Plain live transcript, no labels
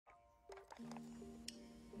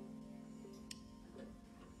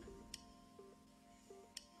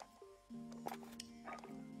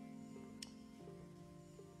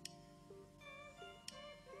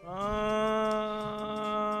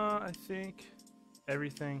I think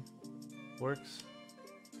everything works.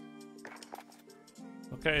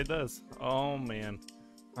 Okay, it does. Oh man.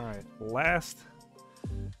 All right, last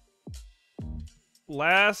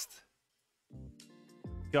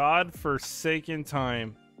God-forsaken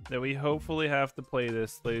time that we hopefully have to play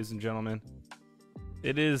this, ladies and gentlemen.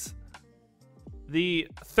 It is the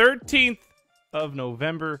 13th of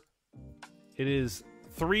November. It is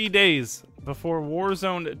 3 days before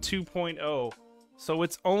Warzone 2.0. So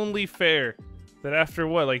it's only fair that after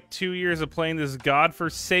what, like 2 years of playing this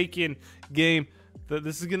godforsaken game, that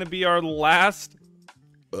this is going to be our last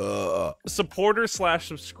supporter /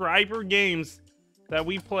 subscriber games that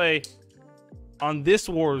we play on this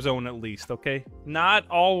Warzone, at least, okay? Not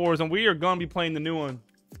all Warzone. We are going to be playing the new one.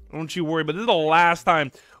 Don't you worry, but this is the last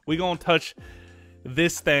time we going to touch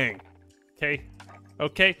this thing, okay?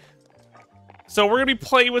 Okay? So we're going to be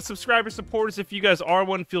playing with subscriber supporters. If you guys are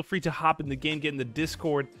one, feel free to hop in the game, get in the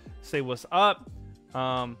Discord, say what's up.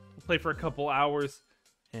 We'll play for a couple hours.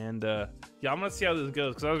 And, yeah, I'm going to see how this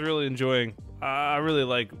goes, because I was really enjoying... I really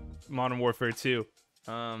like Modern Warfare 2.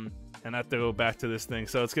 And I have to go back to this thing,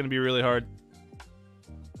 so it's going to be really hard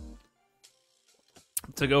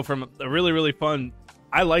to go from a really, really fun...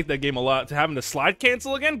 I like that game a lot, to having to slide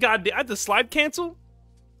cancel again. God damn, I had to slide cancel?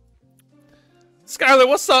 Skylar,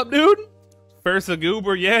 what's up, dude? First a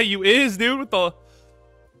goober, yeah, you is, dude, with the...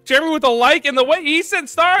 Jeremy with the like and the way he sent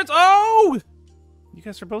stars. Oh! You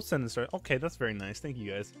guys are both sending stars. Okay, that's very nice. Thank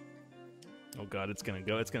you, guys. Oh, God, it's going to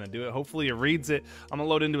go. It's going to do it. Hopefully it reads it. I'm going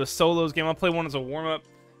to load into a solos game. I'll play one as a warm-up,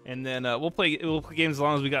 and then we'll play games as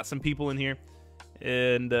long as we got some people in here.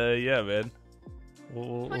 And, yeah, man.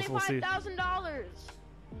 We'll see. $25,000.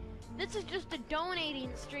 This is just a donating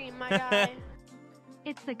stream, my guy.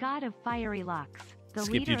 It's the god of fiery locks, the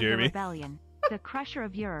Skipped leader you, of the Jeremy. rebellion, the crusher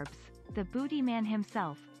of Yerbs, the booty man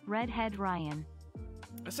himself, Redhead Ryan.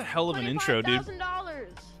 That's a hell of an intro, dude. $25,000.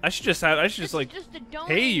 I should just like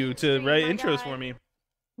pay you to write intros for me.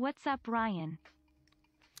 What's up, Ryan?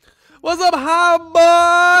 What's up,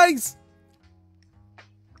 hi boys?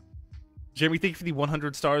 Jeremy, thank you for the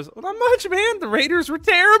 100 stars. Well, not much, man. The Raiders were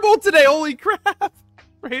terrible today. Holy crap.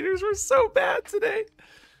 Raiders were so bad today.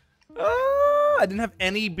 I didn't have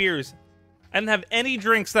any beers. I didn't have any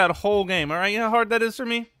drinks that whole game. All right, you know how hard that is for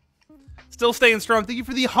me? Still staying strong. Thank you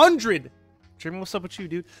for the 100. Jeremy, what's up with you,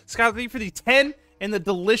 dude? Scott, thank you for the 10 and the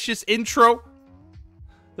delicious intro.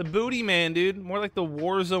 The booty man, dude. More like the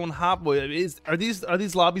Warzone hot boy. Are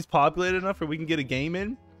these lobbies populated enough where we can get a game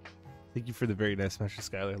in? Thank you for the very nice message,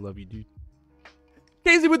 Skyler. I love you, dude.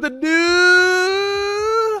 Casey with the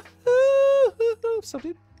new. What's up,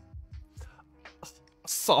 dude?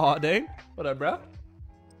 Saw dang. What up, bro?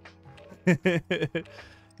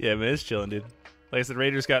 Yeah, man, it's chilling, dude. Like I said,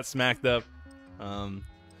 Raiders got smacked up.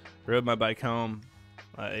 Rode my bike home.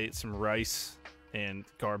 I ate some rice and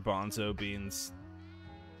garbanzo beans.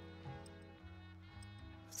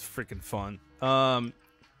 It's freaking fun. Why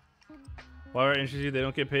are interested? They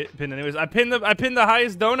don't get pinned anyways. I pinned the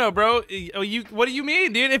highest dono, bro. Oh, what do you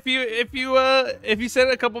mean, dude? If you said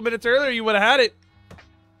it a couple minutes earlier, you would have had it.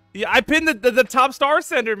 Yeah, I pinned the top star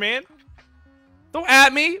sender, man. Don't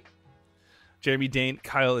at me. Jeremy Dane,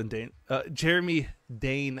 Kyle and Dane. Jeremy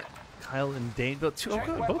Dane, Kyle and Dane.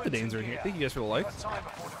 Both the Danes are in here. Thank you guys for the likes.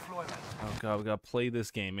 Oh god, we gotta play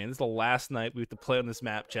this game, man. This is the last night we have to play on this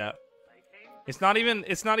map, chat. It's not even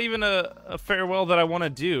a farewell that I want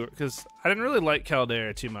to do, because I didn't really like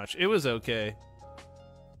Caldera too much. It was okay.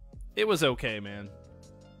 It was okay, man.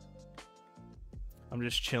 I'm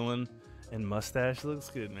just chilling, and mustache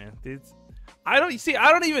looks good, man. Dude, I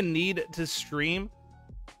don't even need to stream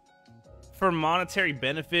for monetary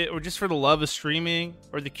benefit or just for the love of streaming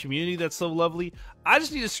or the community that's so lovely. I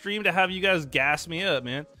just need to stream to have you guys gas me up,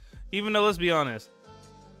 man. Even though, let's be honest.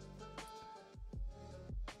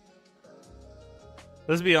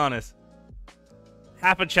 Let's be honest.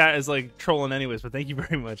 Half a chat is like trolling anyways, but thank you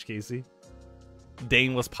very much, Casey.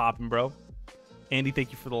 Dane was popping, bro. Andy,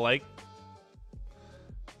 thank you for the like.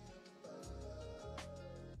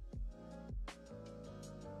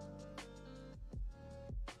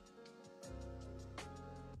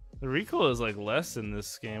 The recoil is like less in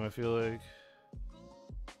this game, I feel like.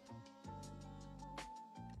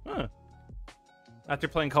 Huh. After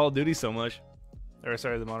playing Call of Duty so much. Or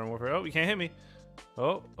sorry, the Modern Warfare. Oh, you can't hit me.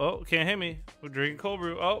 Oh, can't hit me. We're drinking cold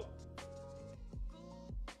brew. Oh.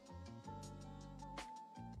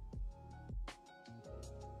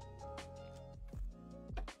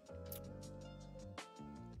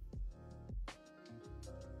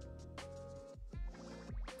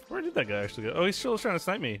 Where did that guy actually go? Oh, he's still trying to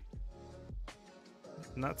snipe me.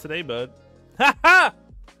 Not today, bud. Ha ha!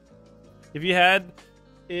 If you had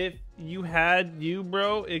you,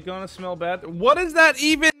 bro, it gonna smell bad. What does that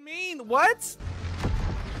even mean? What?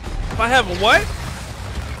 If I have what?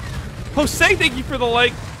 Jose, thank you for the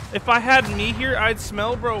like. If I had me here, I'd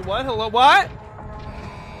smell, bro. What? Hello? What?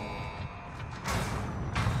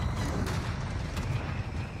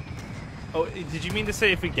 Oh, did you mean to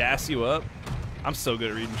say if we gas you up? I'm so good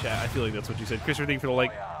at reading chat. I feel like that's what you said. Christopher, thank you for the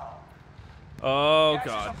like. Oh,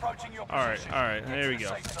 God. Alright, there we go.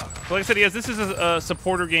 So like I said, yes, this is a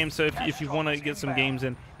supporter game, so if you want to get some games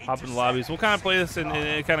in, hop in the lobbies. We'll kind of play this and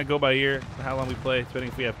kind of go by ear, how long we play, depending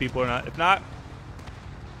if we have people or not. If not,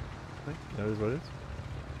 that is what it is.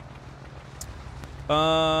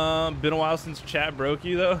 Been a while since chat broke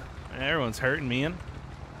you, though. Everyone's hurting, man.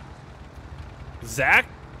 Zach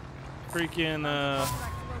freaking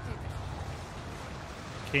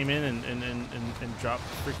came in and dropped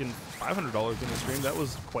freaking $500 in the stream. That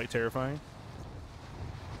was quite terrifying.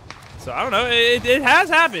 So I don't know. It has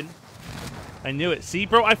happened. I knew it. See,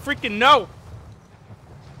 bro, I freaking know.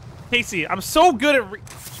 Casey, I'm so good at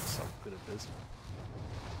so good at this.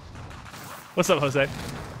 What's up, Jose?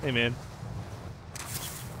 Hey, man.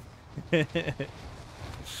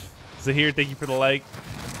 Zahir, thank you for the like.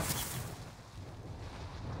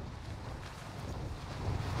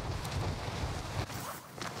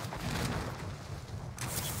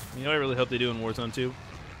 You know, I really hope they do in Warzone 2.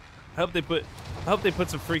 I hope they put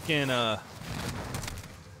some freaking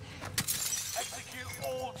Execute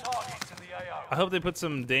all targets in the AO. I hope they put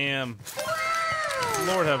some damn.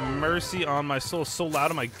 Lord have mercy on my soul. So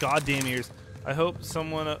loud in my goddamn ears. I hope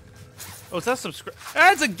someone. Oh, is that subscribe?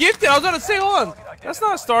 That's a gifted. I was about to say, hold on. That's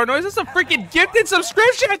not a star noise. That's a freaking gifted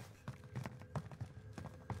subscription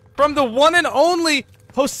from the one and only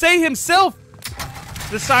Jose himself,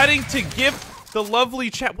 deciding to gift the lovely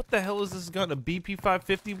chat. What the hell is this gun? A BP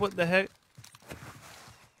 550? What the heck?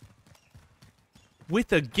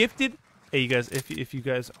 With a gifted. Hey, you guys, if you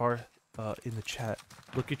guys are in the chat,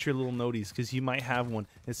 look at your little noties, because you might have one.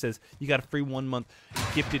 It says you got a free 1 month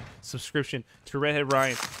gifted subscription to Redhead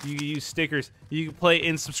Ryan. You can use stickers. You can play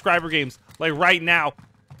in subscriber games like right now.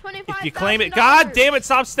 If you claim it, God damn it!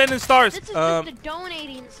 Stop sending stars. This is just a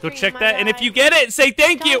donating Go stream, check my that, guy. and if you get it, say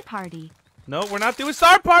thank you. Party. No, we're not doing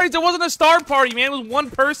star parties. It wasn't a star party, man. It was one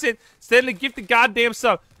person sending a gift the goddamn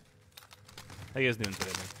sub. How you guys doing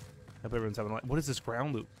today, man? Hope everyone's having a lot. What is this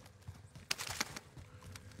ground loop?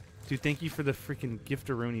 Dude, thank you for the freaking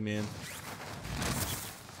gifteroonie, man.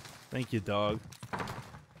 Thank you, dog.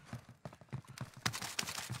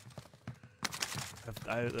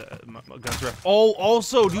 My guns are. Oh,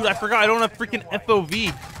 also, dude, I forgot. I don't have freaking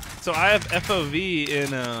FOV. So I have FOV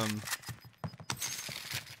in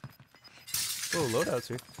Oh, loadouts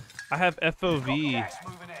here. I have FOV.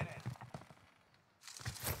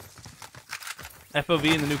 FOV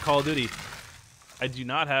in the new Call of Duty. I do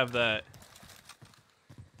not have that.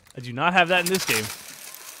 I do not have that in this game.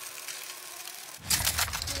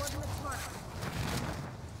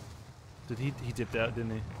 Did he dipped out,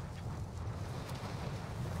 didn't he?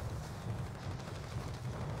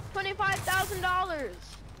 $25,000.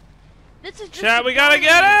 This is just Chat, we gotta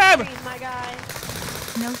get him! My guy.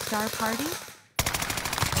 No star party?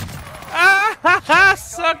 Ah ha ha!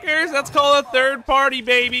 Suckers! That's called a third party,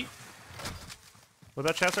 baby. What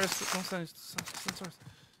about chat stars? Don't send stars.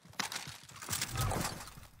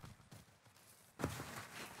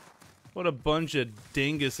 What a bunch of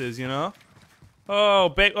dinguses, you know? Oh,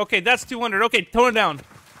 babe. Okay, that's 200. Okay, tone it down.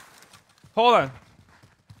 Hold on.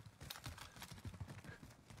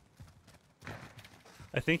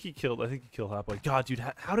 I think he killed Hot Boy. God, dude,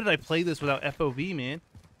 how did I play this without FOV, man?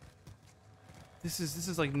 This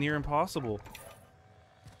is like near impossible.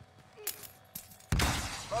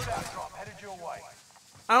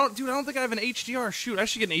 I don't think I have an HDR. Shoot, I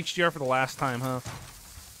should get an HDR for the last time, huh?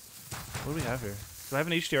 What do we have here? Do I have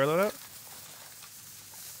an HDR loadout?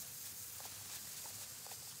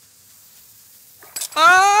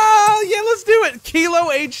 Oh, yeah, let's do it. Kilo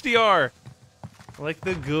HDR. Like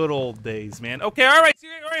the good old days, man. Okay, all right,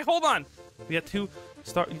 hold on. We got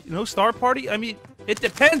no star party? I mean, it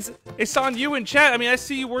depends. It's on you in chat. I mean, I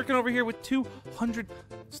see you working over here with 200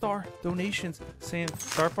 star donations saying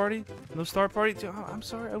star party? No star party? Oh, I'm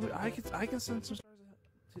sorry. I can send some stars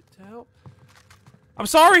to help. I'm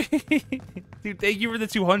sorry. Dude, thank you for the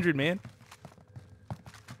 200, man.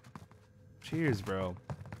 Cheers, bro.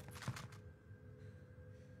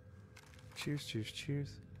 Cheers, cheers, cheers.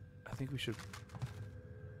 I think we should...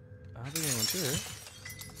 I don't think anyone's here.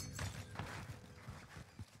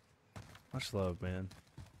 Much love, man.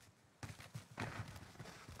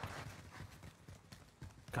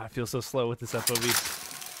 God, I feel so slow with this FOV.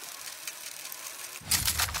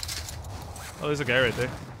 Oh, there's a guy right there.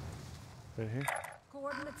 Right here.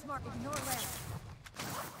 Coordinates marked. Ignore land.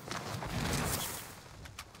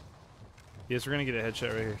 Yes, we're gonna get a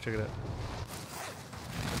headshot right here. Check it out.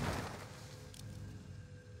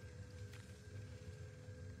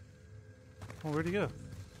 Oh, where'd he go?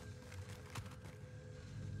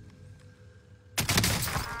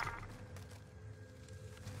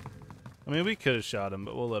 I mean, we could have shot him,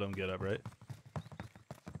 but we'll let him get up, right?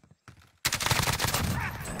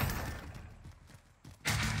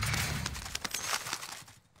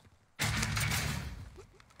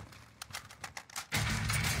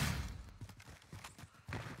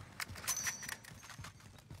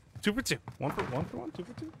 Two for two. One for one, two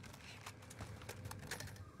for two.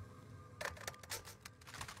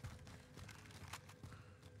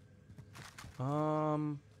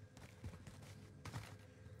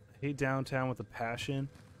 I hate downtown with a passion.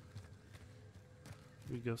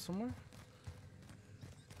 Should we go somewhere?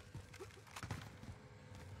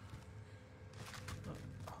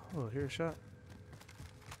 Oh, here's a shot.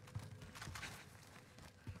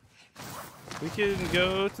 We can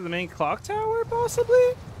go to the main clock tower,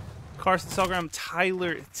 possibly? Carson, Selgram,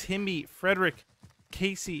 Tyler, Timmy, Frederick,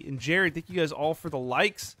 Casey, and Jared. Thank you guys all for the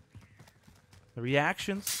likes, the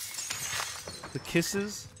reactions, the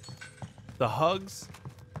kisses, the hugs,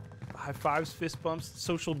 high fives, fist bumps,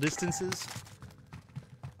 social distances,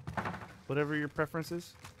 whatever your preference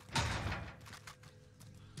is.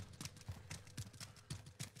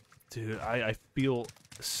 Dude, I feel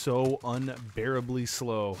so unbearably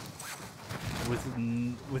slow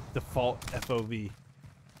with default FOV.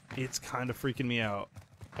 It's kind of freaking me out.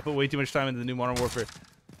 I put way too much time into the new Modern Warfare. To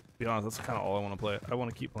be honest, that's kind of all I want to play. I want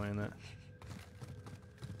to keep playing that.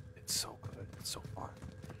 It's so good. It's so fun.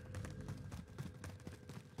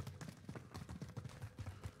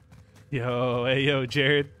 Yo, hey, yo,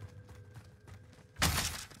 Jared. I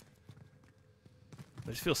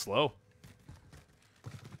just feel slow.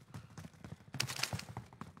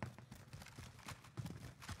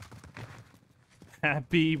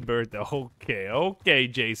 Happy birthday. Okay, okay,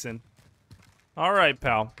 Jason. All right,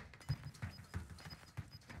 pal.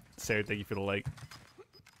 Sarah, thank you for the like.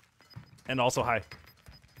 And also, hi.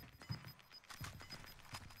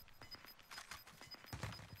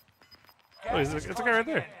 Oh, it's a guy right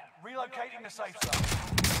there. Relocating the safe zone.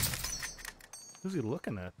 Who's he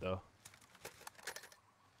looking at, though?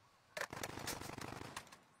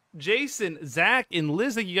 Jason, Zach, and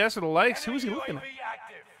Liz, thank you guys for the likes. Who is he looking at?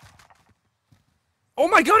 Oh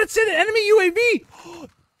my god, it said enemy UAV!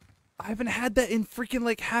 I haven't had that in freaking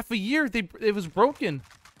like half a year. It was broken.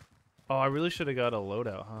 Oh, I really should have got a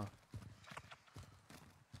loadout, huh?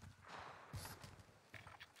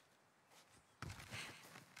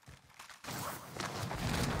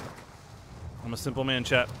 I'm a simple man,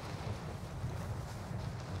 chat.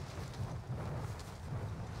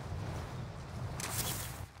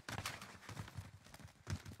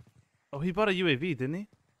 Oh, he bought a UAV, didn't he?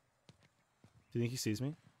 Do you think he sees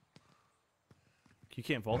me? You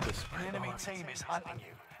can't vault this. The enemy team is hunting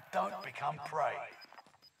you. Don't become prey.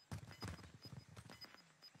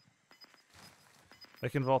 I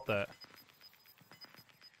can vault that.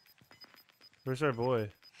 Where's our boy?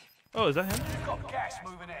 Oh, is that him? You've got gas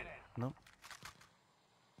moving in. No.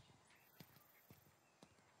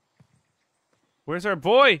 Where's our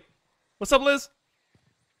boy? What's up, Liz?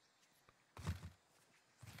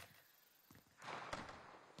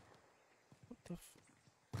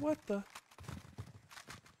 What the?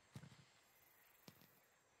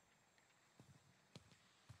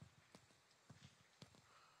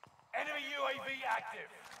 Enemy UAV active.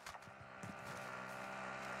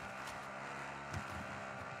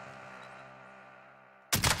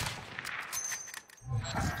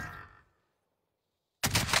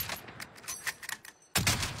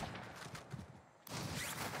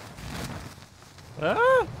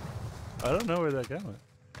 Ah! I don't know where that guy went.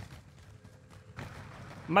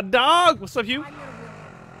 My dog! What's up, Hugh?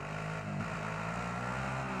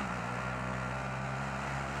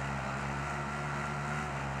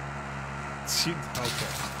 Shoot.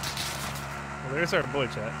 Okay. Well, there's our boy,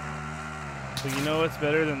 chat. But you know what's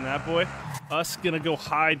better than that boy? Us gonna go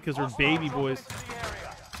hide because we're baby boys.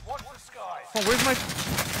 Watch the skies. Oh, where's my...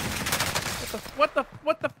 What the...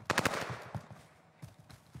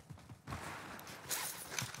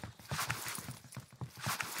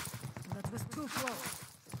 That was too close.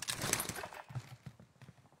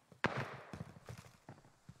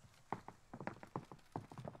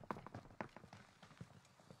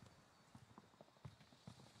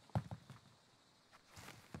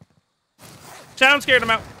 Chat, I'm scared him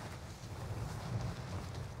out.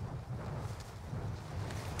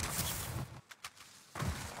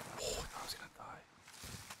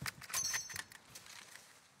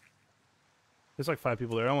 There's like 5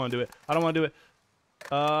 people there. I don't want to do it. I don't want to do it.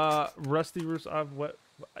 Rusty Roos. I've what?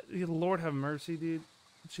 Lord have mercy, dude.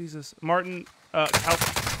 Jesus. Martin. Holy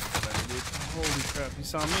crap! You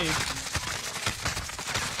saw me.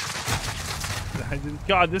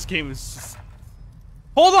 God, this game is. Just...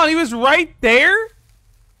 Hold on, he was right there.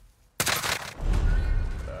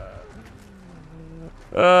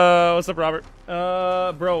 What's up, Robert?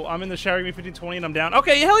 Bro, I'm in the shower. Give me 1520 and I'm down.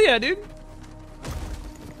 Okay, hell yeah, dude.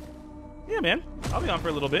 Yeah, man. I'll be on for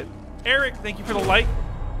a little bit. Eric, thank you for the like.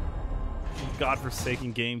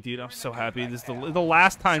 Godforsaken game, dude. I'm so happy. This is the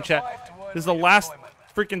last time, chat. This is the last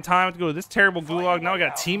freaking time to go to this terrible gulag. Now I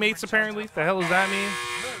got teammates, apparently. The hell does that mean?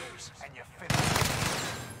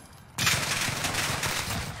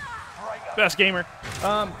 Best gamer.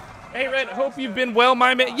 Hey, Red, hope you've been well,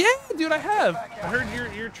 my man. Yeah, dude, I have. I heard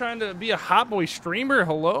you're trying to be a Hot Boy streamer.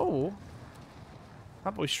 Hello.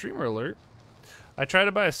 Hot Boy streamer alert. I tried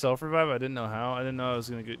to buy a self-revive. I didn't know how. I didn't know I was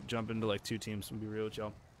going to jump into, like, 2 teams and be real with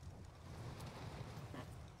y'all.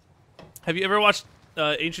 Have you ever watched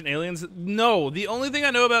Ancient Aliens? No. The only thing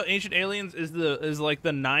I know about Ancient Aliens is like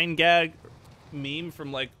the 9gag meme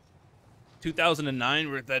from, like,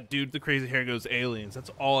 2009 where that dude, the crazy hair, goes aliens.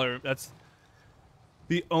 That's all that's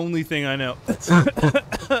the only thing I know.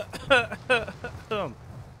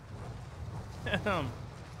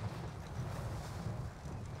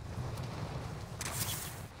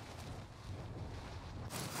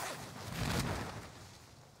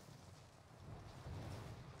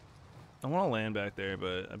 I want to land back there,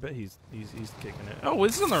 but I bet he's kicking it. Oh,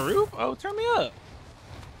 is this on the roof? Oh, turn me up.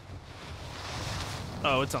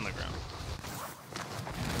 Oh, it's on the ground.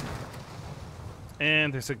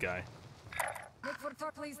 And there's a guy. Look for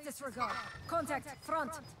talk, please disregard. Contact,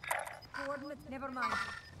 front. Coordinate, never mind.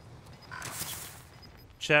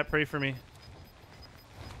 Chat, pray for me.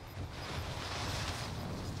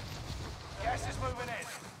 Gas is moving in.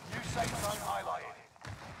 New safe zone highlighted.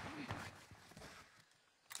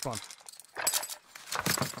 Come on.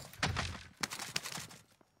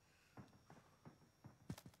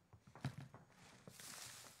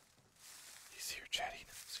 He's here, chat. He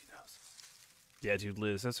knows. Yeah, dude,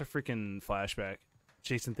 Liz, that's a freaking flashback.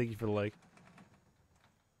 Jason, thank you for the like.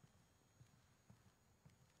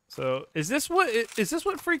 So, is this what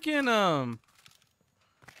freaking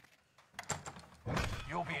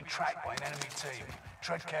You're being tracked by an enemy team.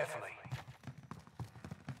 Tread carefully.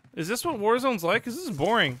 is this what Warzone's like? Cause this is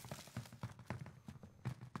boring.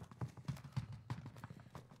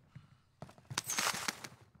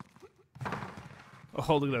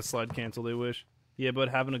 Oh, look at that slide cancel, they wish. Yeah, but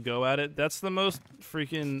having a go at it, that's the most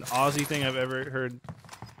freaking Aussie thing I've ever heard.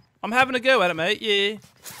 I'm having a go at it, mate, yeah.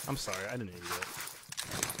 I'm sorry, I didn't mean to do that.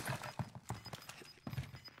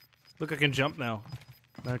 Look, I can jump now.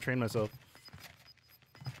 I trained myself.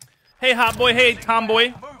 Hey, hot boy, hey, tomboy.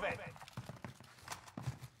 Move it.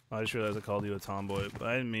 I just realized I called you a tomboy, but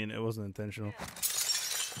I didn't mean it. It wasn't intentional.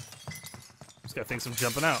 This guy thinks I'm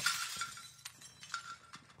jumping out.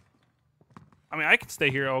 I mean, I could stay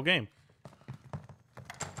here all game.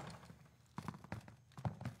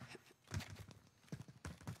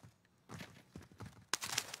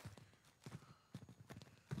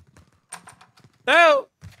 Oh!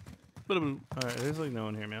 Alright, there's like no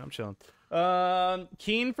one here, man. I'm chilling.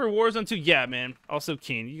 Keen for Warzone 2? Yeah, man. Also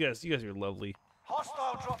keen. You guys are lovely.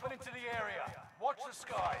 Hostile dropping into the area. Watch the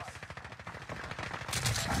skies.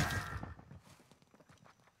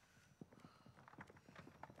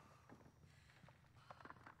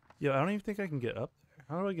 Yo, I don't even think I can get up there.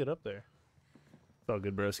 How do I get up there? It's all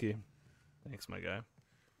good, broski. Thanks, my guy.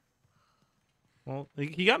 Well,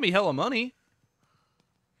 he got me hella money.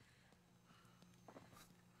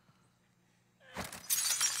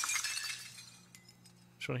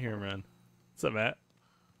 Just want to hear him run. What's up, Matt?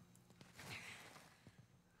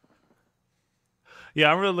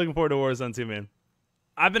 Yeah, I'm really looking forward to Warzone 2, man.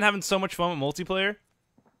 I've been having so much fun with multiplayer.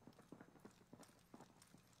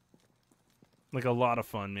 Like a lot of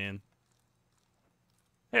fun, man.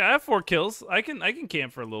 Hey, I have 4 kills. I can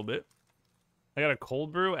camp for a little bit. I got a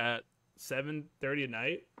cold brew at 7:30 at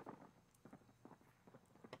night.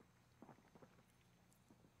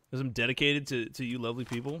 Because I'm dedicated to you lovely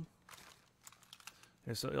people.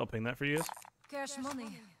 Here, so I'll ping that for you guys. Cash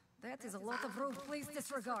money. That is a lot of room. Please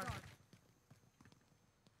disregard.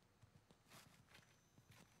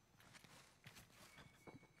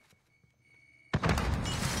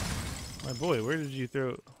 My boy, where did you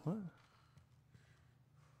throw... What?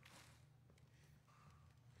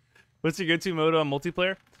 What's your go-to mode on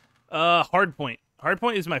multiplayer? Hardpoint.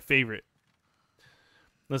 Hardpoint is my favorite.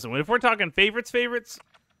 Listen, if we're talking favorites,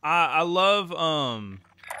 I love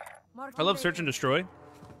search and destroy.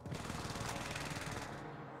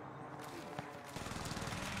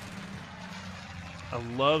 I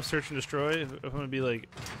love Search and Destroy. If I'm gonna be like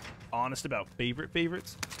honest about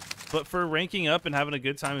favorites, but for ranking up and having a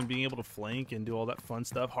good time and being able to flank and do all that fun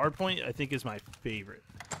stuff, Hardpoint I think is my favorite.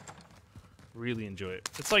 Really enjoy it.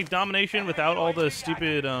 It's like Domination without all the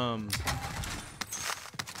stupid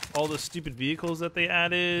vehicles that they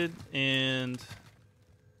added, and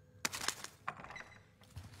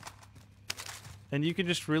you can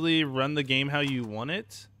just really run the game how you want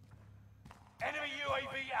it. Enemy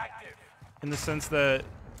UAV active. In the sense that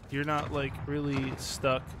you're not like really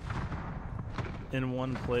stuck in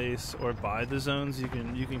one place or by the zones. You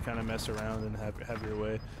can kind of mess around and have your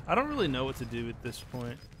way. I don't really know what to do at this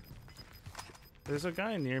point. There's a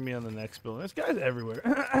guy near me on the next building. There's guys everywhere.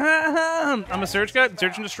 I'm a search guy.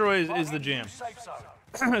 Search and Destroy is the jam.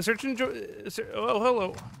 Search and oh,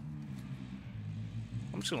 hello.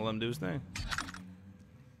 I'm just gonna let him do his thing.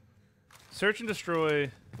 Search and Destroy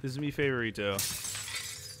is mi favorito.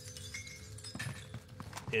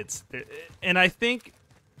 And I think,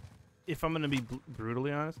 if I'm gonna be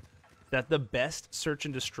brutally honest, that the best Search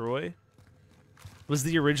and Destroy was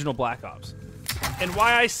the original Black Ops. And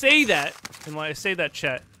why I say that,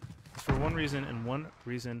 chat, is for one reason and one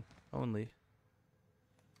reason only.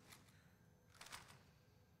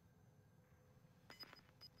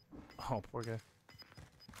 Oh, poor guy.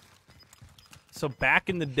 So back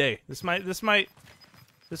in the day, this might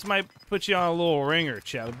put you on a little ringer,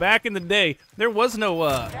 chat. But back in the day, there was no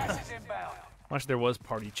much there was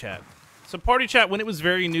party chat. So party chat, when it was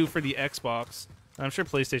very new for the Xbox, and I'm sure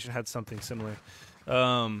PlayStation had something similar.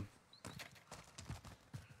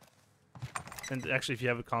 And actually, if you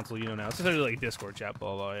have a console, you know now. It's essentially like Discord chat,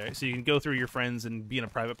 blah, blah, blah, right? So you can go through your friends and be in a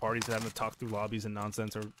private party instead of having to talk through lobbies and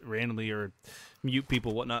nonsense or randomly or mute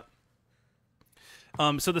people, whatnot.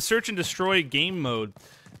 So the Search and Destroy game mode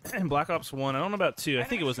in Black Ops 1, I don't know about 2. I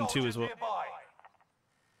think it was in 2 as well.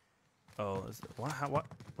 Oh, what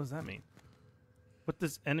does that mean? What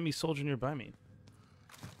does enemy soldier nearby mean?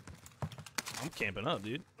 I'm camping up,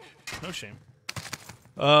 dude. No shame.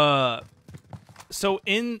 So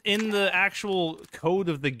in the actual code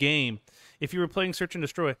of the game, if you were playing Search and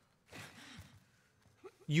Destroy,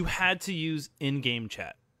 you had to use in-game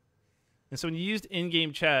chat. And so when you used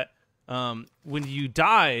in-game chat, when you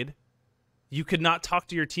died, you could not talk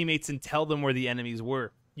to your teammates and tell them where the enemies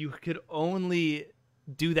were. You could only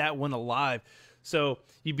do that when alive. So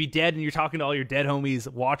you'd be dead and you're talking to all your dead homies,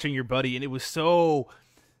 watching your buddy, and it was so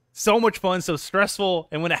much fun, so stressful.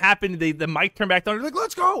 And when it happened, the mic turned back on. You're like,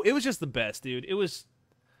 "Let's go!" It was just the best, dude. It was.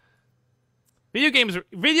 Video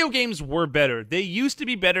games were better. They used to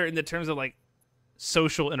be better in the terms of like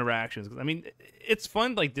social interactions. I mean, it's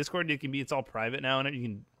fun. Like Discord, it's all private now, and you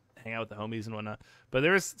can hang out with the homies and whatnot. But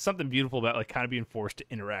there is something beautiful about like kind of being forced to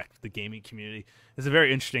interact with the gaming community. It's a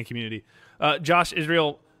very interesting community. Josh,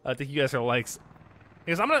 Israel, I think you guys are likes.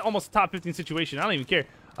 Because I'm in an almost top 15 situation. I don't even care.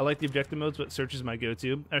 I like the objective modes, but search is my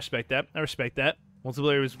go-to. I respect that.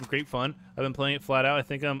 Multiplayer was great fun. I've been playing it flat out. I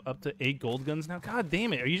think I'm up to 8 gold guns now. God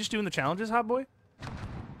damn it. Are you just doing the challenges, hot boy?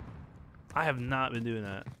 I have not been doing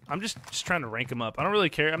that. I'm just trying to rank them up. I don't really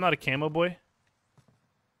care. I'm not a camo boy.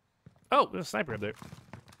 Oh, there's a sniper up there.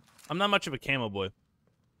 I'm not much of a camo boy.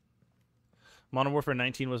 Modern Warfare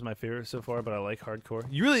 19 was my favorite so far, but I like hardcore.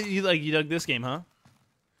 You dug this game, huh?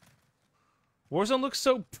 Warzone looks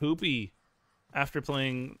so poopy after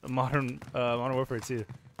playing Modern Warfare 2.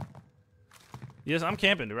 Yes, I'm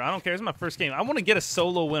camping, dude. I don't care. This is my first game. I want to get a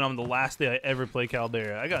solo win on the last day I ever play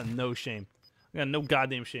Caldera. I got no shame. I got no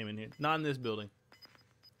goddamn shame in here. Not in this building.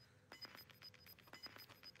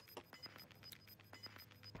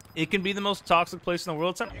 It can be the most toxic place in the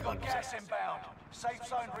world. You got gas inbound. Safe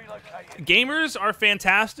zone relocated. Gamers are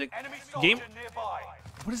fantastic. Enemy soldier nearby.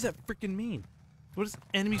 What does that freaking mean? What does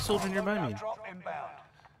enemy soldier nearby mean? Drop inbound.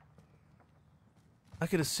 I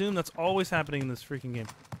could assume that's always happening in this freaking game.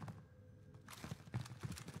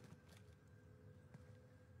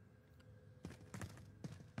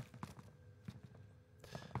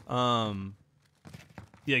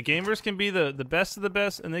 Yeah, gamers can be the best of the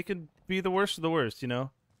best, and they can be the worst of the worst, you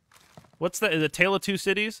know? What's that? The Tale of Two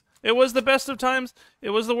Cities? It was the best of times.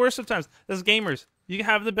 It was the worst of times. As gamers, you can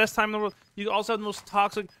have the best time in the world. You can also have the most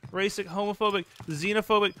toxic, racist, homophobic,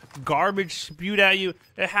 xenophobic garbage spewed at you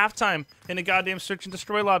at halftime in a goddamn Search and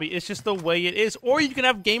Destroy lobby. It's just the way it is. Or you can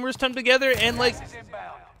have gamers come together and, like,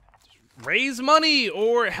 raise money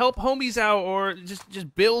or help homies out or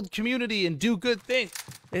just build community and do good things.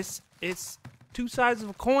 It's two sides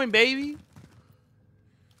of a coin, baby.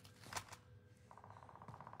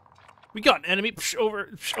 We got an enemy. Over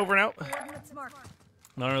and out. I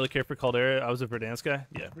don't really care for Caldera. I was a Riddance guy.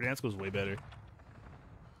 Yeah, Riddance was way better.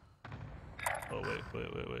 Oh,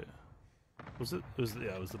 wait. Was it? It was,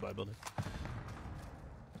 yeah, it was the buy building.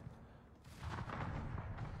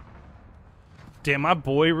 Damn, my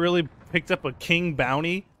boy really picked up a king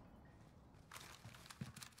bounty.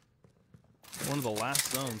 One of the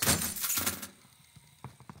last zones, huh?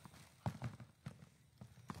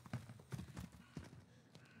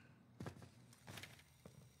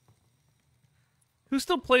 Who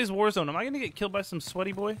still plays Warzone? Am I gonna get killed by some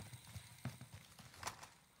sweaty boy?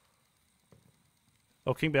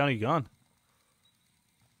 Oh, king bounty gone.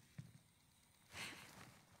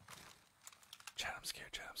 Chat, I'm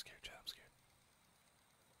scared. Chat, I'm scared. Chat, I'm scared.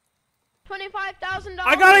 $25,000.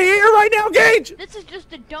 I got it here right now, Gage. This is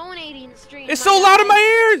just a donating stream. It's so loud in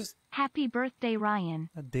my ears. Happy birthday, Ryan.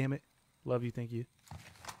 God damn it. Love you. Thank you.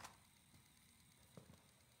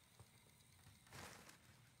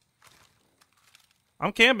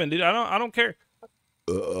 I'm camping, dude. I don't care.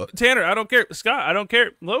 Tanner, I don't care. Scott, I don't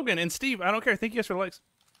care. Logan and Steve, I don't care. Thank you guys for the likes.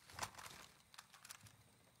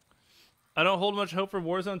 I don't hold much hope for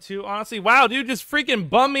Warzone 2. Honestly, wow, dude, just freaking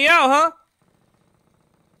bummed me out, huh?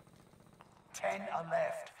 10 are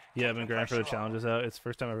left. Yeah, I've been grinding for the challenges out. It's the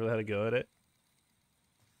first time I really had to go at it.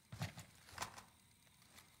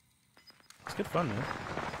 It's good fun, man.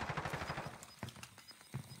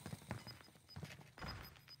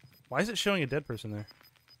 Why is it showing a dead person there?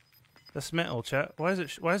 That's mental, chat. Why is it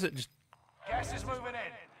just... Gas is moving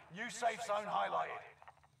in. New safe zone highlighted.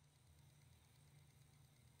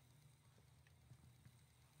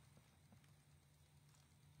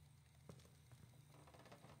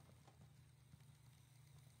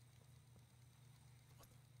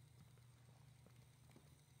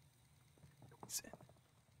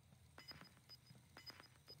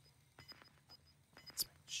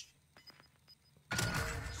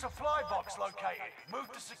 Supply box located.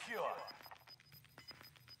 Move to secure.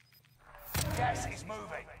 Gas is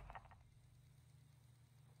moving.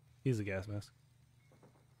 He's a gas mask.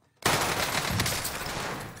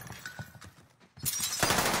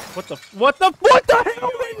 What the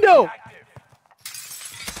hell window?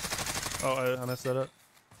 Oh, I messed that up.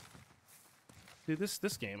 Dude,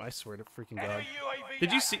 this game, I swear to freaking God.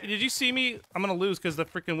 Did you see me? I'm gonna lose because the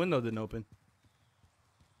freaking window didn't open.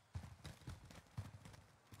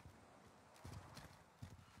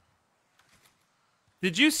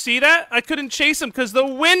 Did you see that? I couldn't chase him because the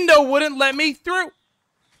window wouldn't let me through.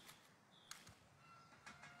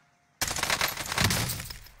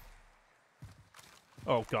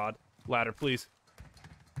 Oh, God. Ladder, please.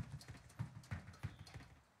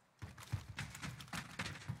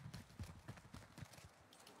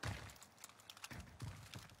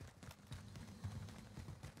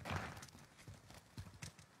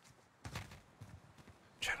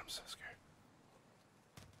 Chat, I'm so scared.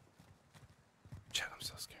 Chat, I'm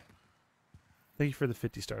so scared. Thank you for the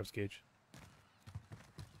 50 stars, Gage.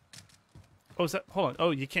 Oh, is that... Hold on. Oh,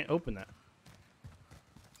 you can't open that.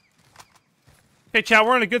 Okay, chat,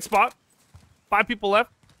 we're in a good spot. 5 people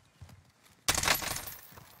left.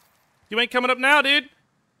 You ain't coming up now, dude.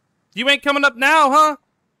 You ain't coming up now, huh?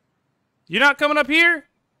 You're not coming up here?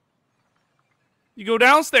 You go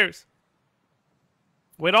downstairs.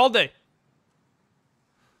 Wait all day.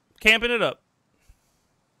 Camping it up.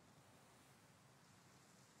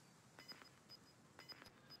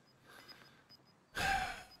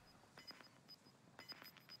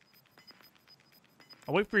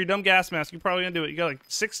 I'll wait for your dumb gas mask. You're probably gonna do it. You got like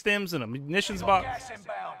 6 stems and a munitions box. Gas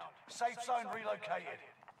inbound. Safe zone relocated.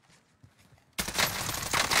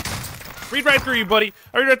 Read right through you, buddy.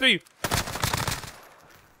 I read right through you.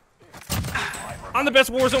 I'm the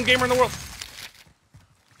best Warzone gamer in the world.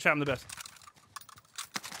 Chat, I'm the best.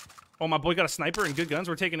 Oh, my boy got a sniper and good guns.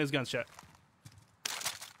 We're taking his guns, chat.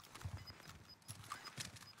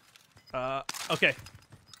 Okay.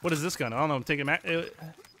 What is this gun? I don't know. I'm taking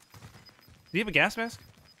do you have a gas mask?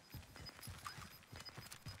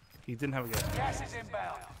 He didn't have a gas mask. Gas is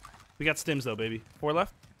inbound. We got stims, though, baby. 4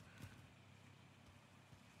 left.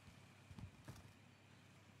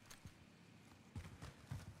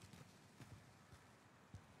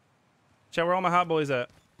 Chat, where all my hot boys at?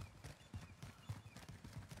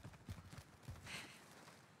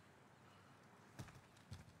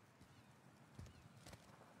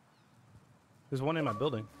 There's one in my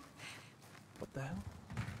building. What the hell?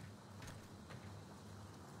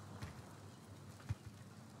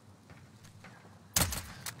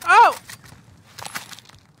 Oh!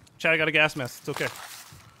 Chad, I got a gas mask. It's okay.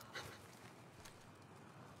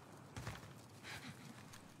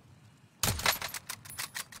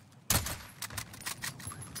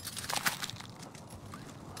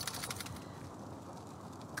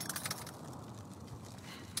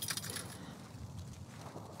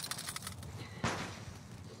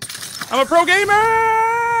 I'm a pro gamer!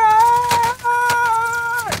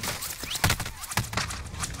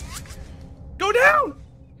 Go down!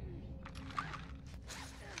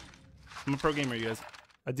 I'm a pro gamer, you guys.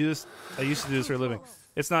 I do this. I used to do this for a living.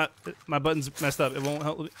 It's not. My button's messed up. It won't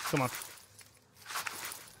help. Come on.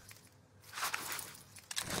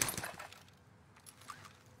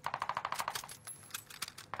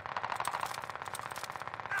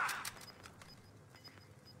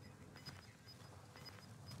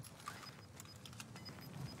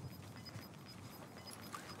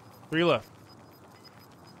 Three left.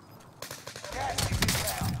 Gas is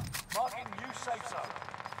inbound. Marking new safe zone.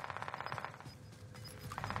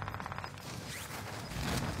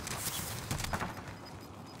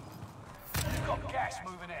 You've got gas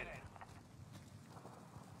moving in.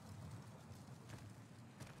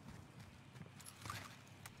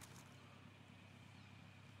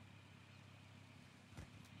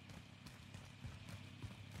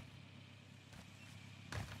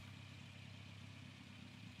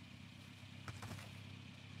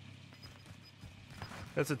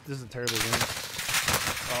 This is a terrible game.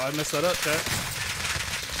 Oh, I messed that up, chat.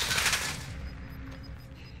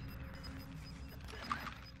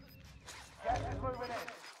 Gas is moving in.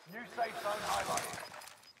 New safe zone highlighted.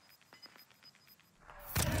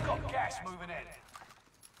 You've got gas moving in.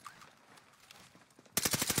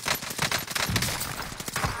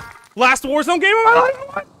 Last Warzone game of my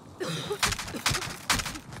life.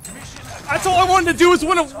 That's all I wanted to do was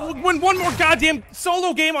win one more goddamn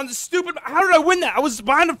solo game on this stupid. How did I win that? I was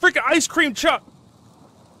behind a freaking ice cream truck.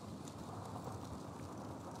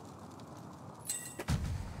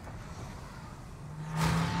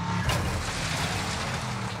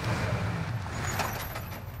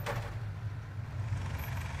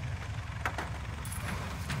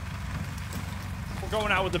 We're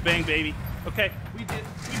going out with a bang, baby. Okay, we did.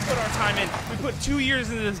 We put our time in. We put 2 years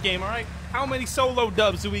into this game. All right. How many solo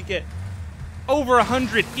dubs do we get? Over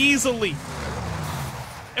 100 easily.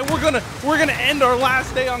 And we're gonna end our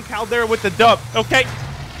last day on Caldera with the dub, okay?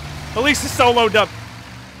 At least a solo dub.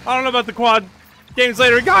 I don't know about the quad games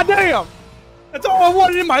later. God damn! That's all I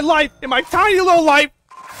wanted in my life, in my tiny little life.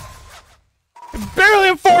 I'm barely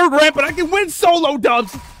in forward ramp, but I can win solo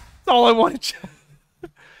dubs. That's all I wanted.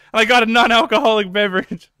 I got a non-alcoholic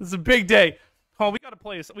beverage. This is a big day. Oh, we gotta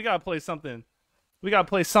play something. We gotta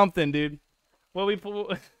play something, dude. Well,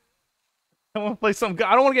 I want to play some.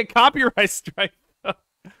 I don't want to get copyright strike.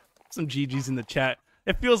 Some GGs in the chat.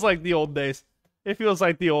 It feels like the old days. It feels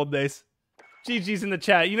like the old days. GGs in the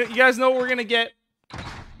chat. You guys know what we're gonna get?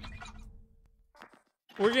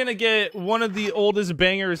 We're gonna get one of the oldest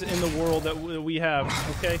bangers in the world that we have.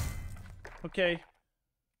 Okay. Okay.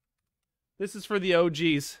 This is for the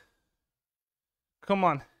OGs. Come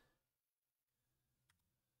on.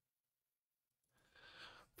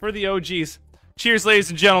 For the OGs. Cheers, ladies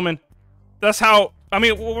and gentlemen. That's how. I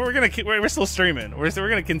mean, we're still streaming. We're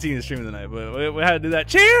gonna continue streaming tonight, but we had to do that.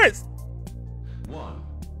 Cheers. 1,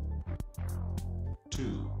 2,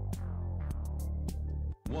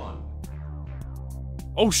 1.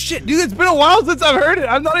 Oh shit, dude! It's been a while since I've heard it.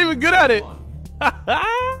 I'm not even good at it.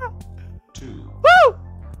 2. Woo!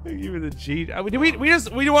 Give me the G. Do we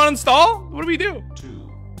want to install? What do we do? 2.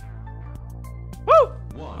 Woo!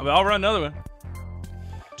 1. I mean, I'll run another one.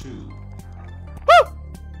 2. Woo!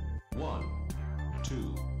 1, 2,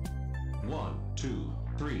 1, 2,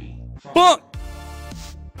 3. Bunk.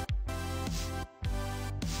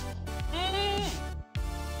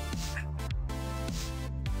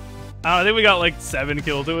 I think we got like 7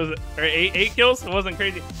 kills. It was or 8 kills. It wasn't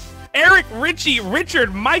crazy. Eric, Richie,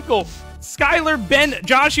 Richard, Michael, Skylar, Ben,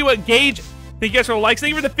 Joshua, Gage. Thank you guys for the likes.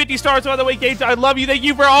 Thank you for the 50 stars. By the way, Gage, I love you. Thank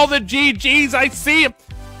you for all the GGs. I see him.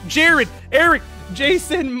 Jared, Eric,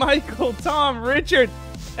 Jason, Michael, Tom, Richard,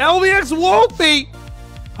 LBX Wolfie,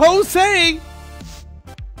 Jose,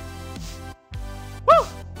 woo,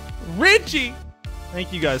 Richie.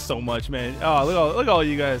 Thank you guys so much, man. Oh, look at all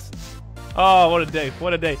you guys. Oh, what a day.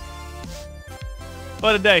 What a day.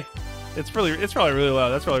 What a day. It's probably really loud.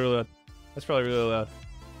 That's probably really loud. That's probably really loud.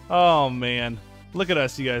 Oh man. Look at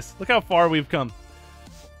us, you guys. Look how far we've come.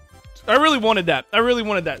 I really wanted that. I really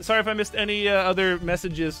wanted that. Sorry if I missed any other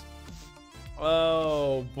messages.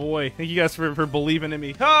 Oh boy. Thank you guys for believing in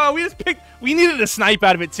me. Oh, we needed a snipe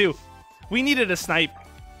out of it too. We needed a snipe.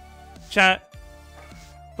 Chat.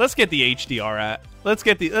 Let's get the HDR out. Let's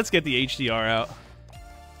get the HDR out.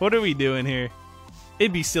 What are we doing here?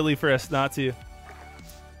 It'd be silly for us not to.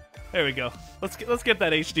 There we go. Let's get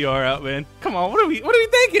that HDR out, man. Come on, what are we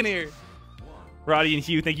thinking here? Roddy and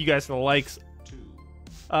Hugh, thank you guys for the likes.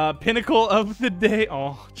 Pinnacle of the day.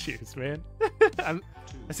 Oh, cheers, man.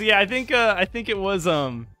 So yeah, I think it was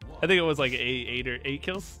I think it was like eight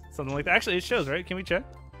kills, something like that. Actually, it shows, right? Can we check?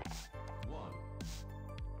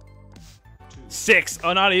 6.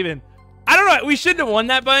 Oh, not even. I don't know. We shouldn't have won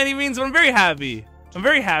that by any means, but I'm very happy. I'm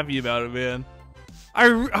very happy about it, man.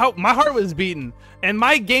 My heart was beaten, and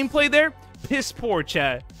my gameplay there, piss poor,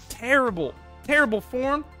 chat. Terrible, terrible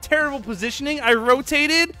form, terrible positioning. I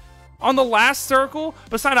rotated on the last circle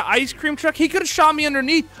beside an ice cream truck. He could have shot me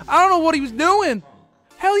underneath. I don't know what he was doing.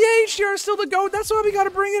 Hell yeah, HDR is still the GOAT. That's why we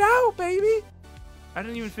gotta bring it out, baby. I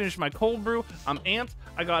didn't even finish my cold brew. I'm amped.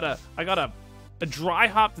 I got a dry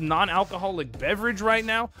hopped non-alcoholic beverage right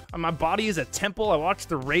now. My body is a temple. I watched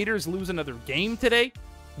the Raiders lose another game today.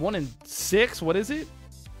 1-6. What is it?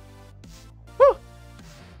 Woo!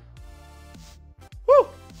 Woo!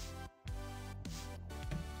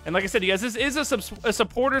 And like I said, you guys, this is a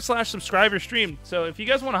supporter/subscriber stream. So if you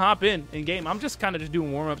guys want to hop in game, I'm just kind of just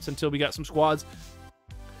doing warm-ups until we got some squads.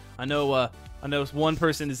 I know one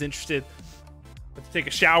person is interested. Let's take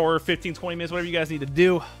a shower, 15, 20 minutes, whatever you guys need to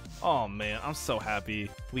do. Oh man, I'm so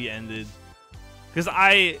happy we ended. Because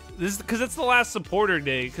it's the last supporter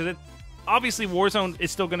day. Because obviously Warzone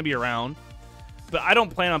is still going to be around, but I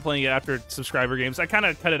don't plan on playing it after subscriber games. I kind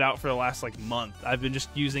of cut it out for the last like month. I've been just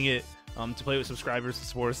using it to play with subscribers and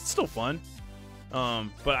supporters. It's still fun,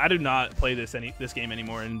 but I do not play this game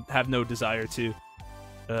anymore and have no desire to.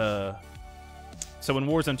 So when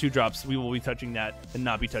Warzone 2 drops, we will be touching that and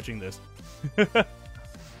not be touching this. They're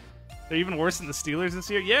even worse than the Steelers this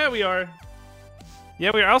year. Yeah, we are.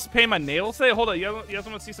 Yeah, we are. I also painting my nails today. Hold up, you guys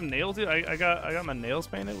want to see some nails, dude? I got my nails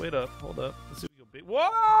painted. Wait up, hold up. Let's see if we go big.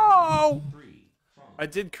 Whoa! I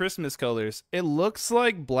did Christmas colors. It looks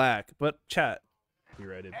like black, but chat. Be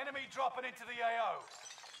right in. Enemy dropping into the AO.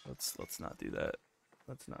 Let's not do that.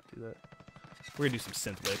 Let's not do that. We're gonna do some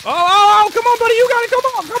synthwave. Oh, come on, buddy, you got it. Come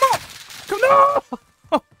on.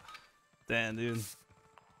 No! Damn, dude.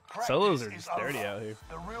 Solos are just dirty out here.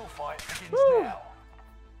 The real fight begins now.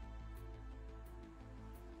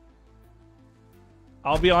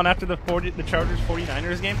 I'll be on after the Chargers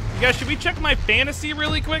 49ers game. You guys, should we check my fantasy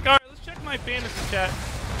really quick? All right, let's check my fantasy chat.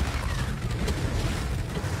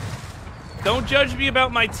 Don't judge me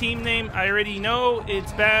about my team name. I already know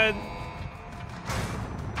it's bad.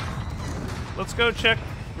 Let's go check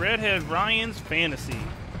Redhead Ryan's fantasy.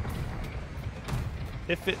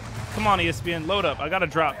 Come on, ESPN, load up. I got a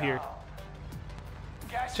drop here.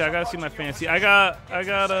 Chat, I gotta see my fantasy. I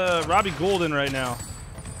got Robbie Golden right now.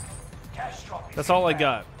 That's all I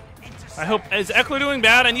got. I hope. Is Eckler doing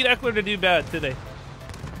bad? I need Eckler to do bad today.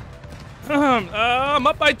 I'm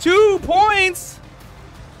up by 2 points.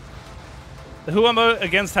 Who I'm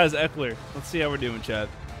against has Eckler. Let's see how we're doing, Chad.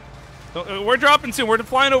 We're dropping soon. We're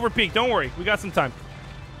flying over peak. Don't worry. We got some time.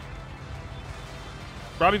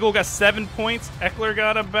 Robbie Gould got 7 points. Eckler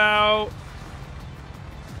got about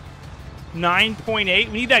 9.8.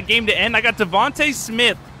 We need that game to end. I got Devontae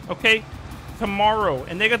Smith, okay, tomorrow.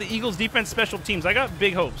 And they got the Eagles defense special teams. I got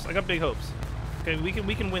big hopes. Okay, we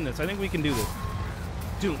can win this. I think we can do this.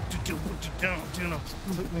 Took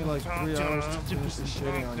me like 3 hours to finish the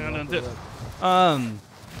shitting on you.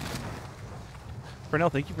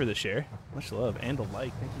 Pernell, thank you for the share. Much love and the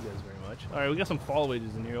like. Thank you guys very much. All right, we got some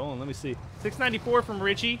followages in here. Hold on, let me see. 694 from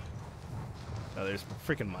Richie. Oh, there's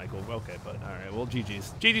freaking Michael. Okay, but all right. Well,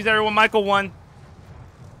 GG's. GG's, everyone. Michael won.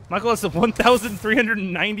 Michael has the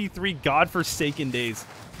 1,393 godforsaken days.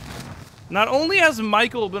 Not only has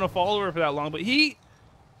Michael been a follower for that long, but he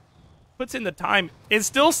puts in the time and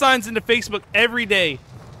still signs into Facebook every day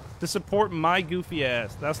to support my goofy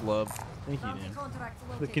ass. That's love. Thank you, man.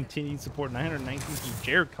 The continued support. 919 from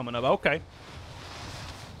Jared coming up. Okay.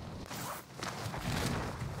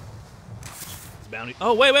 It's bounty.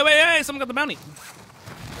 Oh, wait. Hey, someone got the bounty.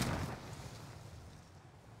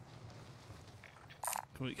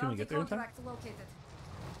 Can we get there in time?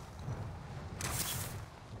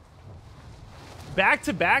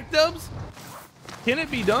 Back-to-back dubs? Can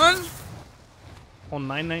it be done? On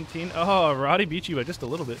 919. Oh, Roddy beat you by just a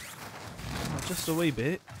little bit. Just a wee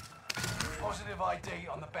bit.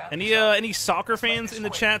 Any soccer fans in the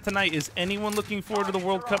chat tonight? Is anyone looking forward to the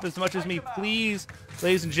World Cup as much as me? Please,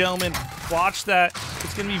 ladies and gentlemen, watch that.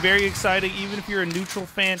 It's going to be very exciting. Even if you're a neutral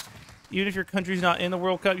fan, even if your country's not in the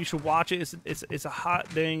World Cup, you should watch it. It's a hot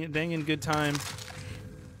dang and good time.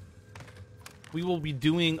 We will be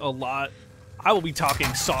doing a lot. I will be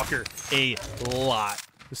talking soccer a lot.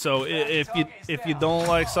 So if you don't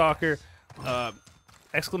like soccer,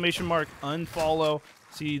 exclamation mark unfollow.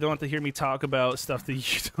 So you don't have to hear me talk about stuff that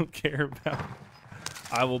you don't care about.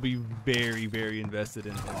 I will be very, very invested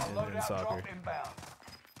in soccer.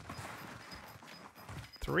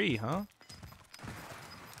 3, huh?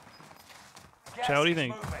 Chow, what do you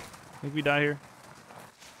think? think we die here.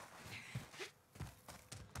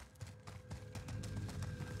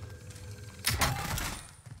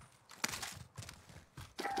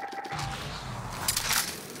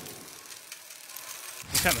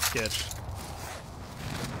 It's kind of sketch.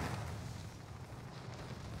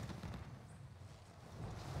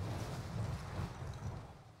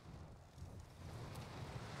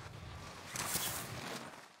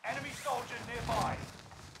 Enemy soldier nearby.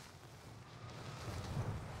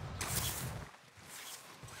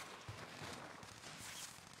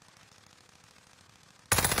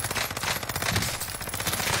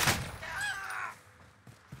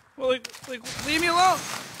 Well, like, leave me alone.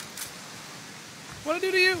 What'd I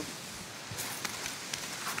do to you?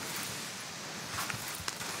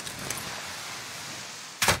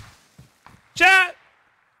 Chat.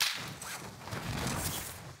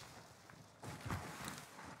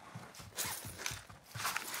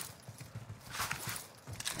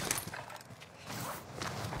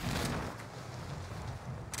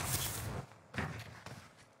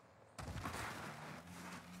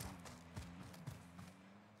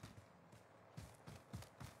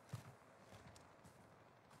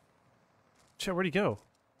 Chat, where'd he go?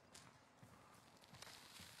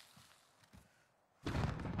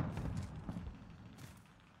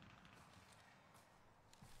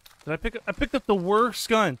 Did I picked up the worst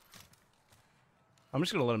gun. I'm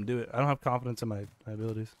just gonna let him do it. I don't have confidence in my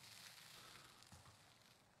abilities.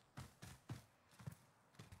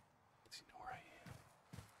 Does he know where I am?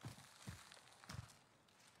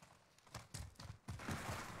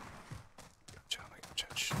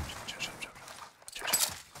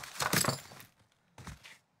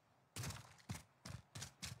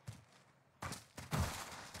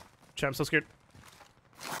 Chat, I'm so scared.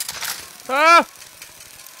 Ah!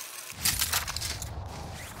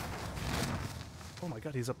 Oh my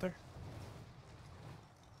god, he's up there.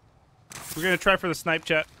 We're gonna try for the snipe,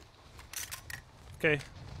 chat. Okay.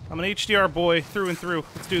 I'm an HDR boy through and through.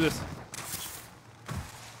 Let's do this.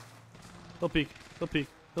 He'll peek. He'll peek.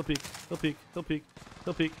 He'll peek. He'll peek. He'll peek.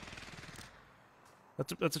 He'll peek.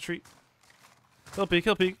 That's a treat. He'll peek.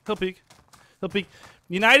 He'll peek. He'll peek. He'll peek.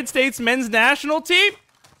 United States men's national team!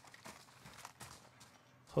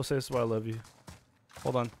 Jose, this is why I love you.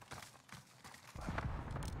 Hold on.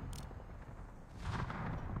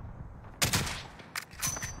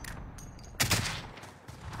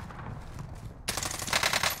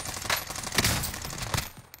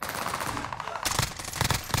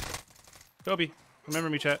 Kobe, remember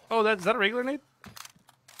me, chat. Oh, is that a regular nade?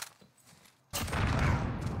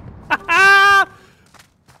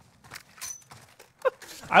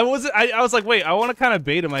 I was like, wait, I want to kind of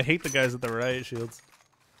bait him. I hate the guys with the riot shields.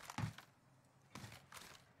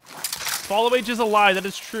 Follow age is a lie. That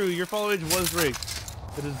is true. Your follow age was rigged.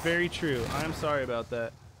 That is very true. I am sorry about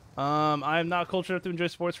that. I am not cultured enough to enjoy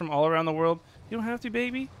sports from all around the world. You don't have to,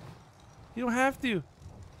 baby. You don't have to.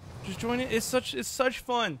 Just join it. It's such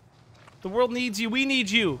fun. The world needs you. We need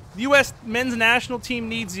you. The U.S. men's national team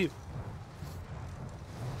needs you.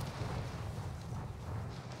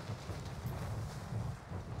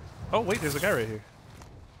 Oh, wait, there's a guy right here.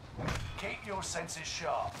 Keep your senses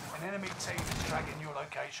sharp. An enemy team is tracking your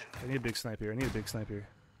location. I need a big snipe here. I need a big snipe here.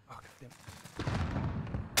 Oh, God damn it.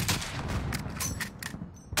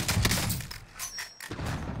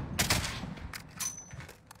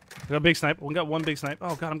 I got a big snipe. We got one big snipe.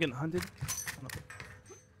 Oh, God, I'm getting hunted.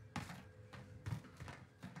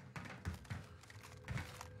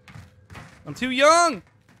 I'm too young!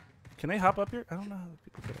 Can they hop up here? I don't know how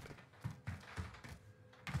people get up here.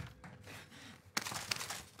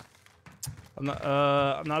 I'm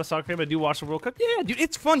not a soccer fan, but I do watch the World Cup. Yeah, dude,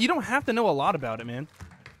 it's fun. You don't have to know a lot about it, man.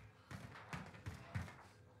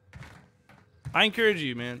 I encourage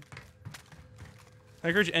you, man. I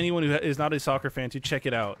encourage anyone who is not a soccer fan to check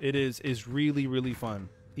it out. It is really, really fun.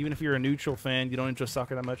 Even if you're a neutral fan, you don't enjoy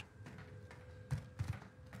soccer that much.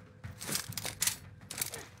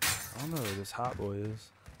 I don't know where this hot boy is.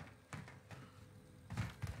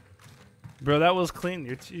 Bro, that was clean.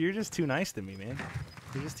 You're just too nice to me, man.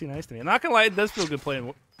 You're just too nice to me. I'm not gonna lie, it does feel good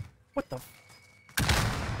playing. What the?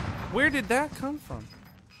 Where did that come from?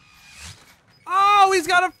 Oh, he's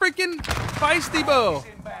got a freaking feisty bow.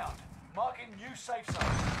 Inbound. Marking new safe zone.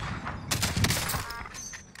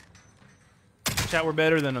 Chat, we're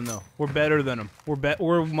better than him, though. We're better than him.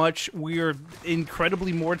 We're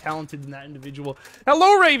incredibly more talented than that individual.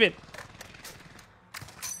 Hello, Raven.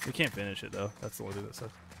 We can't finish it though. That's the only thing that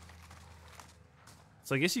sucks.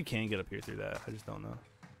 So I guess you can get up here through that. I just don't know.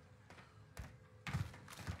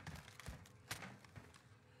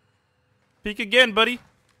 Peek again, buddy.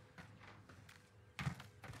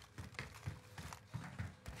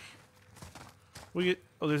 We get.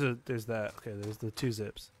 Oh, there's that. Okay, there's the 2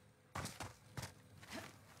 zips.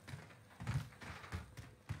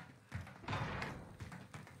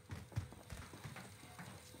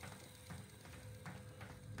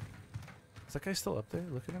 Is that guy still up there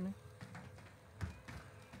looking at me?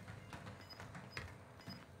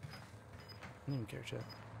 I don't even care, chat.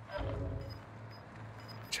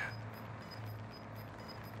 Chat.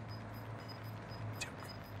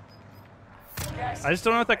 I just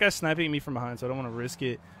don't know if that guy's sniping at me from behind, so I don't want to risk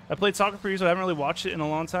it. I played soccer for years, so I haven't really watched it in a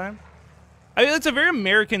long time. I mean, it's a very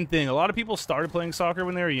American thing. A lot of people started playing soccer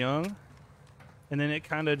when they were young, and then it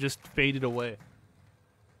kind of just faded away.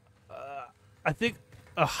 I think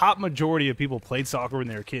a hot majority of people played soccer when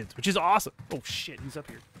they were kids, which is awesome. Oh, shit, he's up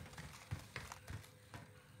here.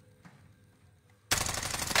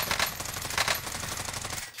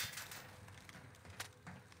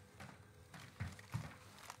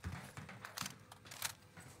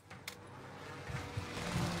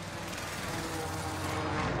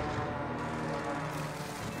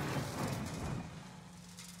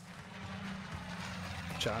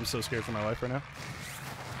 I'm so scared for my life right now.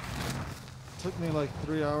 Took me like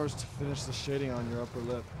 3 hours to finish the shading on your upper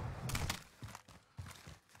lip.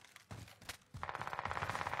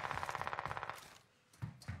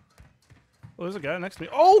 Oh, there's a guy next to me.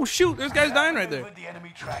 Oh, shoot! There's guys dying right there. The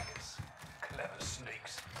enemy trackers. Clever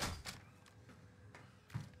sneaks.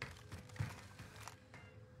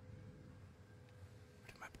 Where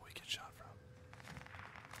did my boy get shot from?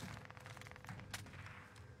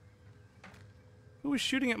 Who was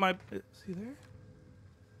shooting at my... Is he there?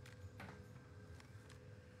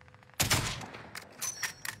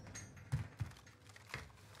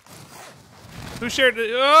 Who shared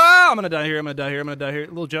it? Oh, I'm gonna die here. I'm gonna die here. I'm gonna die here.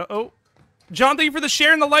 Little John. Oh, John, thank you for the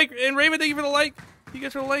share and the like. And Raven, thank you for the like. You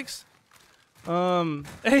guys for the likes.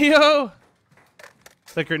 Hey yo.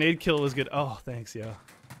 That grenade kill was good. Oh, thanks, yo.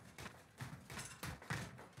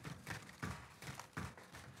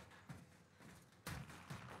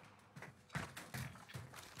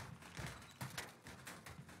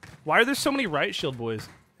 Why are there so many riot shield boys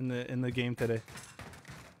in the game today?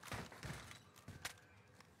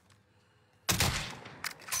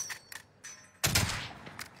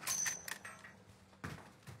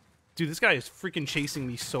 Dude, this guy is freaking chasing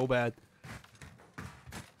me so bad.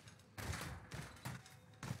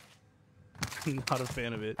 I'm not a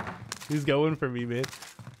fan of it. He's going for me, man.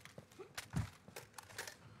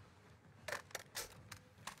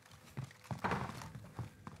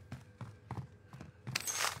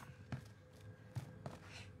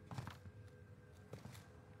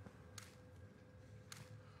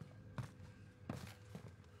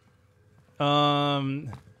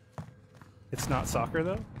 It's not soccer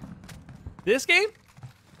though. This game?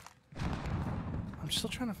 I'm still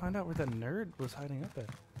trying to find out where that nerd was hiding up at.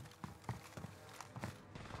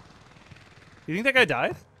 You think that guy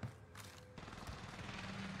died?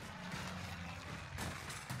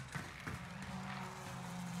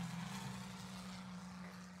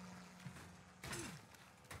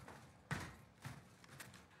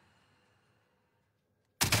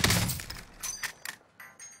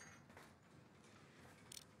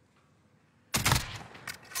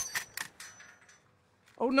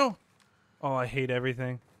 Oh no. Oh, I hate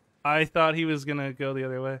everything. I thought he was gonna go the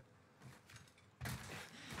other way.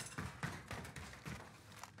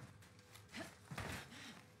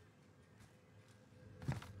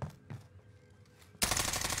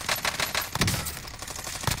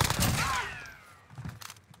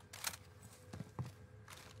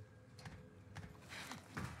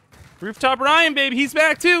 Rooftop Ryan, baby, he's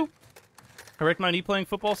back too. I wrecked my knee playing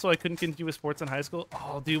football, so I couldn't continue with sports in high school.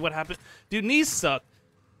 Oh, dude, what happened? Dude, knees suck.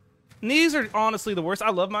 Knees are honestly the worst. I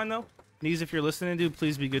love mine, though. Knees, if you're listening, dude,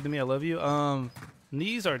 please be good to me. I love you.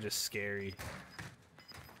 Knees are just scary.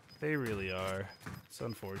 They really are. It's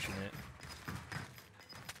unfortunate.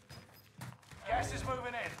 Gas is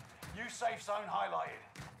moving in. New safe zone highlighted.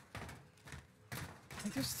 I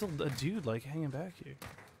think there's still a dude, like, hanging back here.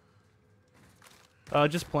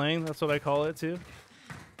 Just playing. That's what I call it, too.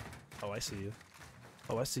 Oh, I see you.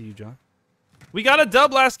 Oh, I see you, John. We got a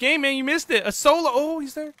dub last game, man. You missed it. A solo. Oh,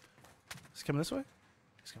 he's there. He's coming this way?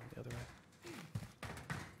 He's coming the other way.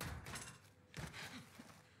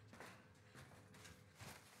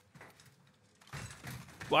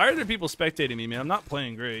 Why are there people spectating me, man? I'm not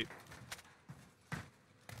playing great.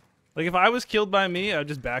 Like, if I was killed by me, I'd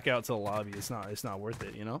just back out to the lobby. It's not worth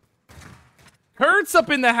it, you know? Hurts up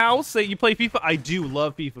in the house. Say you play FIFA? I do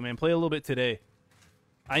love FIFA, man. Play a little bit today.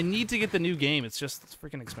 I need to get the new game. It's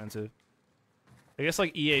freaking expensive. I guess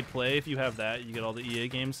like EA Play, if you have that, you get all the EA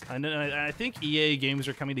games. I think EA games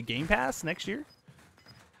are coming to Game Pass next year.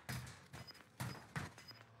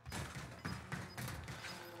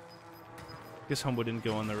 Guess Homeboy didn't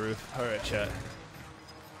go on the roof. All right, chat.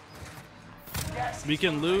 We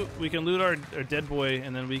can loot our dead boy,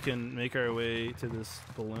 and then we can make our way to this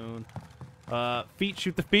balloon. Feet,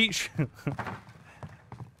 shoot the feet.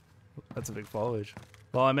 That's a big foliage.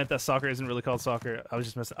 Well, I meant that soccer isn't really called soccer. I was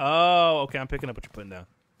just messing. Oh, okay. I'm picking up what you're putting down.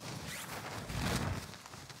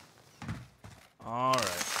 All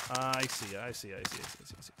right. I see.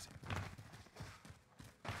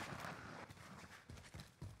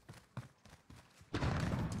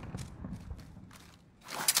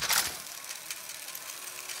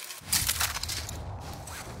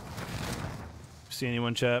 See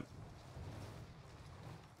anyone, chat?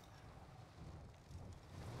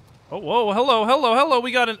 Oh, whoa, hello.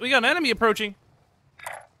 We got an enemy approaching.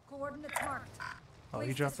 Coordinates marked. Oh, he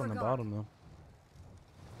Please dropped on the disregard. bottom though.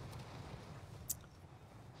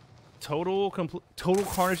 Total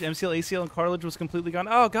carnage, MCL, ACL, and cartilage was completely gone.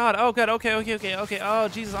 Oh god, okay. Oh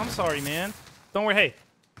Jesus, I'm sorry, man. Don't worry. Hey,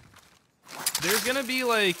 there's gonna be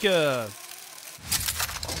like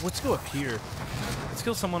let's go up here. Let's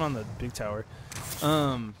kill someone on the big tower.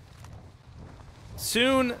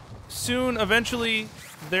 Soon, eventually,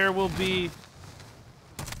 there will be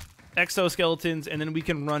exoskeletons, and then we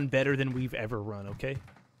can run better than we've ever run, okay?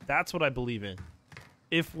 That's what I believe in,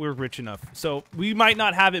 if we're rich enough. So, we might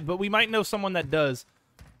not have it, but we might know someone that does.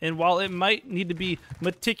 And while it might need to be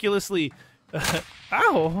meticulously...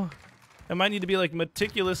 ow! It might need to be, like,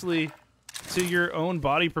 meticulously to your own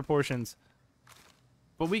body proportions.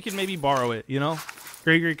 But we can maybe borrow it, you know?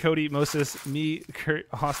 Gregory, Cody, Moses, me, Kurt,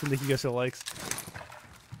 Austin, thank you guys for the likes.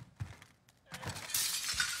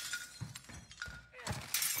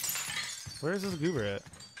 Where is this goober at?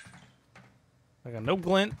 I got no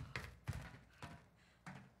glint.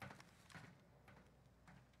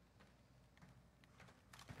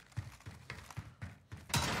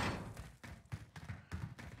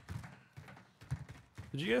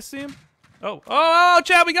 Did you guys see him? Oh,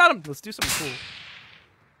 Chad, we got him. Let's do something cool.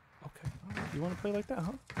 Okay. You want to play like that,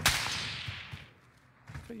 huh?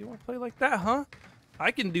 Okay, you want to play like that, huh?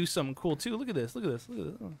 I can do something cool too. Look at this. Look at this. Look at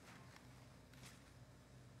this. Oh.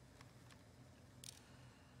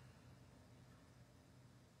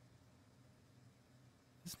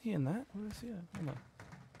 Isn't he in that? Where is he at? Hold on.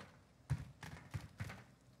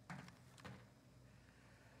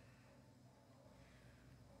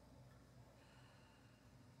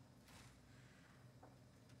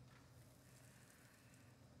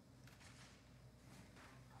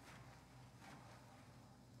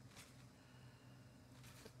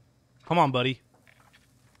 Come on, buddy.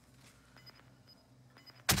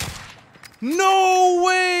 No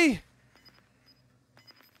way!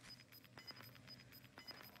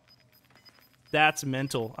 That's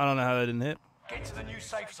mental. I don't know how that didn't hit. Get to the new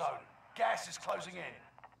safe zone. Gas is closing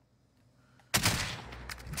in.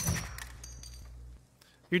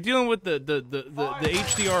 You're dealing with the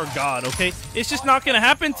HDR god, okay? It's just not gonna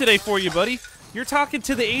happen today for you, buddy. You're talking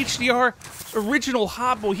to the HDR original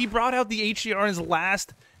hot boy. He brought out the HDR in his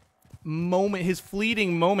last moment, his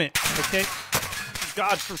fleeting moment, okay?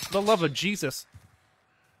 God, for the love of Jesus.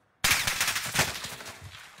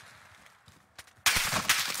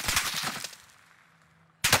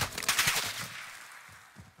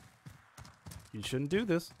 You shouldn't do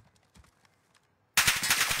this.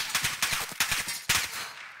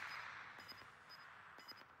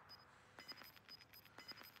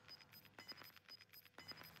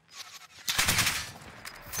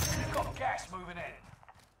 You've got gas moving in.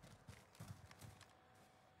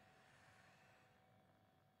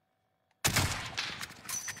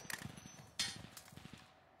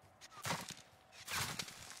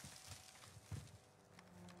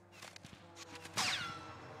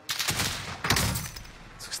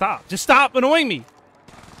 Stop. Just stop annoying me.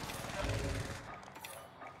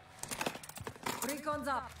 Recon's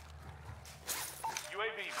up.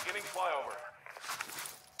 UAV beginning flyover.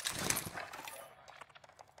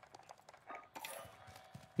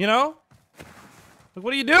 You know? Like,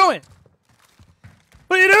 what are you doing?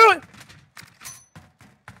 What are you doing?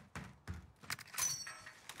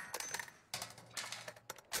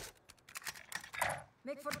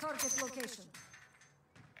 Make for target location.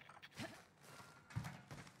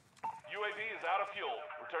 UAV is out of fuel.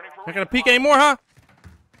 Returning for Not gonna peek anymore, huh?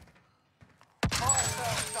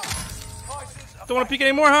 Don't want to peek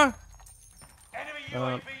anymore, huh? Enemy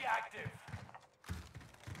UAV active.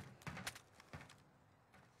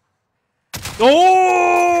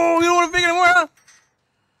 Oh, you don't want to peek anymore, huh?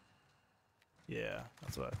 Yeah,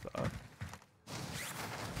 that's what I thought.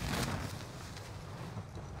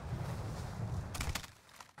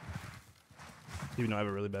 Even though I have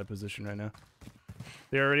a really bad position right now.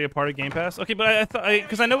 They're already a part of Game Pass? Okay, but I thought...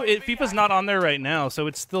 Because I know FIFA's not on there right now, so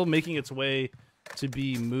it's still making its way to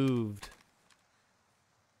be moved.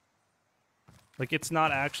 Like, it's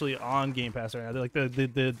not actually on Game Pass right now. Like,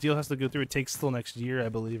 the deal has to go through. It takes till next year, I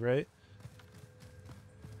believe, right?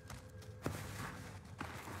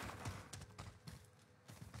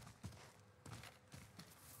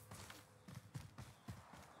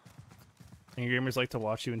 And your gamers like to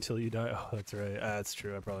watch you until you die. Oh, that's right. That's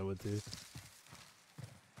true. I probably would too.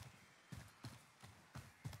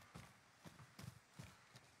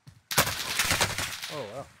 Oh,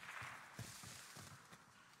 wow.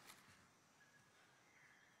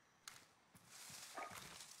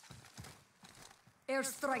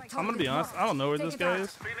 Airstrike I'm gonna be honest. I don't know where this guy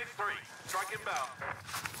is. Phoenix 3, strike inbound.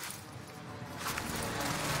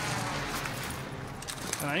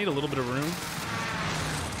 And I need a little bit of room.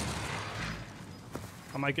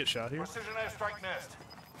 I might get shot here. Precision airstrike nest.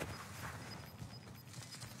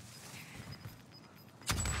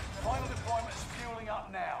 Final deployment is fueling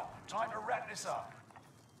up now. Time to wrap this up.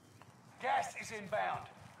 Gas is inbound.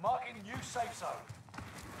 Marking new safe zone.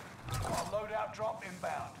 Got a loadout drop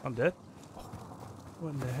inbound. I'm dead.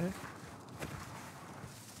 What in the heck?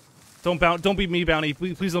 Don't be me, bounty.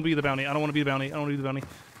 Please don't be the bounty. I don't want to be the bounty. I don't want to be the bounty.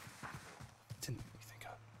 Thank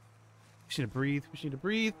God. We just need to breathe. We just need to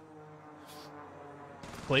breathe.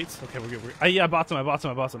 Plates. Okay, we're good. Yeah, I bought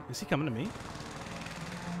some. Is he coming to me?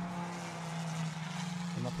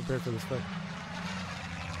 I'm not prepared for this fight.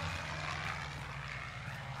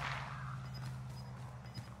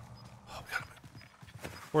 Oh, God.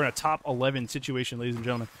 We're in a top 11 situation, ladies and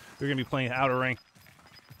gentlemen. We're going to be playing Outer Ring.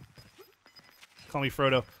 Call me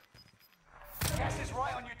Frodo. Gas is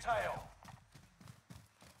right on your tail.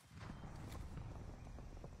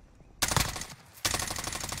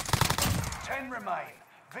 Ten remain.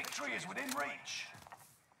 Victory is within reach.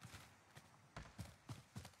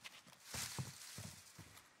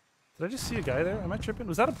 Did I just see a guy there? Am I tripping?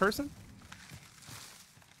 Was that a person?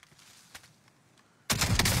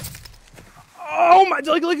 Oh my!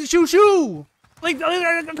 Like shoo shoo! Like, come on!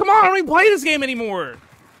 I don't even play this game anymore.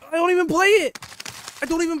 I don't even play it. I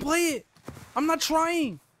don't even play it. I'm not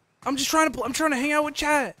trying. I'm just trying to. I'm trying to hang out with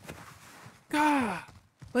chat. God,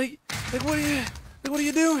 like what are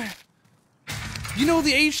you doing? You know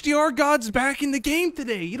the HDR god's back in the game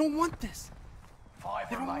today. You don't want this.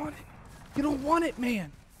 You don't want it. You don't want it,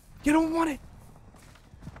 man. You don't want it.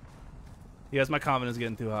 Yes, my confidence is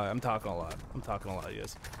getting too high. I'm talking a lot.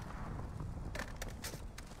 Yes.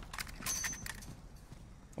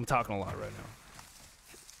 I'm talking a lot right now.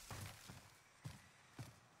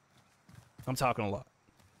 I'm talking a lot.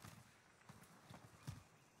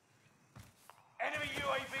 Enemy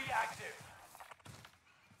UAV active.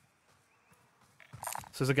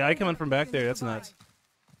 So there's a guy coming from back there. That's nuts.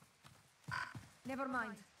 Never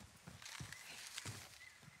mind.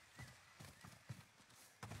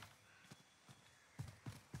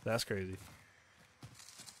 That's crazy.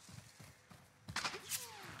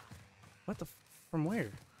 What the? From where?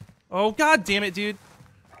 Oh, God damn it, dude.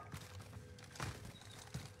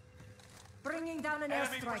 Bringing down an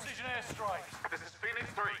Enemy airstrike. precision airstrike. This is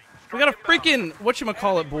Phoenix 3. We got a freaking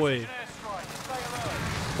whatchamacallit boy. Precision airstrike. Stay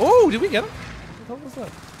alert. Oh, did we get him? What the hell was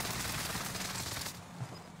that?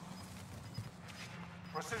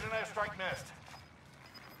 Precision airstrike nest.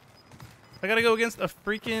 I gotta go against a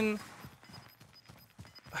freaking...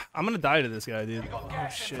 I'm gonna die to this guy, dude. You got Oh,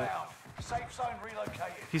 gas shit. inbound. Safe zone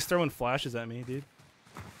relocated. He's throwing flashes at me, dude.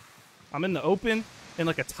 I'm in the open, in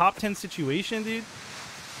like a top 10 situation, dude.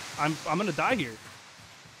 I'm gonna die here.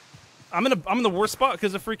 I'm in the worst spot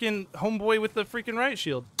because of freaking homeboy with the freaking riot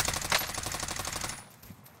shield.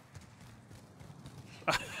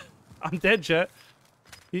 I'm dead, chat.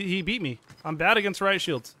 He beat me. I'm bad against riot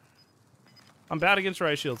shields.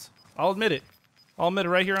 I'll admit it.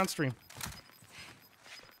 Right here on stream.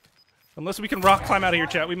 Unless we can rock climb out of here,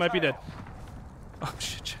 chat, we might be dead. Oh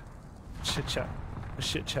shit, chat.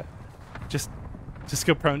 Shit, chat. Just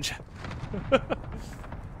go prone, chat.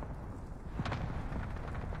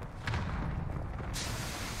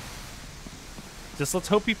 Just let's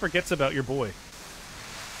hope he forgets about your boy.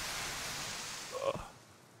 Ugh.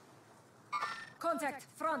 Contact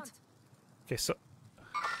front. Okay, so...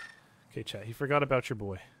 Okay, chat, he forgot about your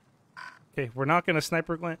boy. Okay, we're not gonna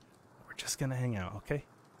sniper glint. We're just gonna hang out, okay?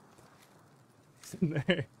 He's in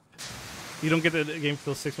there. You don't get the game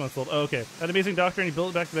till 6 months old. Oh, okay. That amazing doctor and you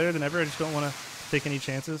built it back better than ever. I just don't want to take any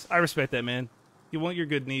chances. I respect that, man. You want your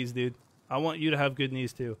good knees, dude. I want you to have good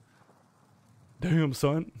knees, too. Damn,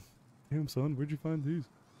 son. Where'd you find these?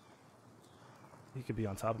 He could be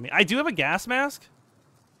on top of me. I do have a gas mask.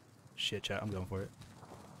 Shit, chat. I'm going for it.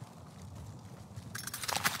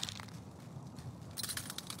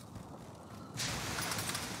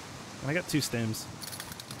 And I got 2 stims.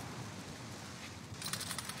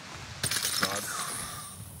 God.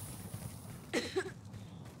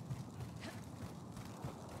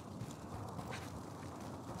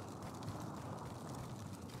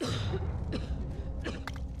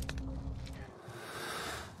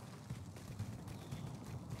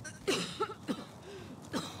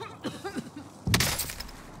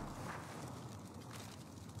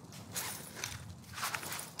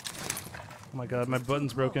 Oh my god, my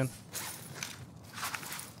button's broken.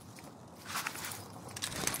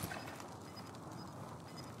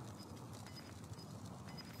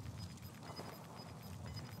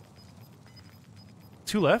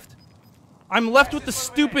 Two left? I'm left with the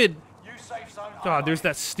stupid... New safe zone. God, there's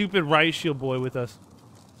that stupid riot shield boy with us.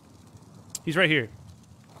 He's right here.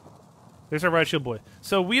 There's our riot shield boy.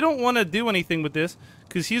 So we don't want to do anything with this,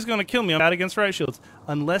 because he's going to kill me. I'm bad against riot shields.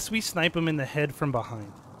 Unless we snipe him in the head from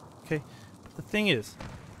behind. Okay? But the thing is,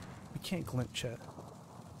 we can't glint, chat.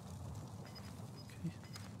 Okay.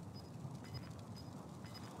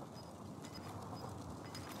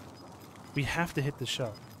 We have to hit the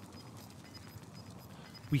shot.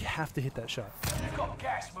 We have to hit that shot. You've got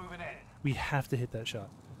gas moving in. We have to hit that shot.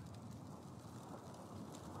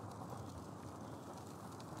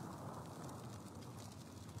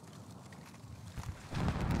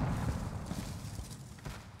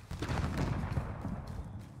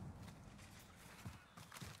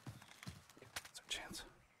 That's our chance.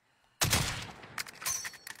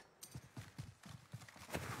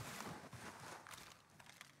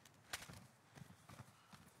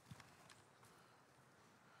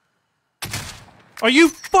 Are you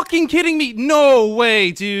fucking kidding me? No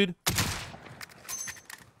way, dude.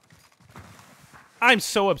 I'm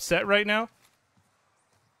so upset right now.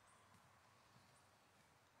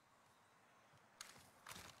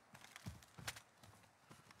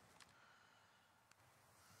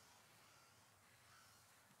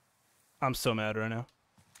 I'm so mad right now.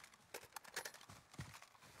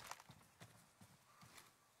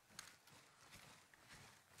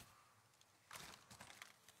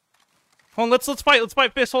 Hold on, let's fight. Let's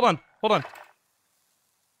fight fist. Hold on. Hold on.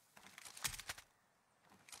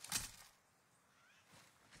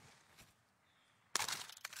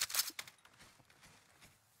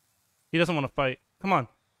 He doesn't want to fight. Come on.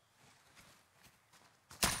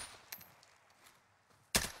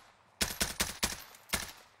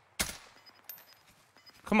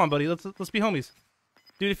 Come on, buddy. Let's be homies.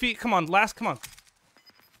 Dude, if he come on, come on.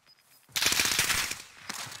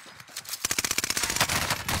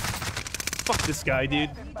 Fuck this guy, dude.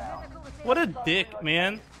 What a dick,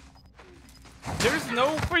 man. There's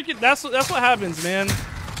no freaking. That's what happens, man.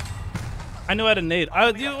 I know how to nade.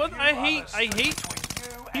 Dude, what? I hate.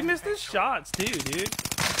 He missed his shots too, dude.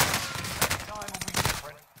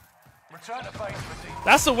 Return to base for deep.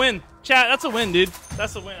 That's a win, chat. That's a win, dude.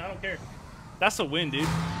 That's a win. I don't care. That's a win, dude.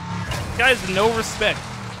 This guy has no respect.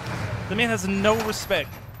 The man has no respect.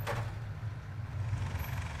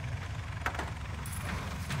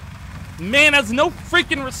 Man has no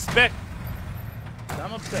freaking respect.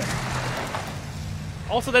 I'm upset.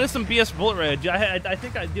 Also, that is some BS bullet red. I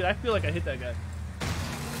think I did. I feel like I hit that guy.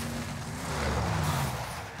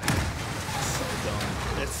 So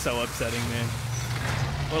dumb. It's so upsetting, man.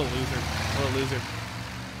 What a loser. What a loser.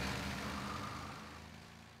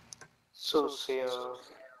 So sad.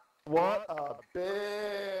 What a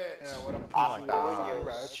bitch! Yeah, what a piece Oh of my God.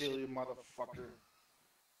 work, Rachel, you motherfucker.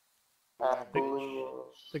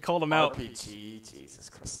 They called him out. RPG, Jesus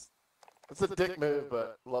Christ. It's a dick move,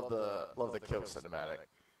 but love the kill cinematic.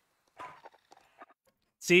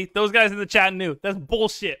 See, those guys in the chat knew. That's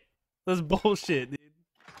bullshit. That's bullshit, dude.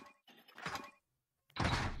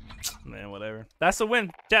 Man, whatever. That's a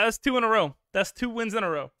win. Yeah, that's 2 in a row. That's 2 wins in a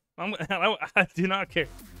row. I do not care.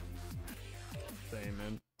 Same,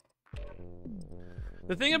 man.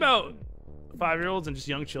 The thing about 5-year-olds and just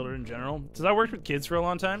young children in general, because I worked with kids for a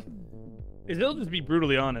long time, is they'll just be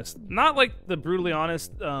brutally honest. Not like the brutally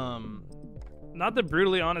honest, not the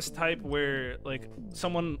brutally honest type where like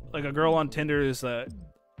someone, like a girl on Tinder is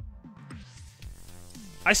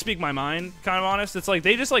I speak my mind kind of honest. It's like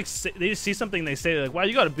they just see something, they say like, wow,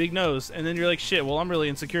 you got a big nose, and then you're like, shit, well, I'm really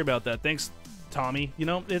insecure about that. Thanks, Tommy. You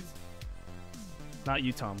know, it's not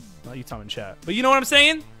you, Tom. Not you, Tom in chat. But you know what I'm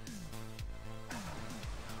saying?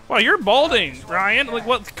 Wow, you're balding, Ryan. Like,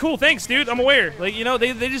 what? Cool, thanks, dude. I'm aware. Like, you know,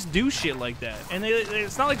 they just do shit like that, and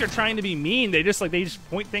it's not like they're trying to be mean. They just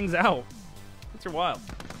point things out. It's wild.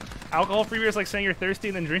 Alcohol-free beer is like saying you're thirsty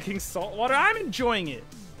and then drinking salt water. I'm enjoying it.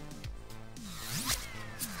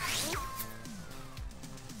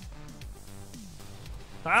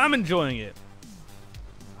 I'm enjoying it.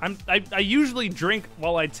 I usually drink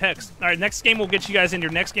while I text. All right, next game we'll get you guys in.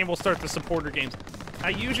 Your next game we'll start the supporter games. I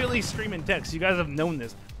usually stream and text. You guys have known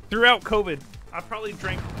this. Throughout COVID, I probably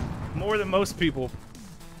drank more than most people.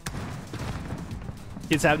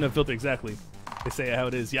 Kids have no filter, exactly. They say it how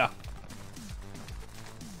it is, yeah.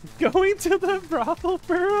 Going to the brothel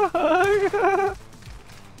for a hug.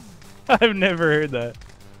 I've never heard that.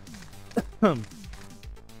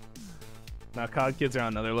 Now COD kids are on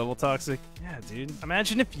another level toxic. Yeah, dude.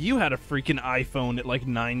 Imagine if you had a freaking iPhone at like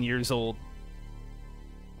 9 years old.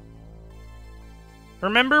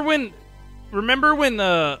 Remember when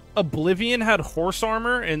Oblivion had horse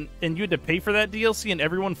armor and you had to pay for that DLC and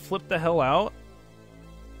everyone flipped the hell out?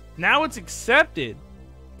 Now it's accepted.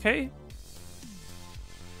 Okay?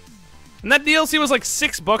 And that DLC was like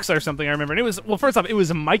 $6 or something, I remember. And it was, well, first off, it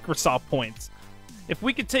was Microsoft points. If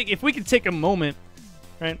we could take a moment,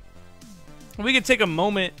 right? We could take a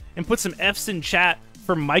moment and put some F's in chat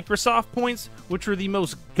for Microsoft points, which were the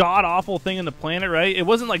most god-awful thing on the planet, right? It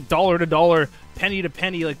wasn't like dollar to dollar, penny to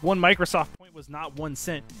penny. Like, one Microsoft point was not 1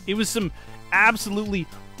 cent. It was some absolutely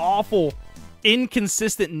awful,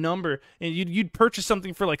 inconsistent number. And you'd purchase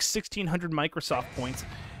something for like 1,600 Microsoft points.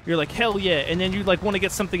 You're like, hell yeah. And then you like want to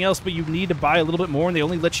get something else, but you need to buy a little bit more, and they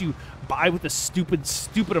only let you buy with a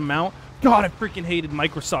stupid amount. God, I freaking hated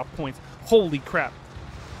Microsoft points. Holy crap.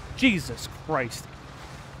 Jesus Christ.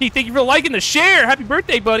 Hey, thank you for liking the share. Happy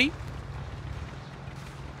birthday, buddy.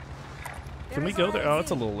 Can we go there? Oh,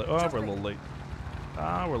 it's a little late. Oh, we're a little late.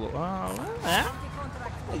 Ah, we're a little...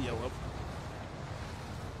 yellow.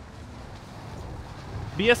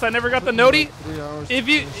 BS, I never got the noti.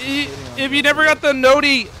 If you never got the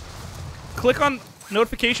noti, click on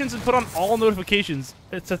notifications and put on all notifications.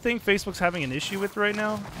 It's a thing Facebook's having an issue with right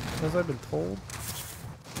now, as I've been told.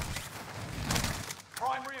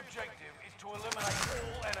 Primary objective is to eliminate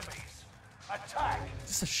all enemies. Attack. Is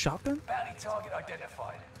this a shotgun? Bounty target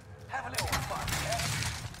identified. Have a little fun, yeah?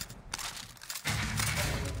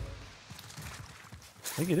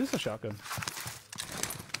 I think it is a shotgun.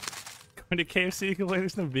 Going to KFC and complain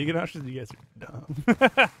there's no vegan options? You guys are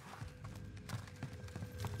dumb.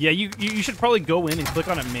 Yeah, you should probably go in and click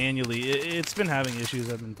on it manually. It's been having issues,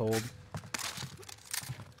 I've been told.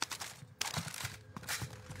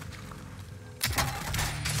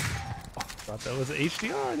 Oh, thought that was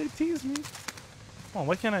HDR. They teased me. Oh,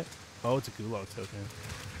 why can't I? Oh, it's a gulag token.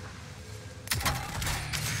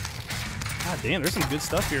 God damn, there's some good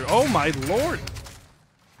stuff here. Oh my lord.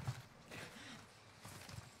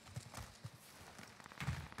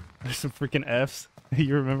 There's some freaking Fs.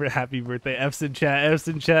 You remember happy birthday. Fs in chat, Fs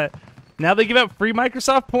in chat. Now they give out free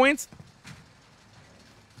Microsoft points?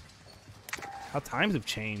 How times have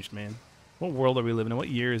changed, man. What world are we living in? What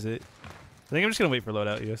year is it? I think I'm just going to wait for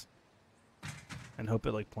loadout, you guys. And hope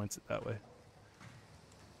it, like, points it that way.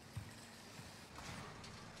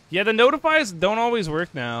 Yeah, the notifiers don't always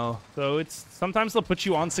work now. So it's... Sometimes they'll put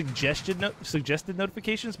you on suggested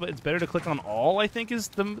notifications, but it's better to click on all, I think, is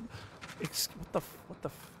the... What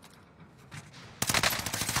the...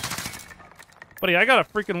 Buddy, I got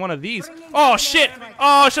a freaking one of these. Oh, shit!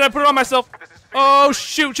 Oh, should I put it on myself? Oh,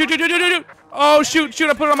 shoot! Shoot! Oh, shoot!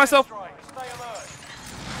 I put it on myself.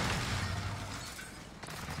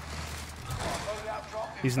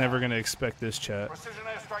 He's never gonna expect this, chat.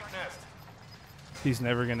 He's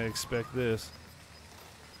never gonna expect this.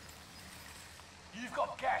 You've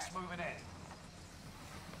got gas moving in.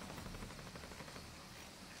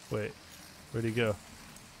 Wait, where'd he go?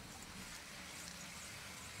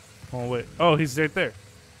 Oh, wait. Oh, he's right there.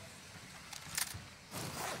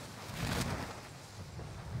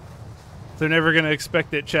 They're never going to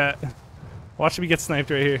expect it, chat. Watch me get sniped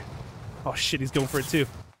right here. Oh, shit, he's going for it, too.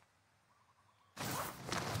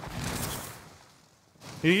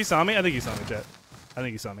 He saw me? I think he saw me, chat. I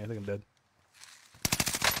think he saw me. I think I'm dead.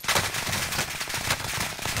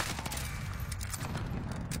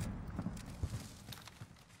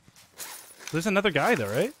 There's another guy, though,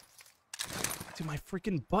 right? Dude, my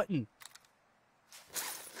freaking button.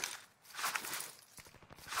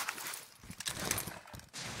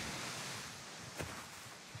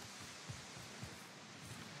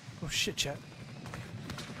 Oh shit, chat.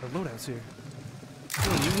 Our loadout's here.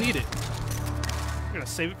 You need it. You're gonna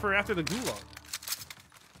save it for after the gulag.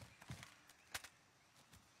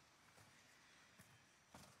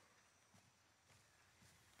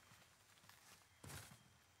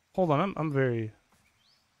 Hold on, I'm very...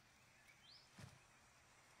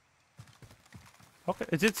 Okay,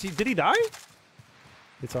 did he die?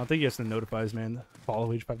 It's on. I think he has to notifies, man.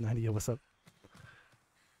 Follow H590. Yo, what's up?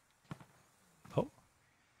 Oh.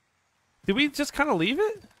 Did we just kind of leave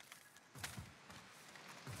it?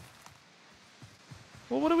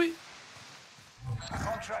 Well, what do we?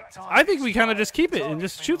 Contract time I think we kind of expired. just keep it and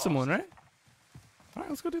Target's just been shoot someone, lost. right? All right,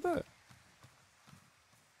 let's go do that.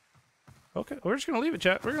 Okay, we're just gonna leave it,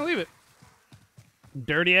 chat. We're gonna leave it.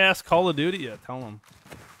 Dirty ass Call of Duty. Yeah, tell him.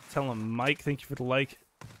 Tell him, Mike. Thank you for the like.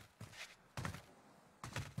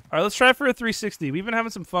 All right, let's try for a 360. We've been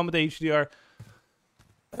having some fun with the HDR.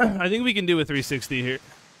 I think we can do a 360 here.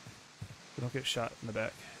 We don't get shot in the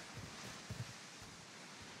back.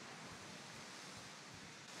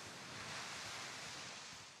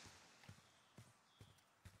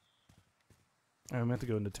 All right, we have to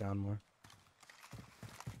go into town more.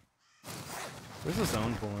 Where's the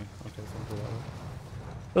zone pulling? Okay, so pull that way.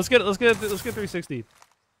 Let's get 360.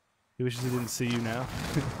 He wishes he didn't see you now.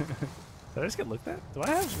 Did I just get looked at? Do I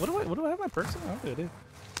have what do I have my perks on? Oh, I do.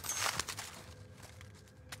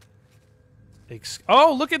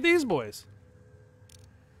 Oh, look at these boys.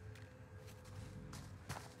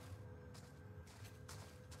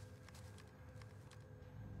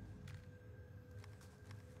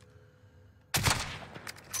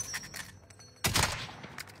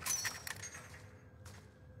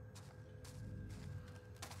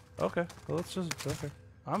 Okay, well, let's just okay.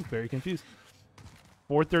 I'm very confused.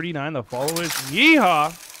 439, the followers.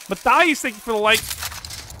 Yeehaw! Matthias, thank you for the like.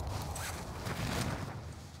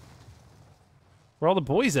 Where all the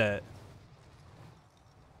boys at?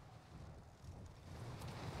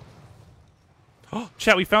 Oh,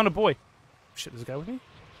 chat, we found a boy. Shit, there's a guy with me?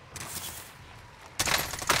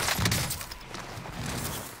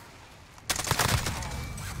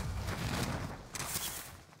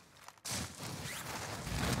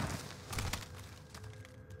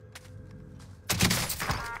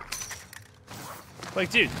 Like,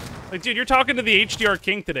 dude, you're talking to the HDR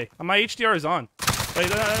king today. My HDR is on. Like,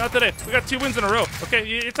 not today. We got 2 wins in a row. Okay,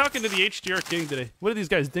 you're talking to the HDR king today. What are these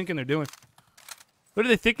guys thinking they're doing? What are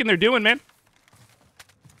they thinking they're doing, man?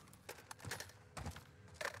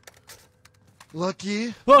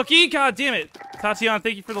 Lucky. Lucky, god damn it. Tatiana,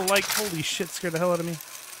 thank you for the like. Holy shit, scared the hell out of me.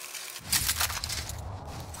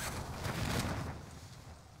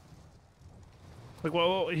 Like,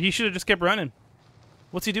 well, he should have just kept running.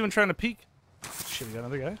 What's he doing trying to peek? Shit, we got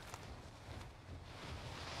another guy.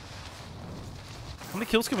 How many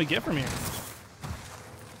kills can we get from here?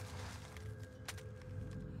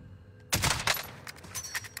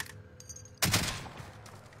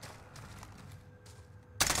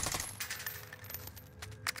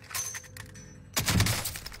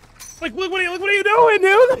 Like, look what are you doing,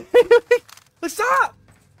 dude? Like, stop!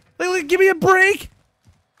 Like, give me a break!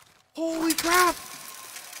 Holy crap!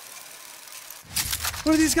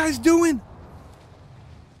 What are these guys doing?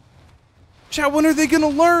 Chat, when are they gonna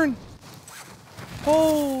learn?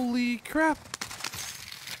 Holy crap.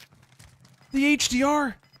 The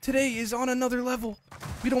HDR today is on another level.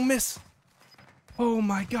 We don't miss. Oh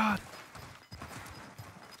my god.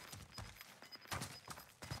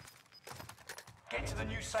 Get to the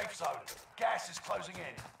new safe zone. Gas is closing in.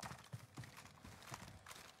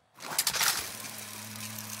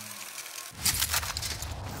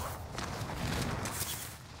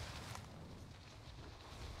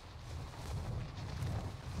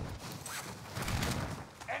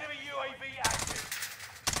 Enemy UAV active.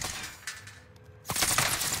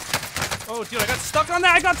 Oh, dude, I got stuck on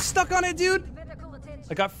that. I got stuck on it, dude. Medical attention.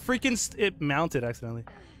 I got freaking it mounted accidentally.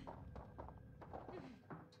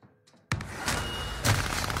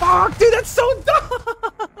 Fuck, dude, that's so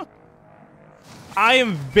dumb. I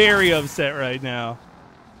am very upset right now.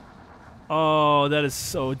 Oh, that is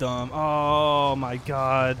so dumb. Oh my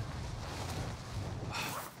god.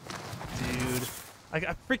 Dude, I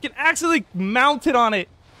got freaking accidentally mounted on it.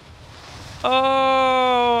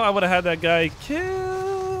 Oh, I would have had that guy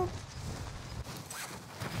killed.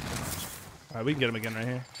 Alright, we can get him again right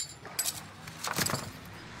here.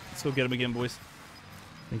 Let's go get him again, boys.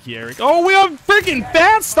 Thank you, Eric. Oh, we have freaking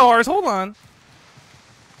fat stars. Hold on.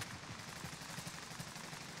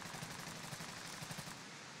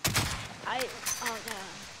 Oh no.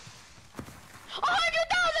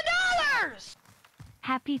 $100,000!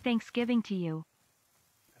 Happy Thanksgiving to you.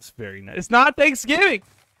 That's very nice. It's not Thanksgiving.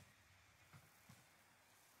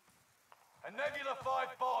 A Nebula 5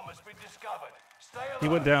 bomb has been discovered. Stay alert. He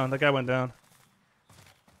went down. That guy went down.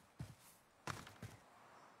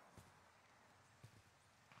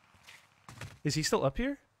 Is he still up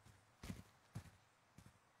here?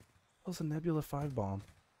 That was a Nebula 5 bomb.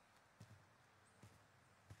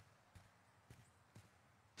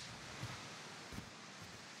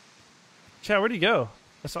 Chat, where'd he go?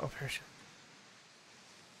 I saw a parachute.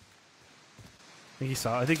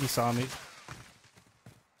 I think he saw me.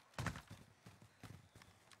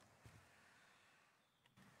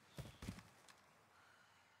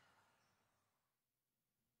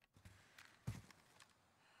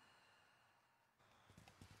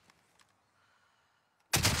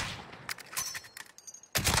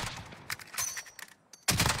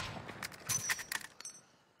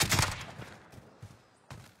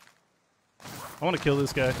 I want to kill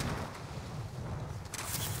this guy.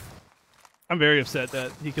 I'm very upset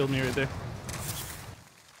that he killed me right there.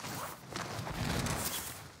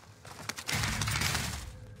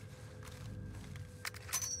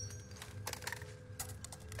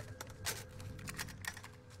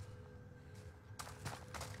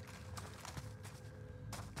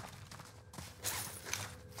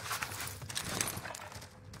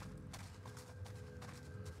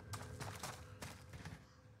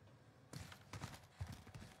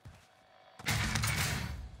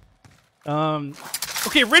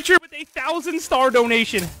 Okay, Richard with a 1,000-star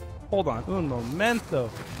donation. Hold on. Un momento.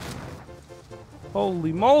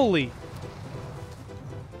 Holy moly.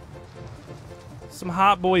 Some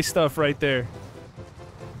hot boy stuff right there.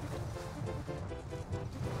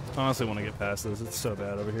 I honestly want to get past this. It's so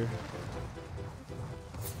bad over here.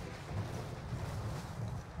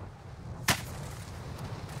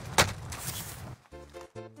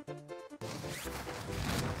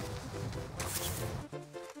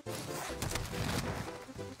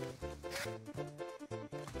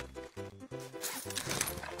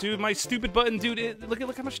 Dude, my stupid button, dude.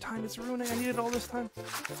 Look how much time it's ruining. I needed all this time.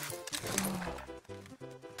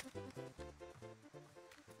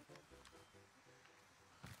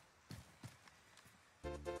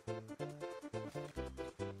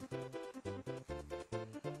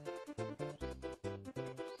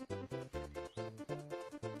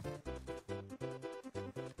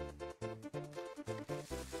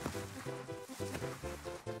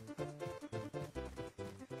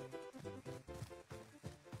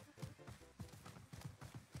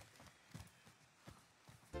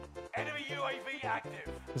 Enemy UAV active.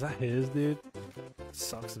 Is that his, dude?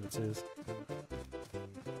 Sucks if it's his.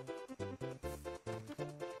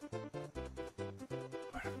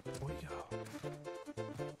 Where'd we go?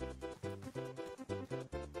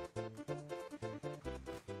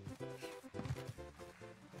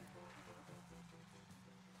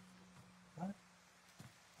 What?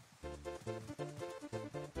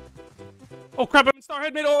 Oh crap! I'm in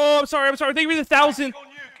Starhead mid. Oh, I'm sorry. Thank you for the 1,000.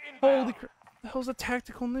 Holy crap! The hell's a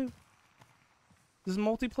tactical nuke? This is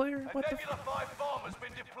multiplayer? What the? Nebula 5 bomb has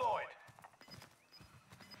been deployed.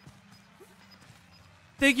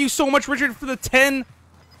 Thank you so much, Richard, for the $10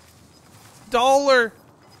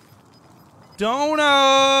 dono.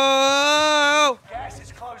 Gas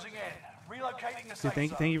is closing in. Relocating the Dude,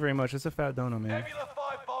 thank you very much. It's a fat dono, man. Nebula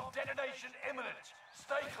 5 bomb detonation imminent.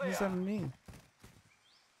 Stay What clear. does that mean?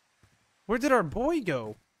 Where did our boy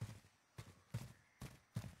go?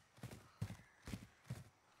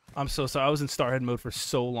 I'm so sorry. I was in Starhead mode for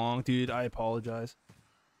so long, dude. I apologize.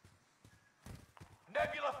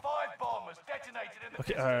 Nebula 5 bomb was detonated in the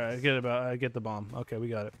Okay, distance. alright, I get the bomb. Okay, we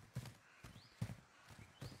got it.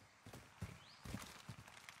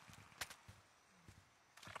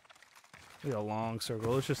 We got a long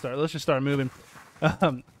circle. Let's just start moving.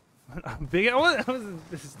 Big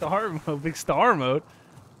big star mode.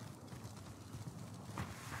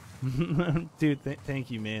 Dude,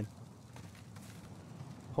 thank you, man.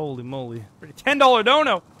 Holy moly. $10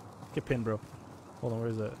 dono! Get pinned, bro. Hold on, where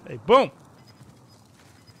is that? Hey, boom!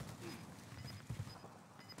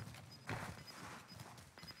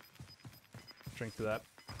 Drink to that.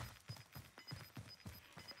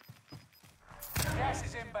 Gas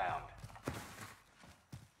is inbound.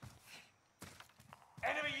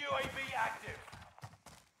 Enemy UAV active.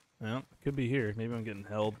 Well, could be here. Maybe I'm getting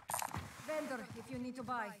held. Vendor, if you need to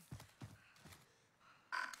buy.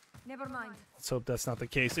 Never mind. Let's hope that's not the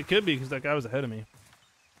case. It could be, because that guy was ahead of me.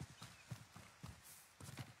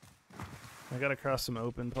 I gotta cross some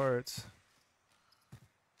open parts.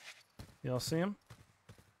 Y'all see him?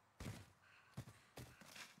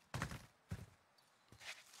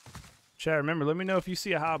 Chat, remember, let me know if you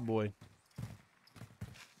see a hot boy.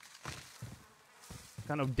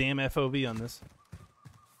 Kind of damn FOV on this.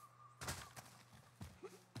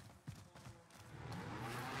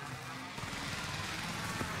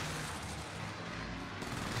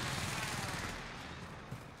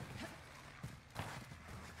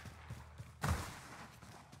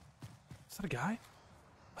 Is that a guy?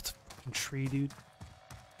 That's a fucking tree, dude.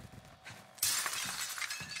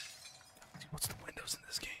 Dude, what's the windows in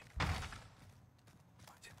this game? I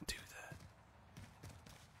didn't do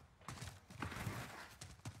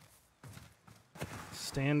that.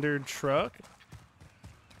 Standard truck.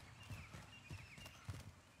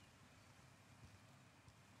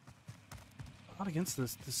 I'm not against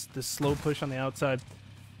this slow push on the outside.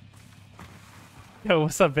 Yo,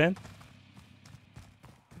 what's up, Ben?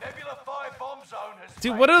 Nebula 5 bomb zone has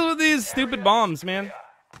Dude, what are these stupid bombs, man?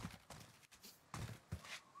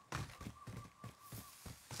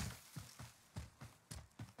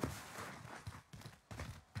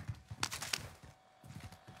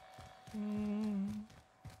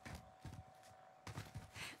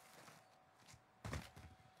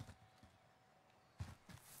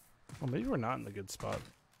 Well, maybe we're not in the good spot.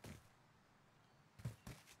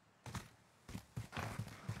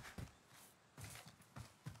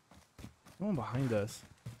 Someone behind us.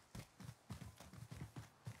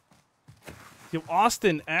 Yo,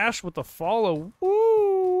 Austin Ash with the follow.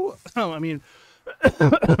 Woo! I mean,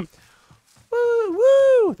 woo,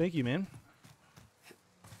 woo! Thank you, man.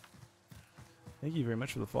 Thank you very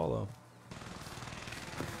much for the follow.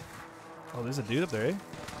 Oh, there's a dude up there, eh?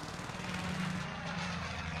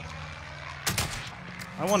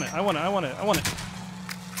 I want it. I want it. I want it. I want it.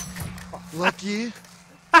 Lucky.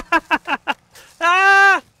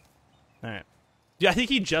 Ah! All right. Yeah, I think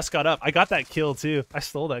he just got up. I got that kill too. I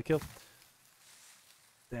stole that kill.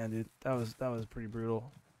 Damn, dude, that was pretty brutal.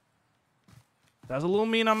 That was a little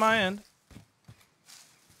mean on my end.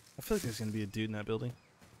 I feel like there's gonna be a dude in that building.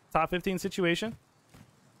 Top 15 situation.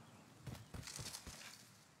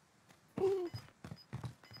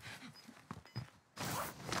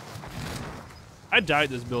 I died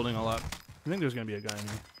this building a lot. I think there's gonna be a guy in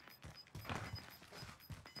here.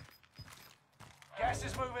 Gas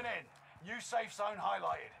is moving in. New safe zone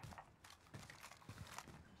highlighted.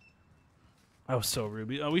 I was so rude.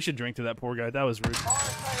 We should drink to that poor guy. That was rude. Fire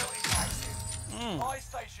sale is active. Buy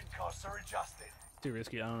station costs are adjusted. Too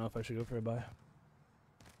risky. I don't know if I should go for a buy.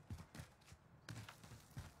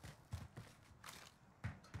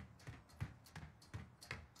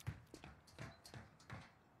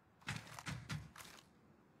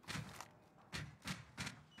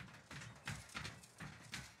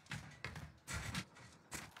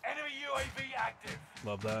 Enemy UAV active.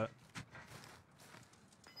 Love that.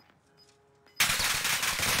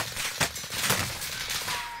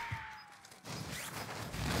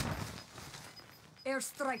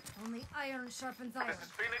 Airstrike. Only iron sharpens iron.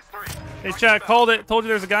 Phoenix 3. Hey, chat, called it. Told you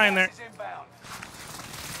there's a guy in there. Gas is inbound.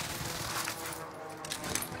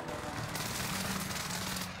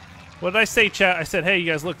 What did I say, chat? I said, hey, you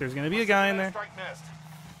guys, look, there's gonna be a guy in there. Strike missed.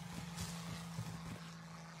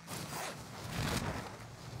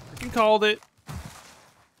 Freaking called it.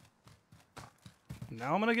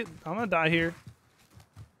 Now I'm gonna die here.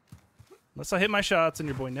 Unless I hit my shots, and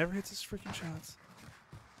your boy never hits his freaking shots.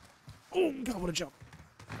 Oh god, what a jump.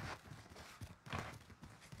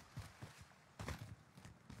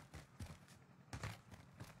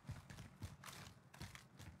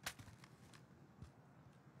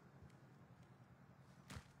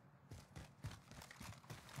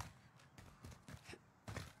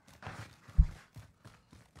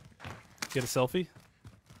 Get a selfie?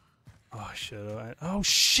 Oh shit! Oh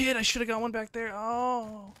shit! I should have got one back there.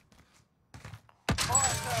 Oh. Fire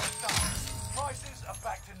sale done. Prices are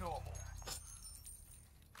back to normal.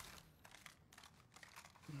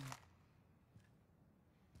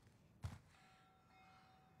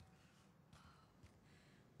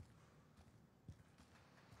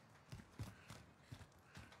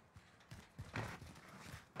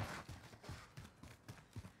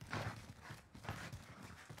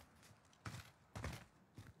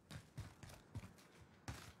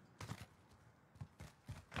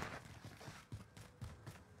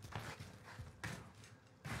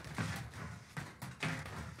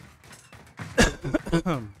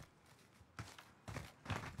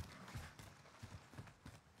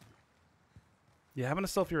 Yeah, having a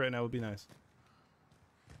selfie right now would be nice.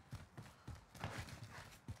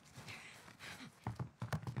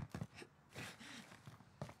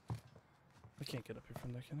 I can't get up here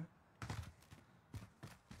from there, can I?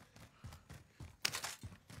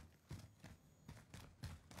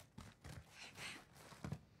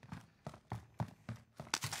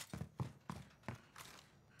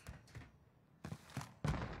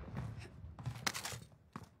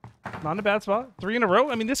 Not in a bad spot. 3 in a row.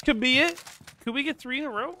 I mean, this could be it. Could we get 3 in a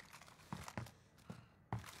row?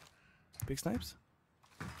 Big snipes.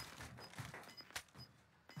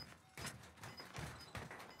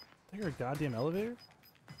 Is there a goddamn elevator?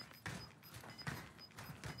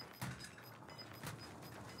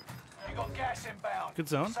 You got gas inbound. Good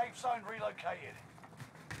zone. Safe zone relocated.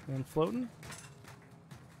 And floating.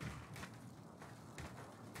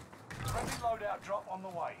 Friendly loadout drop on the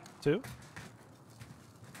way. 2.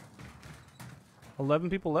 11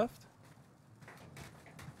 people left.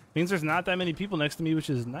 Means there's not that many people next to me, which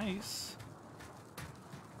is nice.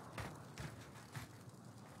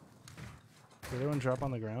 Did everyone drop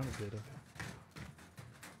on the ground? It did, okay.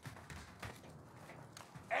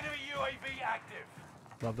 Enemy UAV active.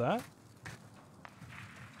 Love that.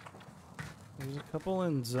 There's a couple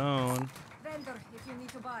in zone. Vendor, if you need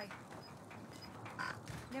to buy.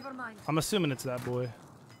 Never mind. I'm assuming it's that boy.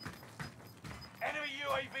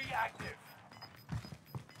 UAV active.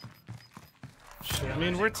 Shit, I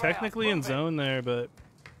mean, we're technically in zone there, but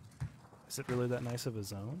is it really that nice of a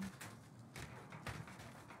zone?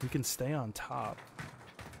 We can stay on top.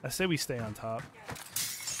 I say we stay on top.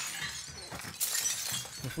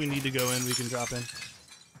 If we need to go in, we can drop in. I'm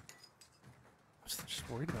just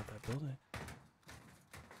worried about that building.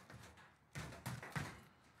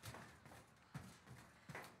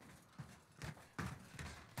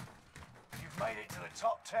 You've made it to the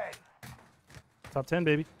top 10. Top 10,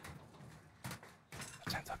 baby. Top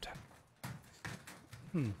 10, top 10.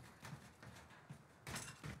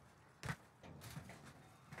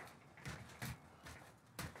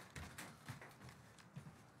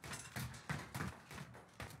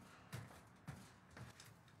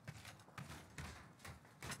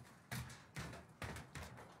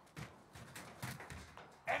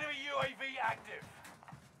 Enemy UAV active.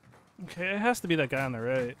 Okay, it has to be that guy on the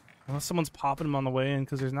right. Unless someone's popping him on the way in,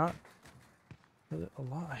 because there's not a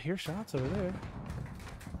lot. I hear shots over there.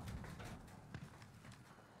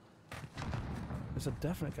 There's a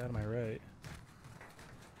definite guy to my right.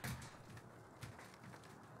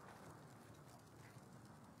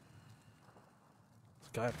 This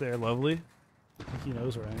guy up there, lovely. I think he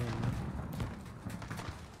knows where I am.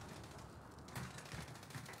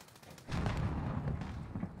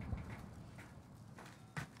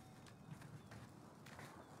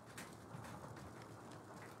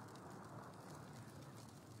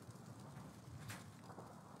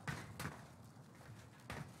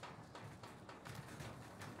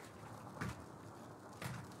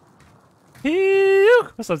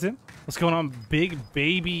 What's up, Tim? What's going on, big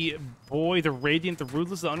baby boy? The radiant, the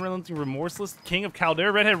ruthless, the unrelenting, remorseless king of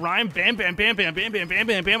Caldera, redhead Ryan. Bam, bam, bam, bam, bam, bam, bam,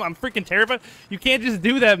 bam, bam. I'm freaking terrified. You can't just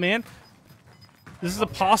do that, man. This is a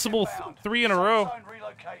possible 3 in a row.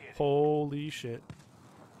 Holy shit.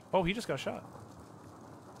 Oh, he just got shot.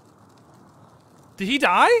 Did he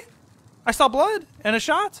die? I saw blood and a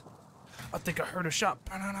shot. I think I heard a shot.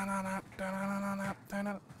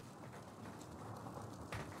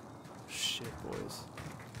 Shit, boys.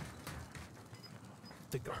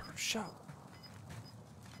 I think I heard a shot.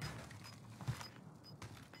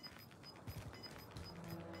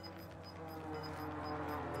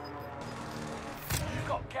 You've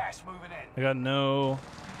got gas moving in. I got no.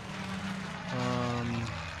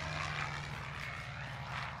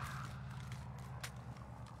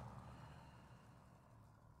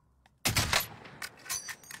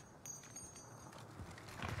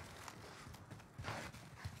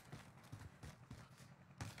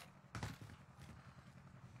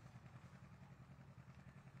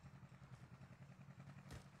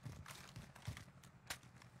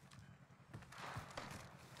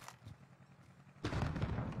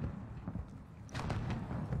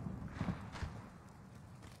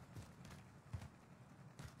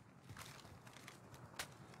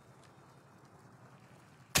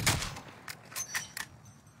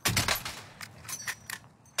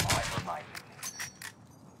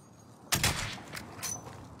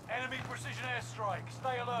 Enemy precision airstrike,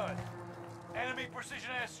 stay alert. Enemy precision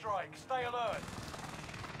airstrike, stay alert.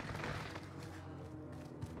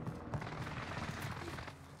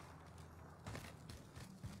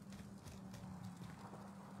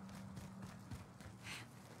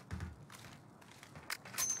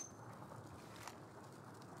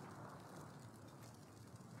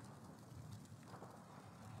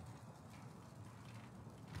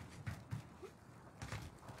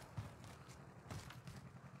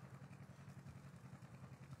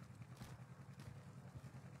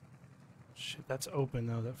 Shit, that's open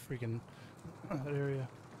though, that freaking that area.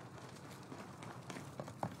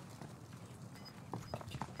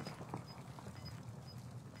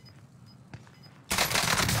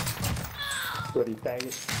 Bloody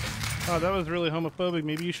faggot. Oh, that was really homophobic.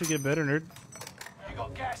 Maybe you should get better, nerd. You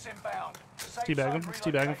got gas inbound. Let's teabag him. Let's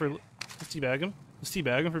teabag him for. Let's teabag him. Let's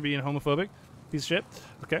teabag him for being homophobic. Piece of shit.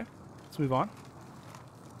 Okay, let's move on.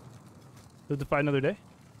 Live to fight another day.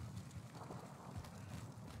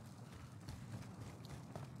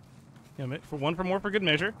 Yeah, for one for more for good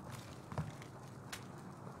measure.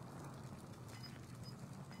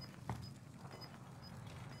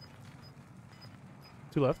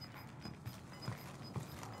 Two left.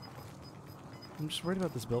 I'm just worried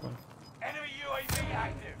about this building. Enemy UAV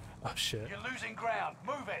active. Oh shit. You're losing ground.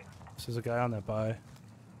 Move it. There's a guy on that buy.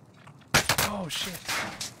 Oh shit.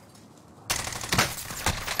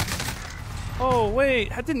 Oh wait,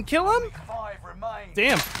 that didn't kill him? 5 remain.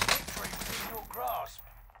 Damn. Victory within your grasp.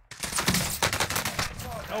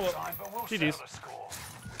 Oh well. Time, but we'll GG's. settle the score.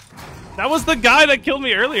 That was the guy that killed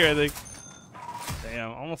me earlier, I think.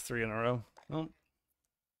 Damn, almost 3 in a row. Well.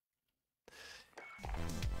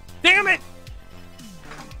 Damn it!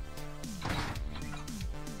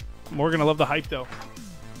 Morgan, I love the hype though.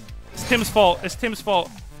 It's Tim's fault. It's Tim's fault.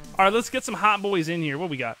 All right, let's get some hot boys in here. What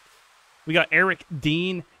we got? We got Eric,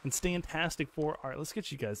 Dean, and Stantastic 4. All right, let's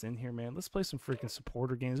get you guys in here, man. Let's play some freaking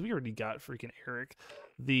supporter games. We already got freaking Eric,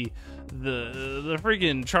 the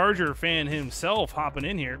freaking Charger fan himself, hopping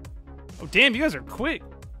in here. Oh, damn, you guys are quick.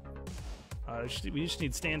 We just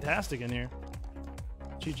need Stantastic in here.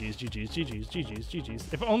 GG's, GG's, GG's, GG's,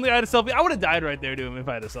 GG's. If only I had a selfie. I would have died right there to him if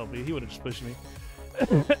I had a selfie. He would have just pushed me.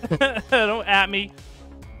 Don't at me.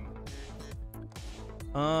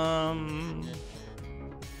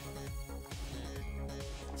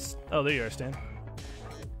 Oh, there you are, Stan.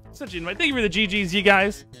 Such an invite. Thank you for the GGs, you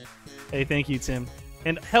guys. Hey, thank you, Tim.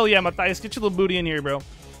 And hell yeah, Matthias, get your little booty in here, bro.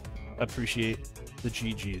 I appreciate the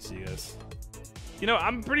GGs, you guys. You know,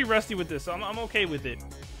 I'm pretty rusty with this, so I'm okay with it.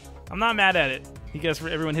 I'm not mad at it. You guys, for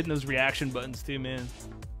everyone hitting those reaction buttons too, man.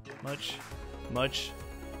 Much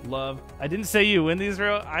love. I didn't say you win these,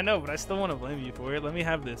 bro. I know, but I still want to blame you for it. Let me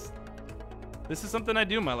have this. This is something I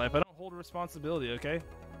do in my life. I don't hold responsibility, okay?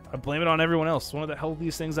 I blame it on everyone else. It's one of the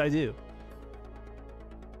healthiest things I do.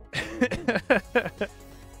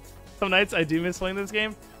 Some nights I do miss playing this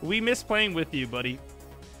game. We miss playing with you, buddy.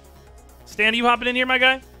 Stan, you hopping in here, my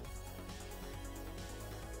guy?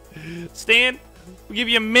 Stan, we'll give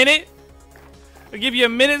you a minute. I'll give you a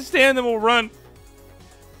minute, Stan, then we'll run.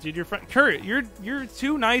 Dude, your friend Kurt, you're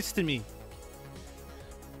too nice to me.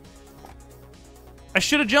 I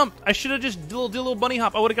should have jumped. I should have just did a little bunny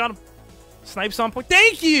hop. I would have got him. Snipes on point.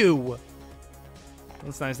 Thank you.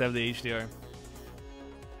 It's nice to have the HDR.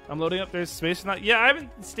 I'm loading up. There's space. Not. Yeah, I haven't.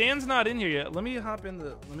 Stan's not in here yet. Let me hop in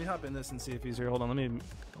this and see if he's here. Hold on. Hold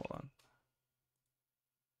on.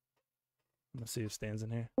 Let's see if Stan's in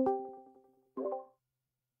here.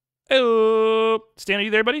 Hello, Stan. Are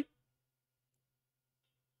you there, buddy?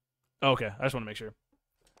 Oh, okay. I just want to make sure.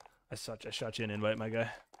 I shot you an invite, my guy.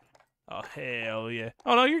 Oh, hell yeah.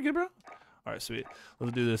 Oh, no, you're good, bro. All right, sweet.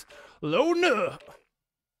 Let's do this. Loading up.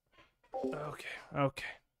 Okay.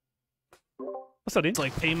 What's up, dude? It's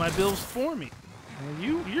like pay my bills for me.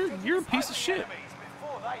 You're a piece of shit.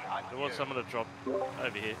 There was someone to drop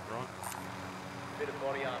over here, right? Bit of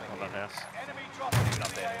body armor. On that house. Enemy dropping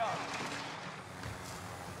up there.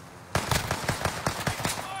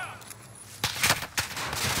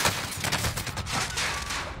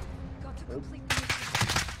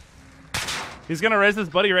 He's gonna res this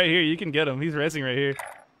buddy right here. You can get him. He's resing right here.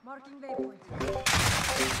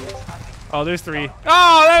 Oh, there's 3.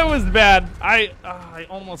 Oh, that was bad. I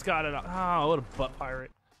almost got it. Oh, what a butt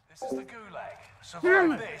pirate. This is the gulag.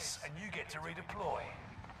 Survive this, and you get to redeploy.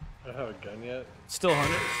 I don't have a gun yet. Still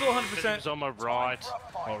 100. Still 100%. He's on my right.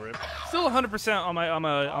 Oh, rip. Still 100% on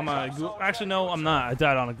my. Actually, no, I'm not. I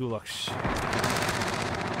died on a gulag.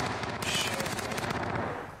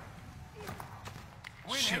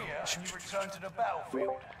 Win here, and you return to the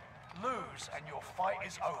battlefield. Lose, and your fight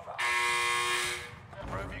is over.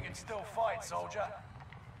 Prove you can still fight, soldier.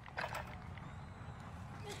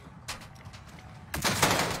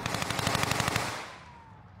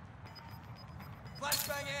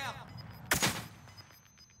 Flashbang out.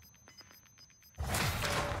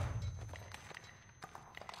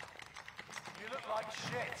 You look like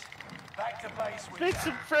shit. Back to base with Make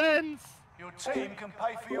some friends. Your team can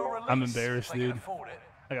pay for your release. I'm embarrassed, they dude. Can afford it.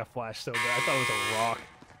 I got flashed so bad. I thought it was a rock.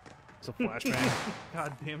 It's a flashbang.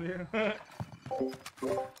 God damn it.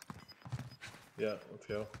 Yeah, let's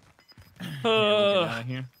go. Out of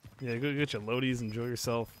here. Yeah, go get your loadies. Enjoy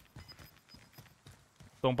yourself.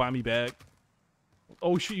 Don't buy me back.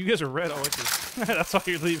 Oh shoot, you guys are red. Oh, okay. That's why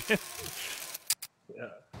you're leaving. Yeah.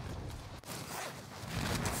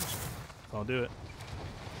 I'll do it.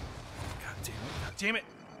 God damn it. God damn it.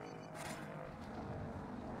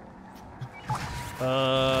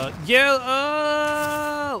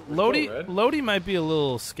 Lodi might be a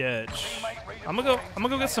little sketch. I'm gonna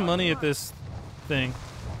go get some money at this thing.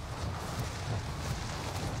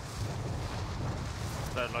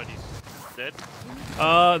 That Lodi's dead.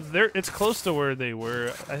 It's close to where they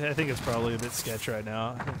were. I think it's probably a bit sketch right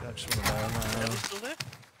now. I think I just want to buy them. Heli's still there?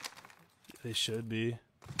 They should be.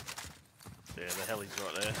 Yeah, the heli's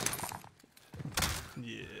right there.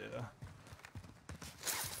 Yeah.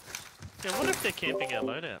 Yeah, what if they're camping our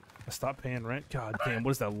loadout? I stopped paying rent. God damn,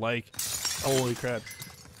 what is that like? Holy crap.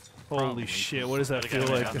 Holy shit, what does that feel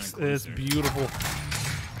like? It's beautiful.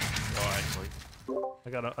 Oh, actually. I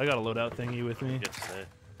got a loadout thingy with me.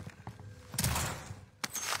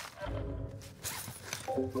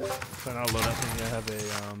 If I not a loadout thingy, I have a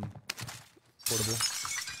portable.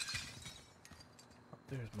 Oh,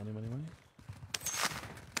 there's money.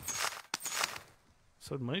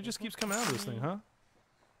 So money just keeps coming out of this thing, huh?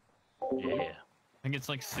 Yeah. I think it's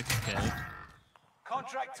like 6K.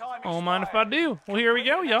 Contract time. Oh, mind if I do? Well, here we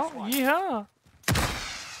go, y'all. Yeehaw.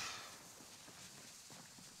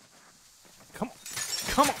 Come on.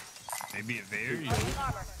 Come on. Maybe it varies.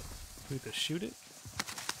 We have to shoot it.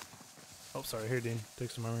 Oh, sorry. Here, Dean.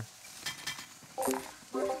 Take some armor.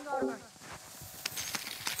 Marking armor.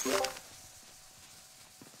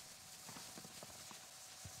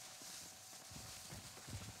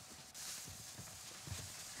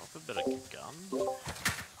 A bit of gun.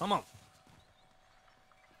 Come on.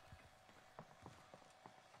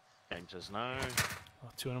 Game says no. Oh,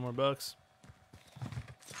 200 more bucks.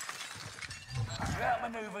 You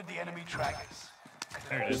outmaneuvered the enemy trackers.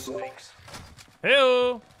 There it is. Snakes.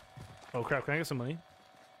 Hey-o. Oh, crap. Can I get some money?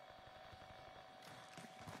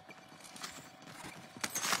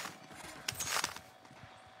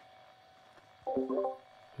 Who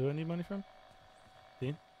do I need money from?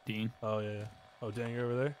 Dean? Dean. Oh, yeah, yeah. Oh, dang, you're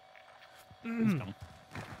over there? He's coming.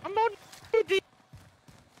 I'm on.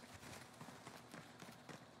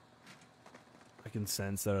 I can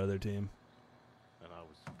sense that other team. And I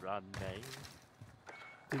was running.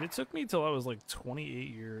 Dude, it took me till I was like 28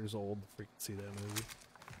 years old to freaking see that movie.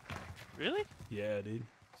 Really? Yeah, dude.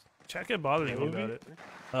 Chat kept bothering me movie?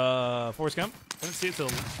 about it. Forrest Gump? I didn't see it till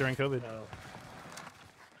during COVID.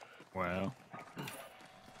 Wow.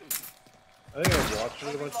 I think I've watched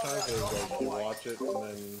it a bunch of times, but it's like you watch it and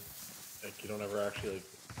then like you don't ever actually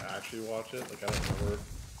watch it. Like I don't remember.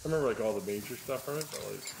 I remember like all the major stuff from it, but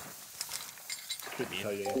like couldn't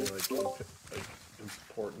tell you anything like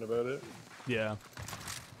important about it. Yeah.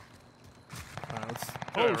 Alright, let's.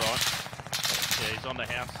 Oh, right. Yeah, he's on the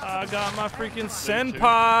house. I got my freaking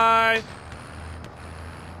senpai!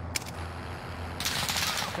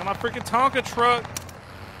 Got my freaking Tonka truck!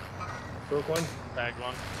 Broke one. Bag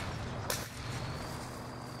one.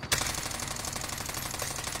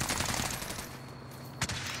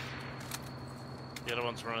 The other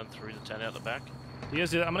one's running through the tent out the back. You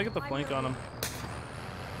guys do that? I'm gonna get the flank on him.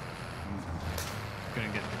 Gonna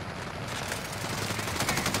get.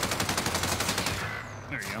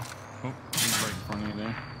 There you go. Oh, he's right in front of you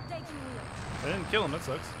there. I didn't kill him, that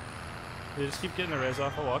sucks. They just keep getting the res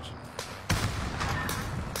off, I'll watch.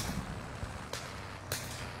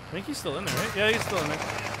 I think he's still in there, right? Yeah, he's still in there.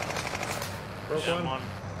 Broke Yeah, one.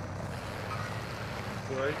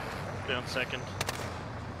 Right. Down second.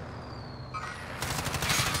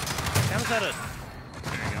 How's that it?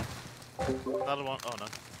 There you go. Another one. Oh no.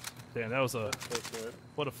 Damn, that was a...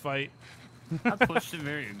 What a fight. I pushed it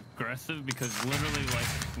very aggressive because literally,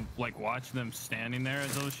 like watching them standing there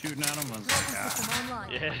as I was shooting at them, I was like, ah,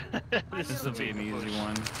 Yeah. this will be an easy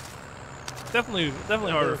one. Definitely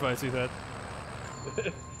harder fights we've had.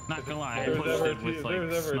 Not gonna lie, I There was pushed never it a with team- like there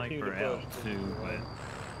was never a team sniper to out push. too, but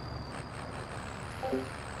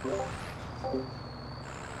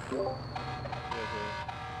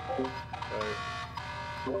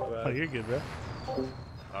Oh, you're good, bro. On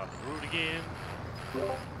the road again.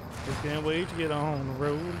 Just can't wait to get on the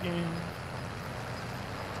road again.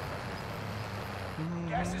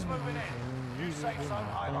 Gas is moving in. New safe zone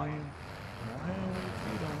highlighted.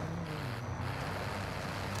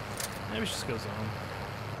 Maybe she just goes on.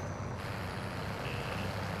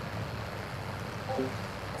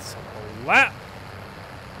 It's a lap.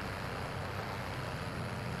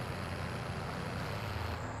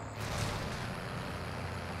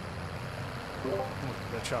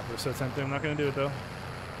 That chopper so tempting. I'm not gonna do it though.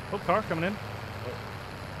 Oh, car coming in. You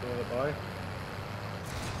want to buy?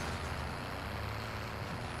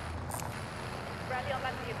 Rally on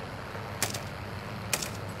that vehicle.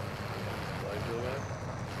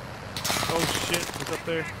 Oh shit, it's up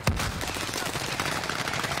there.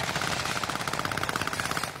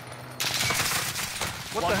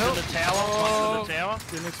 What the hell? One's in the tower. One's in the tower.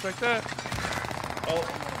 Didn't expect that. Oh.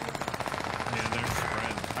 yeah, they're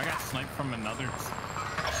spread. I got sniped from another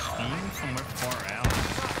team somewhere far out.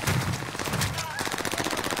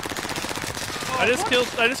 I just killed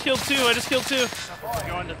two. They're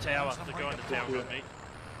going to tower. They're going to tower with me.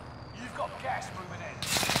 You've got gas moving in.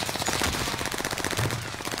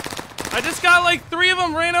 I just got like 3 of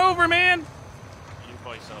them ran over, man. You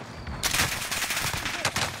by yourself.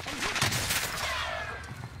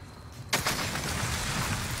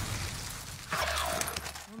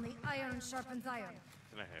 Only iron sharpens iron.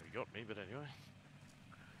 Don't know how you got me, but anyway.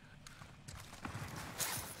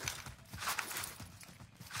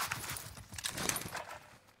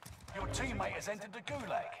 Your teammate has entered the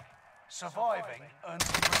gulag. Surviving earns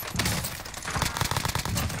you.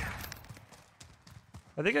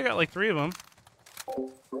 I think I got like 3 of them.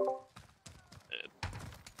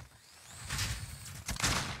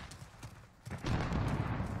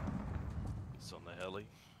 heli.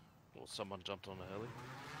 Or someone jumped on a heli.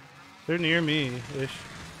 They're near me ish.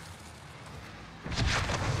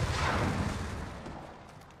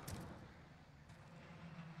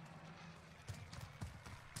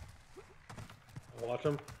 Watch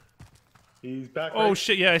him. He's back. Oh right.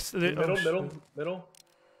 shit! Yeah, Middle, oh, middle, shit. middle.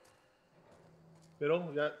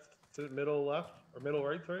 Middle. Yeah, middle left or middle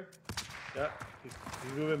right. Sorry. Yeah, he's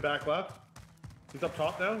moving back left. He's up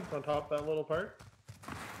top now. He's on top of that little part.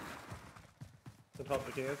 On top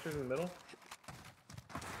of the canisters in the middle.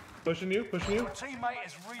 Pushing you, pushing you. Your teammate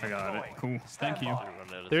is I got it. redeploying. Cool. Thank you.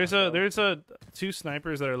 There's two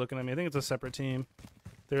snipers that are looking at me. I think it's a separate team.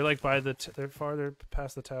 They're like by the they're farther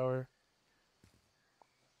past the tower.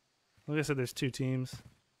 Like I said, there's two teams.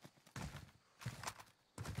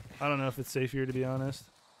 I don't know if it's safe here, to be honest.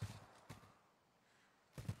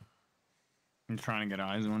 I'm trying to get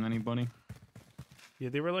eyes on anybody. Yeah,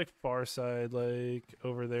 they were like far side, like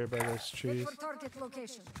over there by those trees. Wait for target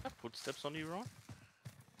location. Footsteps on you, Ron?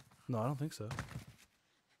 No, I don't think so.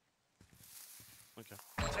 Okay.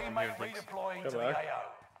 Teammate redeploying to the back.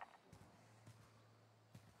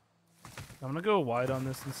 AO. I'm gonna go wide on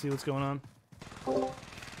this and see what's going on.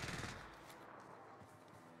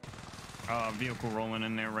 Vehicle rolling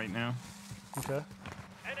in there right now. Okay.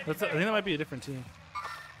 I think that might be a different team.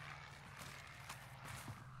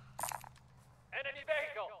 Enemy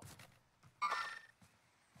vehicle.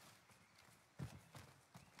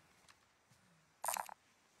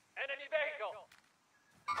 Enemy vehicle.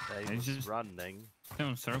 They He's just just running.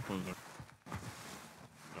 doing circles. They're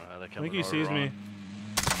I coming think he sees over me. on.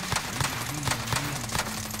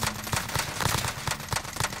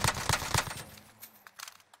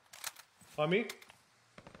 On me.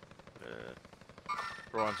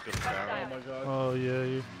 Brian's got a barrel. Oh my god. Oh yeah,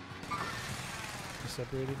 you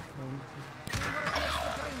separated.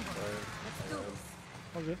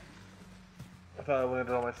 All good. I thought I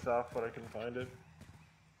landed on my stuff, but I couldn't find it.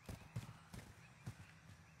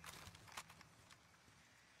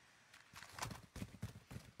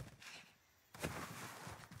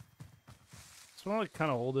 It's one of like kind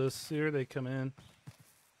of oldest here. They come in.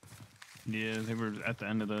 Yeah, they were at the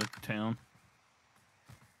end of the town.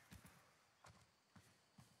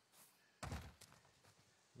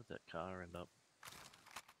 Where'd that car end up?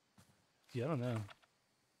 Yeah, I don't know.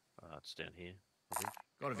 It's down here, I think.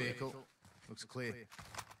 Got a vehicle. Looks clear.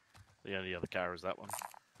 The only other car is that one.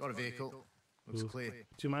 Got a vehicle. Looks Ooh. clear. Do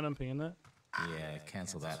you mind unpinging that? Yeah,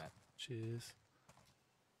 cancel that. Cheers.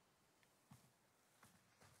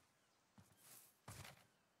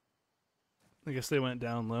 I guess they went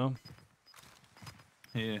down low.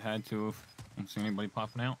 Yeah, had to have. Don't see anybody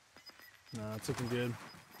popping out. No, it's looking good.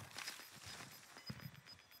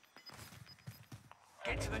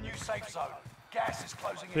 Get to the new safe zone. Gas is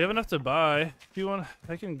closing in. We have enough to buy. If you want,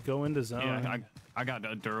 I can go into zone. Yeah, I got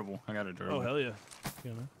a durable. I got a durable. Oh hell yeah!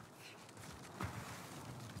 You know.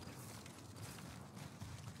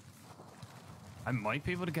 I might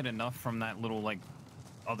be able to get enough from that little like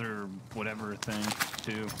other whatever thing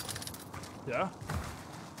too. Yeah.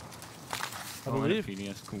 I Oh, and a believe.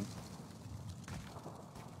 PDS, cool.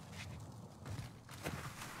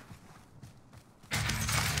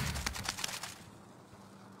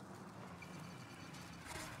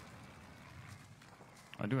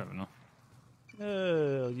 I do have enough.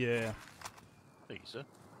 Yeah. Thank you, sir.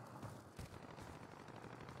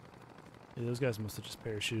 Yeah, those guys must have just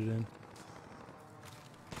parachuted in.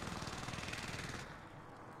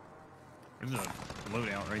 There's a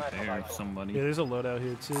loadout right there of somebody. Yeah, there's a loadout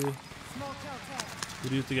here too. Small kill tag. We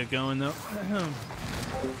do have to get going though. Yeah,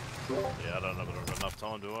 I don't know if I've got enough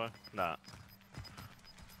time, do I? Nah.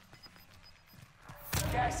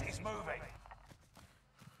 Gas is moving.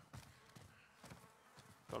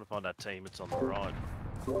 Trying to find that team. It's on the right.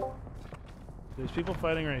 There's people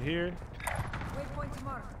fighting right here. Waypoint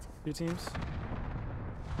marked. Two teams.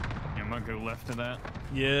 Yeah, I might go left to that.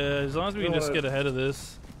 Yeah, as long as we can just get ahead of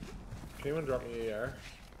this. Can anyone drop me AR?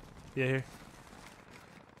 Yeah, here.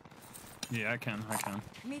 Yeah, I can.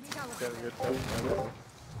 Meet Got a caliber. good stuff.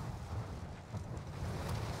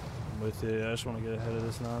 I'm with you. I just want to get ahead of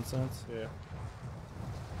this nonsense. Yeah.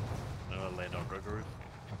 I'm gonna land on River Roof.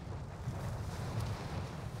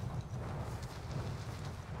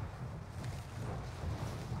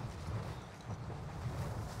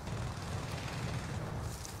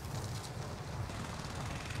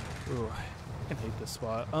 Ooh, I can hate this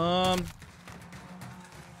spot.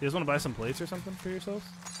 You guys want to buy some plates or something for yourselves?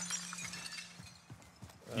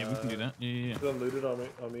 Yeah, we can do that. Yeah. It's unlooted on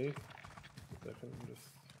me. Second,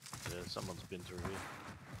 just... Yeah, someone's been through here.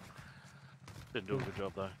 Didn't do a good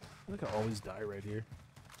job though. I think I always die right here.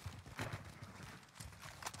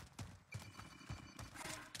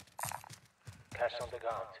 cash on the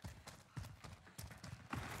ground.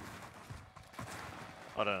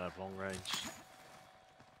 I don't have long range.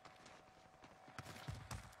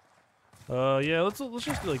 Yeah, let's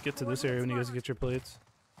just like get to this area when you guys get your plates.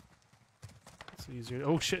 It's easier.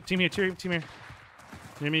 Oh shit, team here, team here.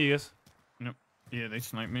 Near me, you guys. Nope. Yeah, they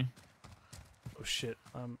sniped me. Oh shit.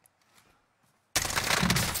 I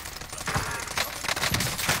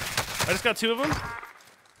just got 2 of them.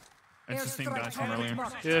 It's the same guys from earlier.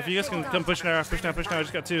 Yeah, if you guys can come push now, push now, push now. I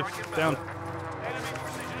just got 2 down.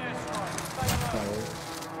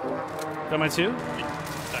 Got my 2.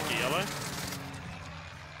 Ducky yellow.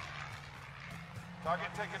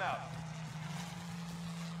 Target taken out.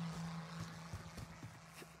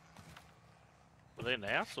 Were they in the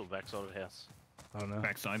house or backside of the house? I don't know.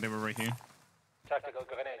 Backside, they were right here. Tactical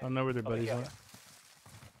grenade. I don't know where their buddies are.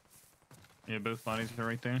 Yeah, both bodies are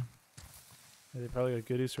right there. Yeah, they probably got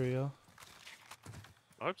goodies for you.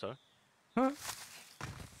 I hope so. Huh?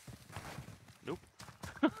 Nope.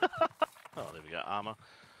 Oh, there we go. Armor.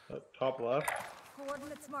 Top left.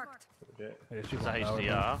 Coordinates marked. Okay. It's a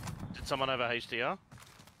HDR. Did someone have a HDR?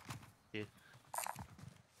 Yeah.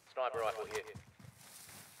 Sniper rifle here.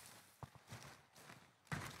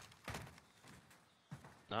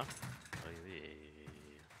 No? Oh,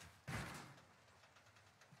 yeah.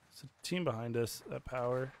 It's a team behind us at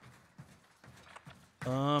power.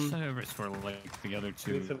 Send over for like the other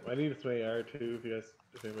 2. I need some AR too. If you guys,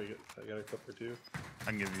 if anybody got a clip or 2. I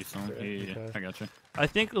can give you some. Yeah, Okay. I got you. I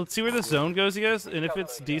think let's see where this zone goes, you guys, and if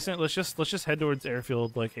it's decent, let's just head towards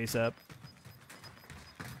airfield like ASAP.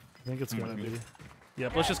 I think it's gonna be.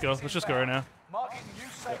 Yep, let's just go. Let's just go right now. Marking new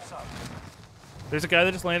safe zone. There's a guy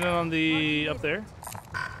that just landed on the up there.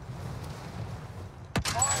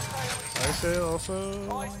 I say also.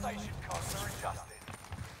 Buy station costs are adjusted.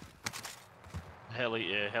 Heli,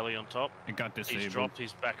 yeah, heli on top. It got disabled. He's dropped.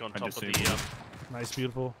 He's back on top of the. Nice,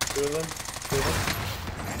 beautiful. 2 of them. 2 of them.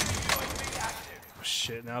 Oh,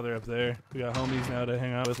 shit, now they're up there. We got homies now to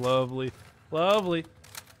hang out with. Lovely, lovely.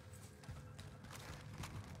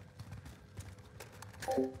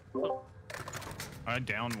 I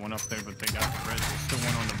downed one up there, but they got red. There's still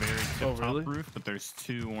one on the very tip-top roof, but there's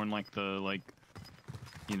 2 on like the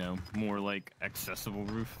you know, more like accessible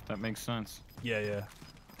roof. If that makes sense. Yeah, yeah.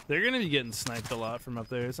 They're gonna be getting sniped a lot from up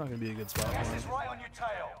there. It's not gonna be a good spot for Gas them. is right on your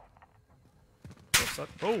tail.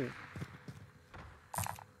 Oh!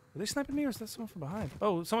 Are they sniping me or is that someone from behind?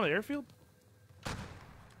 Oh, someone at the airfield?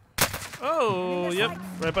 Oh, yep.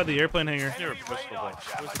 Right by the airplane hangar. You're a personal box.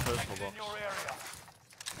 Where's the personal box?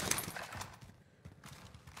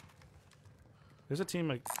 There's a team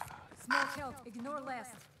like. Small kill. Ignore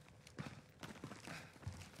last.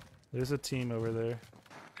 There's a team over there.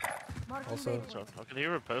 Also. I can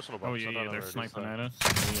hear a personal box. Oh yeah, I don't know they're where it is, sniping though. at us.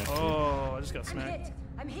 Yeah. Oh, I just got I'm smacked. hit.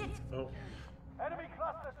 I'm hit. Oh. Enemy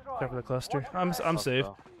cluster strike. Cover the cluster. I'm safe.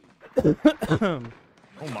 Oh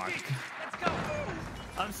my.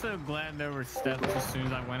 I'm so glad there were steps as soon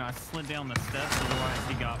as I went. I slid down the steps, otherwise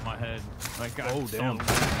he got my head. Like I Oh, damn.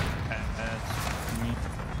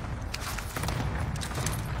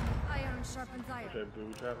 Iron sharpens iron. Should I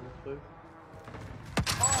booby trap this place?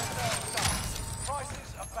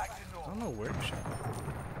 Prices are back to I normal. don't know where to shot.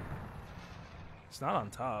 It's not on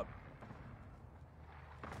top.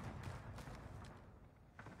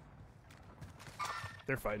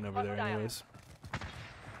 They're fighting over there anyways.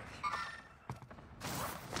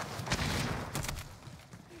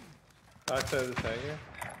 Backside of this hangar.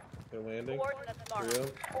 They're landing. 3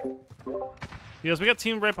 of them. Yes, we got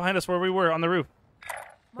team right behind us where we were on the roof.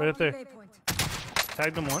 Right up there.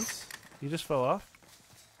 Tagged him once. He just fell off.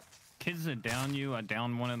 Kids that down you, I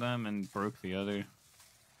downed one of them and broke the other.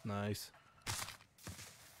 Nice.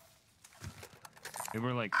 They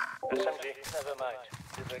were like. SMG, never mind.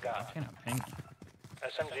 Disregard. What kind of ping?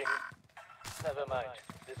 SMG, never mind.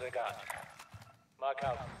 Disregard. Mark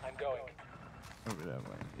out. I'm going. Over that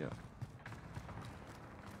way. Yeah.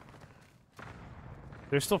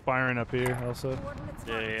 They're still firing up here also.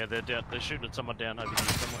 Yeah, they're down. They're shooting at someone down over here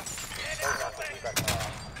somewhere.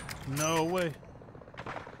 No way.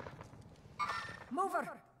 Mover.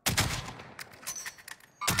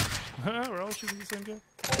 We're all shooting the same guy.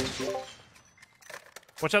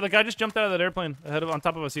 Watch out, the guy just jumped out of that airplane on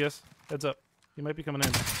top of us, yes. Heads up. He might be coming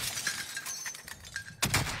in.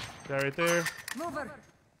 Guy right there. Mover.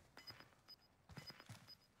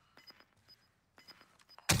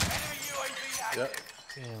 Yep.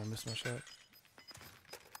 Damn, I missed my shot.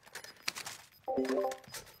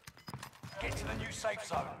 Get to the new safe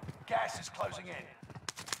zone. Gas is closing in.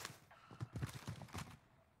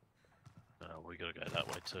 We gotta go that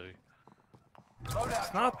way too. Loadout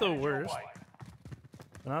It's not the drop headed your worst. way.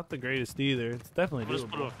 Not the greatest either. It's definitely We'll just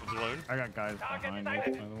put doable. off the balloon. I got guys behind me, by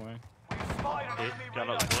the way. Hit, gun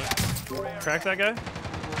up the balloon. Crack that guy.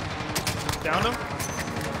 Downed him.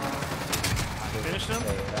 Finished him.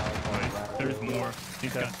 Nice. There's more.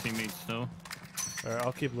 He's got teammates still. Alright,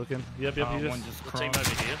 I'll keep looking. Yep, you One just... just The team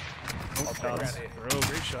crossed. over here. Bro,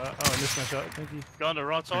 great shot. Oh, I missed my shot. Thank you. Go on the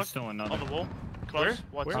right side. There's still another. On the wall. Close. Where?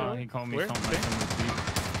 White Where? side. He called me Where? something like from his feet.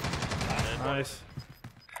 Nice.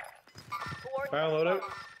 Fire loadout.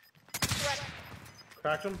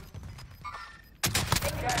 Cracked him.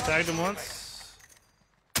 Tagged him once.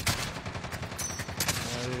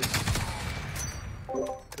 Nice.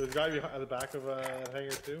 There's a guy at the back of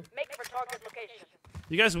hangar too. Make for target location.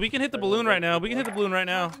 You guys, we can hit the balloon right now. We can hit the balloon right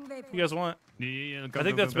now. If you guys want. Yeah. I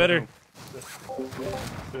think that's better.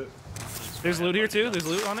 There's loot here too. There's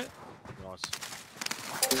loot on it. Nice.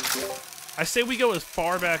 I say we go as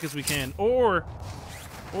far back as we can, or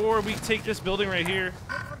we take this building right here.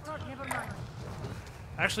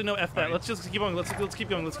 Actually, no, F that. Let's just keep going. Let's keep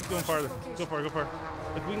going. Let's keep going farther. Go far.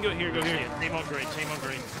 If we can go here, go here. Team on green. Team on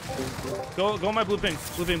green. Go on my blue ping.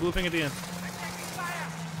 Blue ping at the end.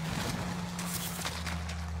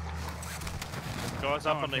 Guys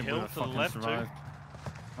up on the hill to the left too.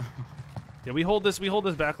 Yeah, we hold this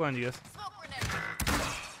back line, you guys.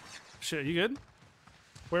 Shit, you good?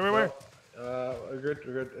 Where? We're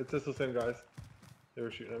good. It's just the same guys. They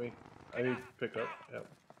were shooting at me. I need picked up. Yep.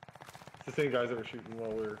 It's the same guys that were shooting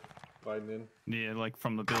while we were gliding in. Yeah, like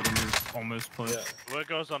from the building is almost close. Yeah. Where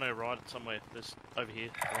goes on our right somewhere? This over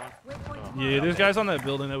here. Right? Yeah, there's guys on that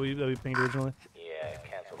building that we pinged originally. Yeah,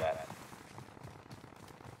 cancel that.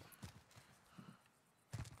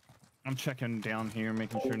 I'm checking down here,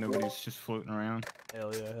 making sure nobody's just floating around.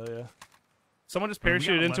 Hell yeah. Someone just We got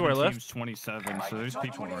parachuted into our 11 left. teams, 27, so there's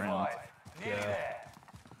people around. Yeah.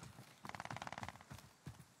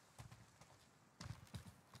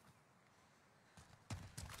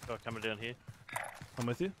 Guy coming down here. I'm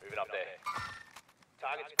with you. Moving up there.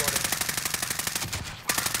 Target spotted.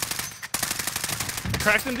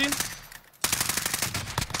 Cracked him, Dean.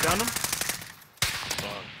 Downed him.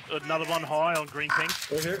 Another one high on green ping.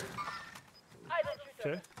 Right here.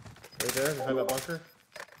 Okay. Right there, behind that bunker.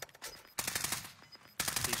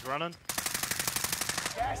 He's running.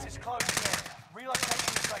 Gas is closing in.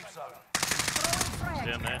 Relocating the safe zone.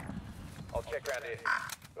 Down there. I'll check around here.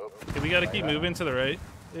 Oh. Okay, we gotta keep moving to the right.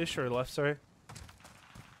 Ish or left, sorry.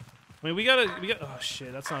 I mean, we got. Oh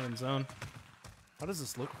shit, that's not in zone. How does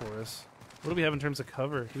this look for us? What do we have in terms of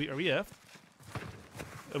cover? Are we F?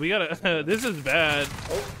 We gotta. This is bad.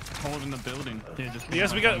 Hold in the building. Yeah, just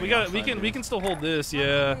Yes, we can still hold this.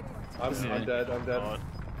 Yeah. I'm dead. Right.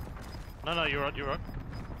 No, you're right.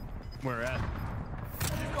 Where at?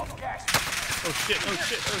 You've got gas. Oh shit.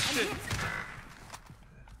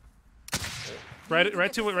 Right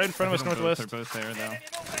in front of us, northwest. They're both there though.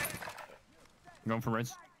 I'm going for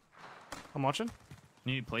reds. I'm watching.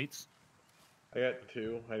 You need plates? I got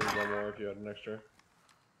 2. I need 1 more if you had an extra.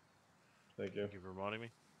 Thank you. Thank you for reminding me.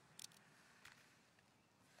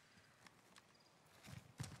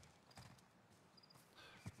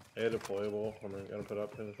 I had deployable. I'm gonna put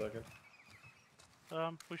up in a second.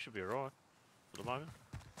 We should be alright for the moment.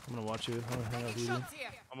 I'm gonna watch you. I'm gonna hang out with you.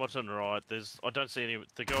 I'm watching the right. I don't see any.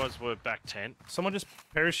 The guys were back tent. Someone just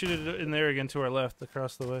parachuted in there again to our left,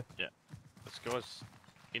 across the way. Yeah. This guy's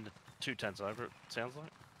in the 2 tents over. It sounds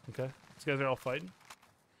like. Okay. These guys are all fighting.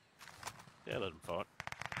 Yeah, let them fight.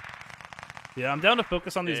 Yeah, I'm down to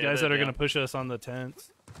focus on these Yeah, guys that they're are gonna down. push us on the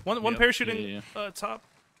tents. One Yep, parachuting yeah. top.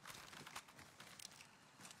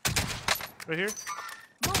 Right here.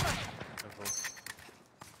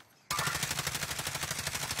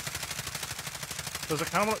 There's a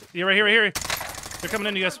count. Yeah, right here. They're coming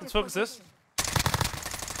in, you guys. Let's focus this.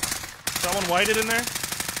 Got one whited in there.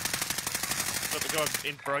 Got the guy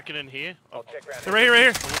broken in here. I'll check around They're right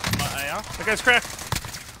here. My AR. That guy's cracked.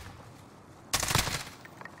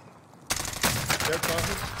 Dead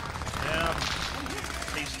crossing. Yeah.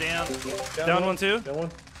 He's down. Down one too. Down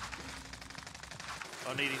 1.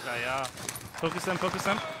 I need his AR. Focus them.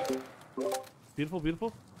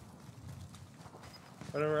 Beautiful.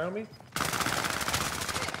 Right around me.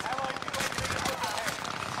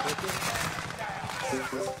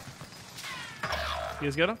 You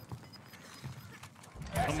guys got him?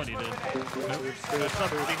 Somebody did. There's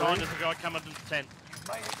something behind. There's a guy coming to the tent.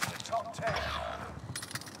 Made it to the top 10.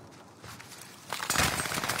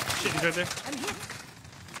 Shit, he's right there.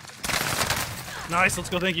 Nice, let's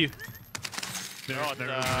go, thank you.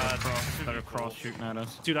 They're across shooting at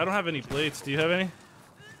us. Dude, I don't have any plates. Do you have any?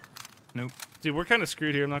 Nope. Dude, we're kind of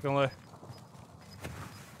screwed here, I'm not gonna lie.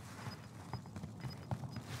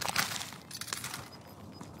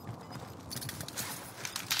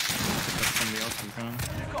 You've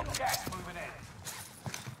got gas moving in.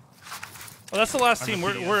 Well, that's the last I team.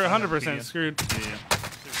 have a We're PDF. 100% screwed. Yeah.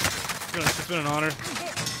 It's been an honor.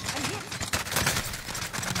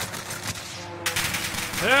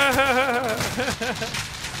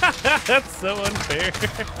 That's so unfair.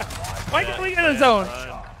 Why can't we get a zone?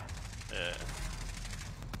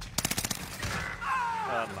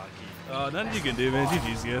 Oh, nothing you can do, man.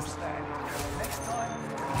 GG's, guys.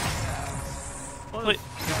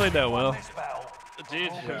 You played that well. Dude,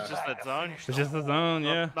 it was just that zone. It's just the zone,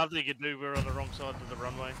 yeah. Nothing you could do. We were on the wrong side of the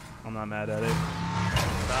runway. I'm not mad at it.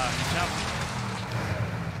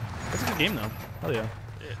 It's a good game, though. Hell yeah.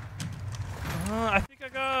 I think I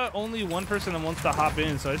got only one person that wants to hop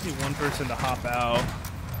in, so I just need one person to hop out.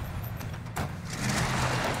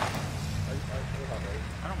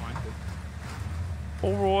 I don't mind.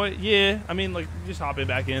 Roy, yeah. I mean, like, just hop it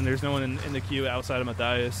back in. There's no one in the queue outside of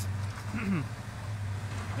Matthias.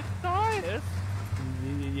 Matthias?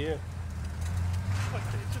 Yeah. Like,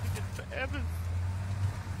 they should have get to Evans.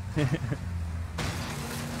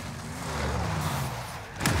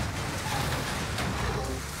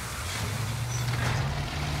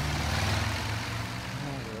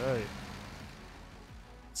 Alright.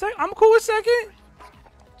 I'm cool with second.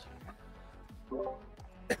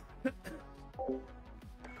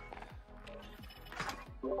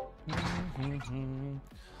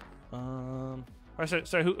 Alright,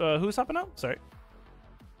 sorry, who's hopping out? Sorry.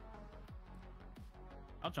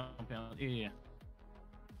 I'll jump out. Yeah.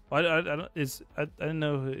 Well, I don't. I didn't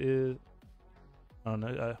know who is. I don't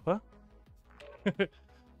know. What?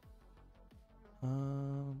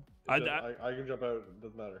 I can jump out. It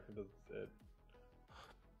doesn't matter. It doesn't.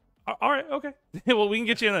 All right. Okay. Well, we can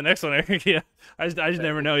get you in the next one, Eric. Yeah. I just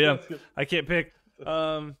never know. Yeah. I can't pick.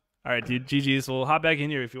 All right, dude. GG's. We'll hop back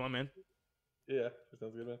in here if you want, man. Yeah.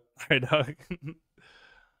 Sounds good, man. All right, dog.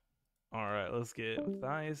 All right. Let's get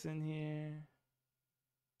Matthias in here.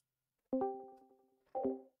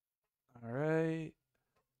 All right.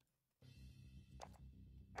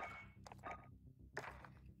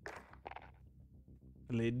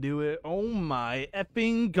 Let's do it. Oh my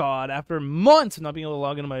effing god. After months of not being able to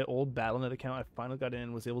log into my old Battle.net account, I finally got in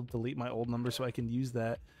and was able to delete my old number so I can use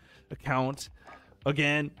that account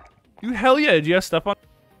again. Dude, hell yeah. Did you have stuff on?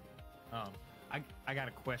 I got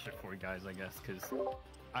a question for you guys, I guess, because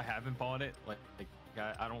I haven't bought it. Like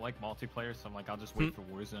I don't like multiplayer, so I'm like, I'll just wait for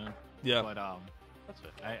Warzone. Yeah. But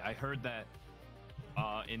I heard that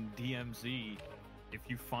in DMZ, if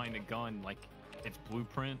you find a gun like its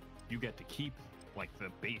blueprint, you get to keep like the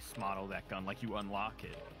base model of that gun, like you unlock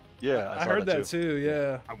it. Yeah, I heard that too.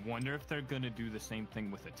 Yeah. I wonder if they're gonna do the same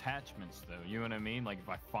thing with attachments, though. You know what I mean? Like if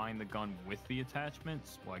I find the gun with the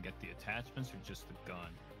attachments, will I get the attachments or just the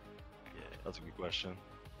gun? Yeah, that's a good question.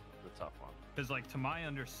 The top one. Because, like, to my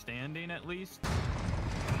understanding, at least.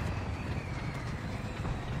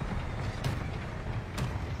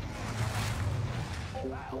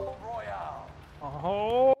 Battle Royale.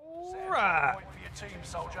 All right. Point for your team,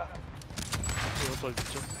 soldier. The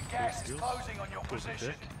gas is closing on your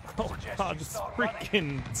position. Oh god, this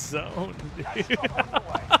freaking zone, dude. It's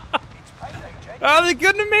payday, Jake. Oh, they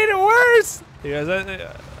couldn't have made it worse. Hey guys,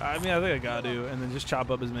 I mean, I think I got to, and then just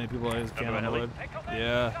chop up as many people as I can on the wood.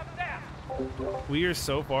 Yeah. We are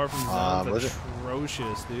so far from zones.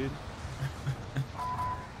 Atrocious, dude.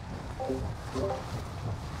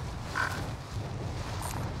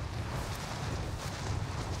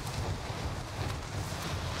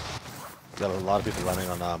 Got a lot of people landing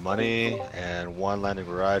on money, and one landing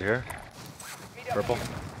right here. Purple.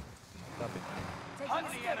 Hunt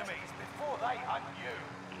the enemies before they hunt you.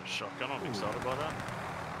 Shotgun, I'm excited about that.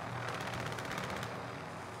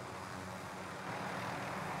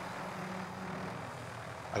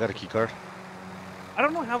 I got a key card. I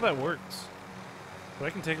don't know how that works, but I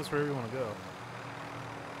can take us wherever you want to go.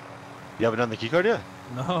 You haven't done the key card yet?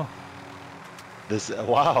 No. This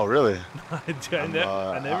wow, really? I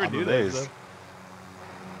never I'm do amazed. that.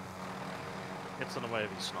 Gets in the way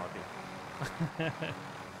of his sniping.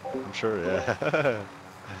 I'm sure, yeah.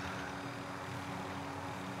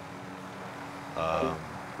 Let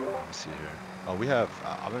me see here. Oh, we have.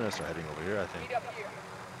 I'm gonna start heading over here, I think.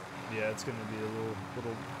 Yeah, it's gonna be a little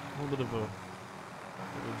bit of a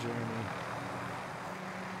journey.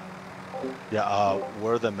 Yeah,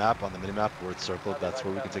 where the map on the mini map where it's circled, that's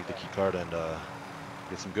where we can take the key card and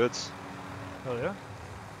get some goods. Oh yeah.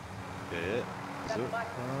 Yeah. Let's do it.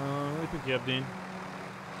 Let me pick you up, Dean.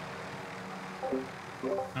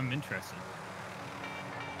 I'm interested.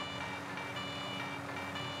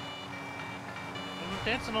 I'm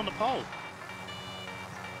dancing on the pole.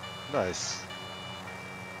 Nice.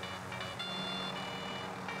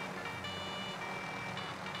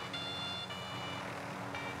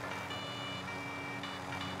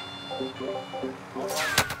 Okay.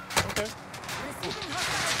 You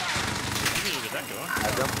need to get that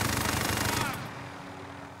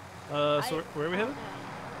going. So where are we headed?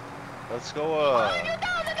 Let's go,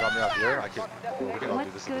 drop me off here. We can all do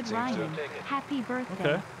What's this good, as a team, too. Ryan? Happy birthday.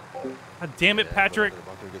 Okay. God damn it, Patrick. Go to the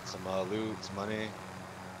bunker, get some loot, some money.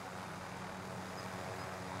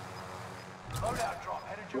 Loadout drop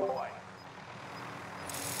headed your way.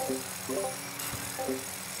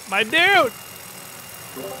 My dude!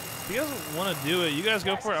 If you guys want to do it, you guys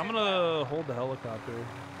go for it. I'm going to hold the helicopter.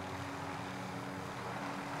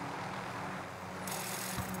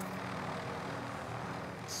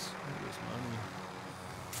 Let's get this money.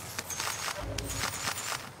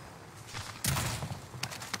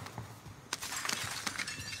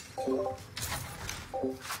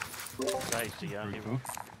 Tasty, yeah.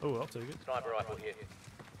 Oh, I'll take it. Sniper rifle here.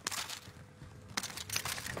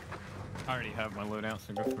 I already have my loadout,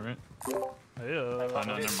 so go for it. Yeah. Oh,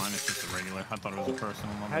 no, never mind. It's just a regular. I thought it was a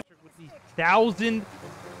personal one. Patrick with these 1,000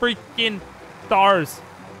 freaking stars.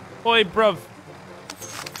 Oi, bruv.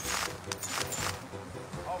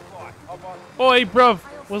 Oi, bruv.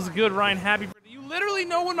 What's good, Ryan? Happy birthday. You literally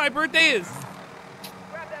know when my birthday is.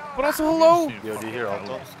 But also, hello. EOD here,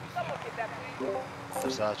 Alto.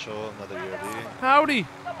 Satchel, another EOD. Howdy.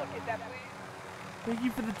 Thank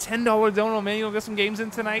you for the $10 dono, man. You gonna get some games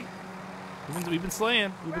in tonight? We've been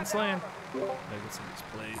slaying. We've been slaying. Gotta get some of these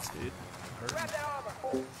plays, dude.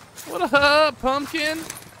 Hurting. What up, pumpkin?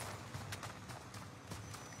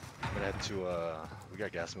 I'm gonna head to, we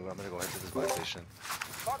got gas move. I'm gonna go head to this buy station.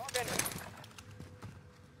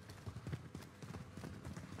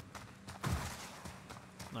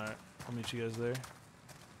 Alright, I'll meet you guys there.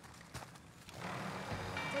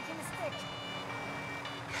 Taking a stick.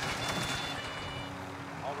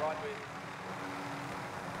 All right, with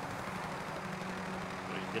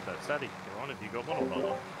Well, you get that SATI on if you got one or not.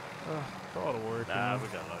 Ugh, it's a lot of work. Nah, man. we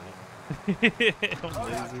got loaded. I'm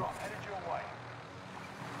lazy.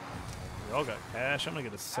 We all got cash. I'm gonna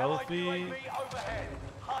get a selfie.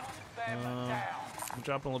 I'm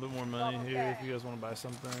dropping a little bit more money here if you guys want to buy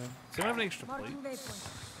something. Does anyone have any extra plates?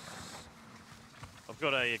 I've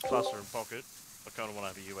got a cluster in pocket. I kind of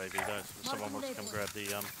want to have a UAV though, so if someone wants to come grab the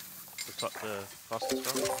clusters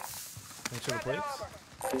from me. Extra plates?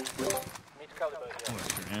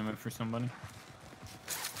 Extra ammo for somebody.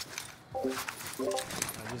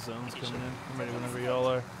 This zone's coming in. I'm ready whenever y'all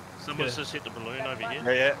are. Someone's just hit the balloon over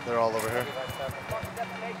here. Yeah, they're all over here.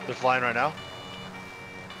 They're flying right now.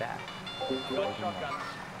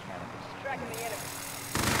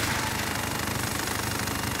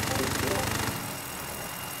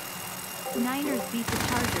 Niners beat the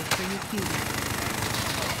Chargers for you, cutie.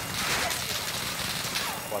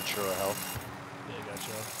 Watch your health. Yeah, I got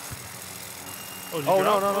you. Oh,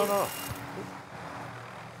 no.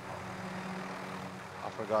 I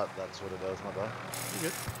forgot that's what it does, my bad. You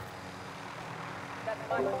good?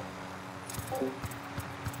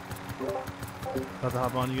 About to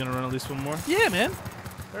hop on. You gonna run at least one more? Yeah, man.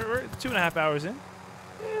 We're 2.5 hours in.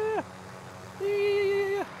 Yeah.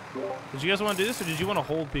 Did you guys want to do this, or did you want to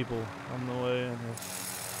hold people on the way?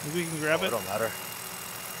 Maybe we can grab it. It don't matter.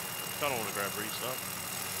 I don't want to grab restock.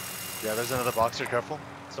 Yeah, there's another box here. Careful.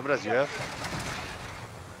 Somebody has UF.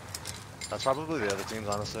 That's probably the other teams,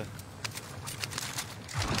 honestly.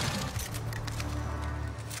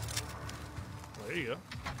 There you go.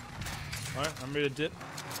 All right, I'm ready to dip.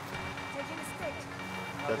 Taking a stick.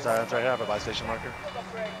 That's right here. I have a buy station marker.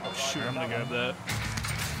 Oh shoot, I'm gonna grab that.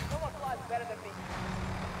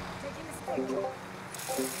 Taking a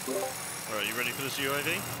stick. Alright, you ready for this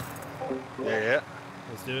UAV? Yeah.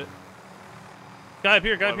 Let's do it. Guy up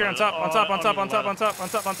here, on top, on top.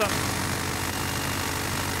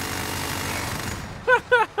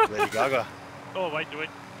 Lady Gaga. Oh, wait.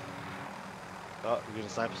 Oh, we're getting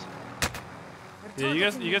snipers. Yeah,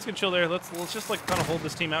 you guys can chill there. Let's just like kind of hold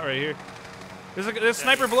this team out right here. There's a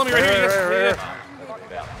sniper below me right here.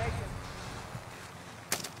 Right.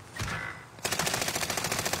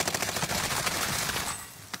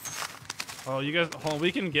 Oh, you guys, hold on,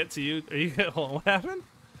 we can get to you. Are you? Hold on, what happened?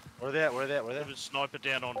 Where are they at? There's a sniper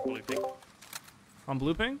down on blue ping. On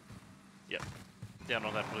blue ping? Yep. Down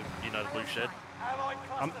on that blue, the blue shed.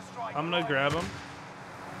 I'm gonna grab him.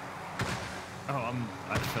 Oh,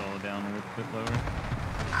 I fell down a little bit lower.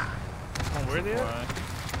 Oh, where are they at?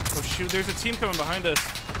 Oh shoot, there's a team coming behind us.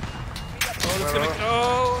 Oh, that's gonna.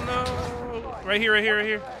 Oh no! Right here.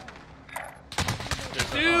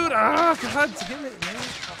 Dude, god damn it, man.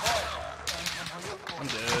 I'm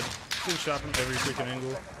dead. Getting shot from every freaking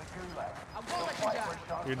angle.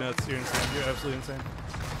 You're nuts. You're insane. You're absolutely insane.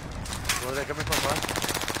 Where are they coming from, bro?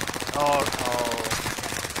 Oh.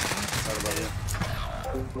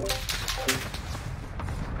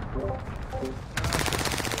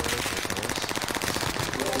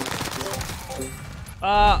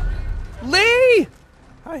 Lee!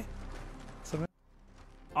 Hi.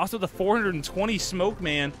 Also, the 420 smoke,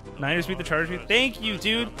 man. Niners beat the Chargers. Thank you,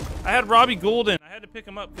 dude. I had Robbie Golden. I had to pick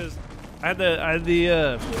him up because I had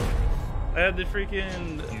the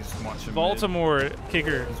freaking Baltimore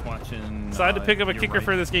kicker. He's watching. So I had to pick up a You're kicker Right.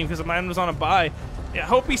 for this game because mine was on a bye. Yeah, I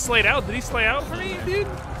hope he slayed out. Did he slay out for me, dude?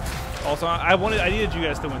 Also, I needed you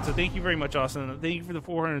guys to win, so thank you very much, Austin. Thank you for the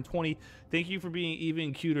 420. Thank you for being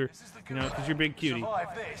even cuter. You know, because you're big cutie.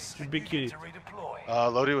 You're big cutie.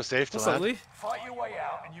 Lodi was safe to What's up, land. Lee? Fight your way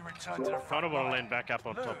out and you return to the Kind front of want to line. land back up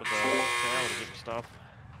on top of the tower to get the stuff.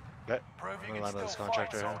 Okay. Prove I'm you gonna can land on this still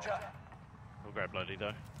contractor fight, here. soldier. We'll grab Bloody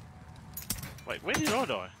though. Wait, where did I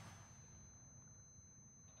die?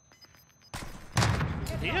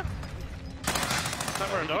 Is it here? Is that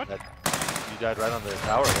where I died? You died right on the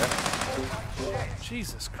tower, yeah?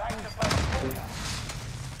 Jesus Christ.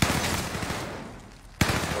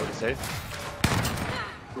 Lodi safe.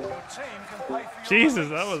 Your team can pay for your Jesus,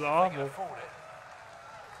 that release. was awful. They can afford it.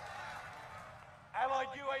 Allied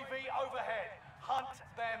UAV overhead. Hunt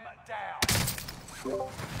them down.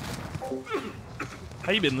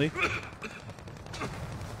 How you been, Lee?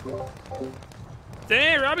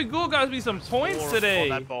 Dang, Robbie Gould got me some points Four today. on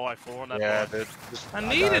that buy, 4 on that Yeah, buy. dude. I died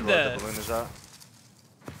needed where that. The balloon is at.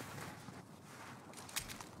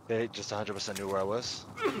 They just 100% knew where I was.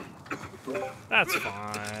 That's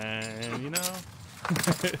fine, you know?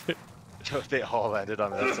 They all landed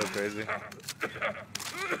on me. That's so crazy.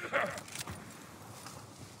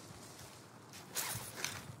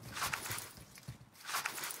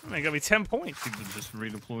 They got me 10 points. People just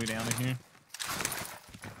redeploy down in here.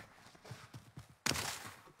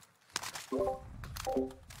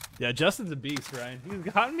 Yeah, Justin's a beast, Ryan.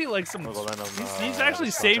 He's gotten me like some. I'm gonna go land on, He's actually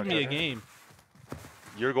this saved me a contractor. game.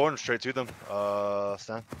 You're going straight to them,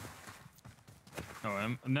 Stan.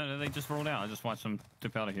 Oh, no, they just rolled out. I just watched them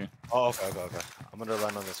tip out of here. Oh, okay. I'm gonna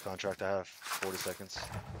land on this contract. I have 40 seconds.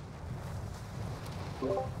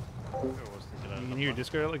 You can hear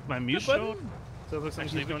Discord, like my mute Sure. button? So it looks like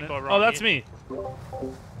Actually, he's we going can in. go right Oh, that's here.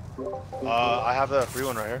 me. I have the free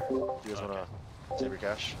one right here. You guys wanna save your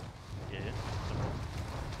cash? Yeah.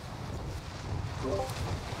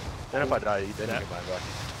 Then if I die, then you can buy it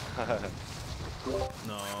back.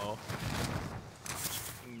 No.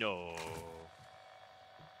 No.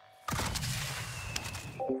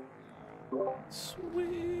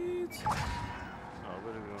 Sweet. Oh,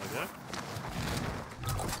 where do we want to go?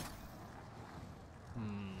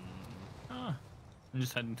 I'm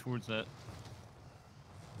just heading towards that.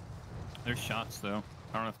 There's shots though.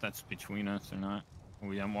 I don't know if that's between us or not.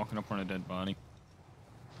 Oh yeah, I'm walking up on a dead body.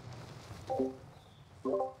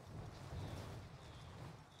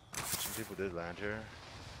 Some people did land here.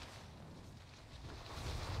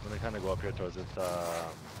 I'm gonna kind of go up here towards this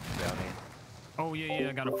bounty. Oh yeah,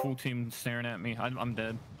 I got a full team staring at me. I'm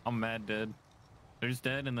dead. I'm mad dead. There's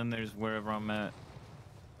dead, and then there's wherever I'm at.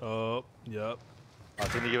 Oh, yep.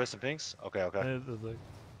 Can you give us some pings? Okay. They're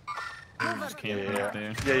just camping up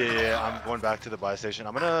there. Yeah. I'm going back to the buy station.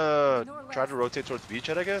 I'm gonna try to rotate towards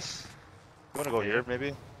beachhead, I guess. You wanna go here,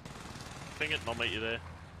 maybe? Ping it and I'll meet you there.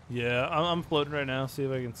 Yeah, I'm floating right now. See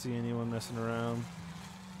if I can see anyone messing around.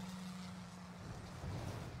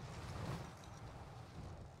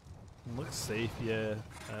 Looks safe, yeah,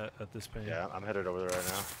 at this ping. Yeah, I'm headed over there right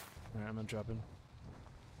now. Alright, I'm gonna drop in.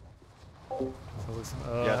 So listen,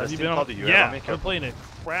 Yeah, have this you team been called on? the UAV Yeah, on me, I'm careful. playing a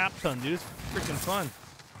crap ton, dude. It's freaking fun.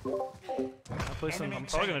 I play some. I'm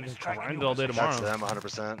probably gonna just grind it all day tomorrow. That's them,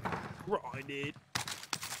 100%. Grind it.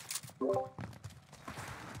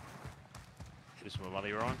 Here's some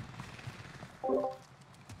money, Ryan. Oh,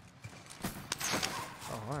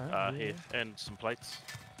 alright. Here, and some plates.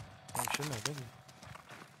 Oh, shouldn't have, thank you.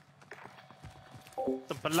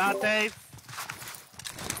 Some pilates.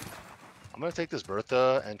 I'm gonna take this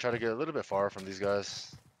Bertha and try to get a little bit far from these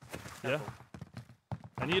guys. Yeah.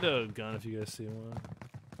 I need a gun if you guys see one.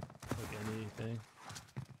 Like anything.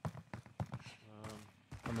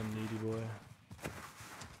 I'm a needy boy.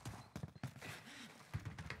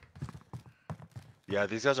 Yeah,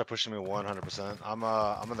 these guys are pushing me 100%.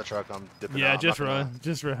 I'm in the truck. I'm dipping Yeah, out. I'm just not gonna- run.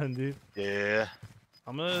 Just run, dude. Yeah.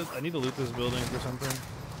 I need to loot this building for something.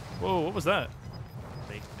 Whoa, what was that?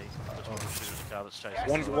 Me. Just want to shoot a car that's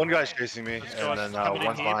chasing. One guy's chasing me, This and guy's then coming in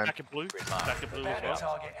one's here, behind. back in blue as well.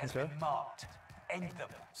 Target has Okay. been marked. End them.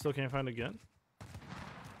 Still can't find a gun?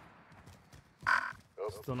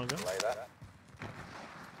 Still no gun?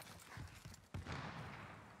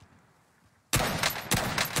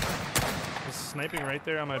 There's sniping right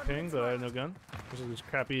there on my ping, but I have no gun. There's this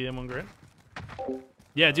crappy M1 Grit.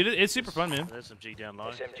 Yeah, dude, it's super fun, man. There's some G down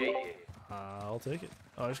low. SMG here. I'll take it.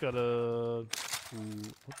 Oh, I just got a...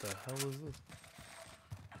 What the hell is this?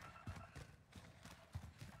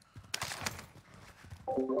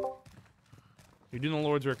 You're doing the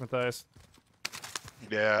Lord's work, Matthias.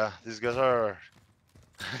 Yeah, these guys are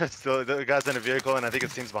still the guy's in a vehicle, and I think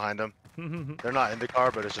it's teams behind him. They're not in the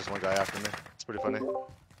car, but it's just one guy after me. It's pretty funny.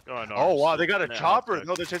 Oh wow, they got a chopper.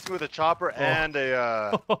 No, they're chasing me with a chopper and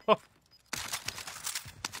a.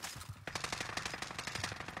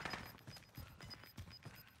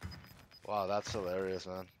 Wow, that's hilarious,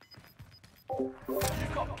 man.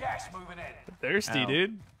 You've got gas moving in. Thirsty,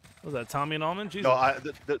 dude. Was that Tommy and Almond? Jesus.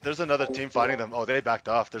 No, there's another team fighting them. Oh, they backed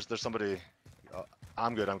off. There's somebody.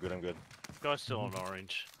 I'm good. This guy's still on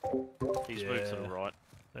orange. He's moved to the right.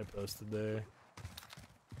 I posted there.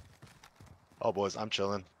 Oh, boys, I'm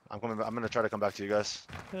chilling. I'm gonna try to come back to you guys.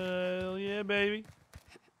 Hell yeah, baby.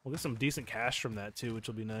 We'll get some decent cash from that too, which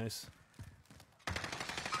will be nice.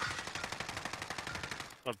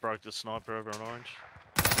 I broke the sniper over on orange.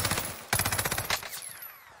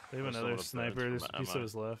 They have another sniper. There's a piece of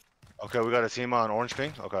his left. Okay, we got a team on orange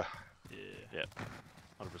ping. Okay. Yeah. Yep.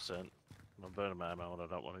 100%. I'm burning my ammo and I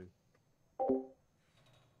don't want to.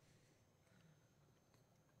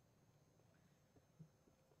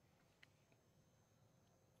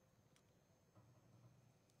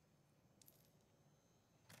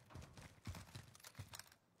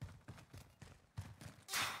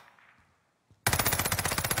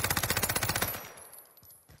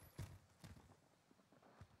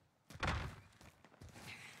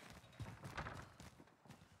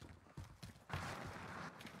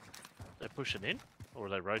 They're pushing in, or are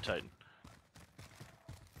they rotating?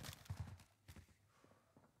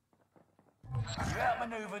 You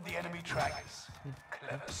outmaneuvered the enemy trackers.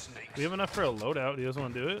 Clever sneaks. We have enough for a loadout. Do you guys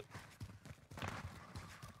want to do it?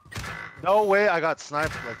 No way, I got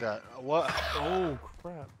sniped like that. What? Oh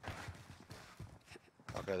crap.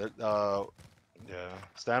 Okay, yeah.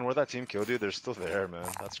 Stan, where'd that team kill you? They're still there, man.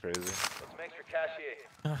 That's crazy. Got some extra cash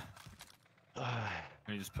here.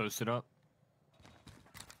 Can you just post it up?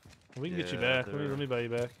 We can get you back. Let me buy you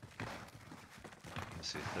back. Let's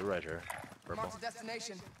see, they're right here. Purple. Mark's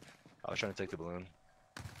destination. I was trying to take the balloon.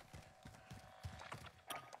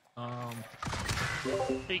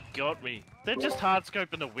 He got me. They're just hard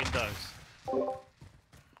scoping the windows.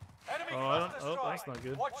 Enemy that's not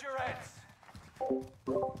good. Watch your heads.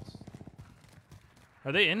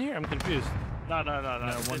 Are they in here? I'm confused. No.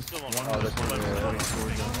 They're still on.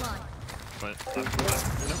 But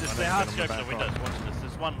They're hard scoping the windows. Watch this.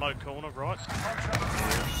 There's one low corner, right?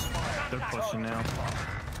 They're pushing now.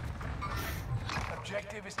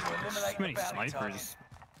 Objective is to eliminate Too many the bounty snipers.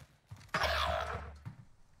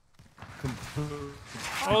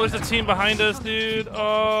 Oh, there's a team behind us, dude.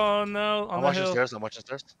 Oh no. I'm watching stairs.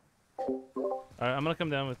 Alright, I'm gonna come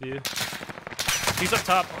down with you. He's up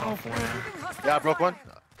top. Oh, yeah, I broke one.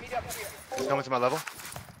 He's coming to my level.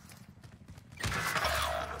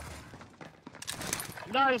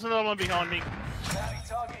 No, there's another one behind me. Bounty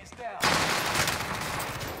target is down.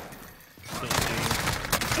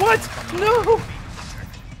 What? No!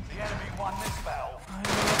 The enemy won this battle.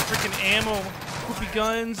 Freaking ammo. Whoopie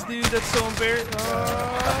guns, dude. That's so embarrassing.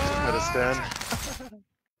 At a stand.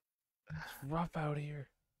 It's rough out here.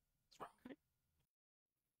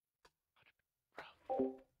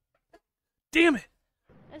 Damn it!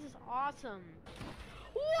 This is awesome.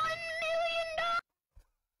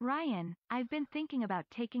 Ryan, I've been thinking about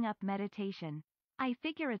taking up meditation. I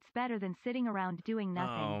figure it's better than sitting around doing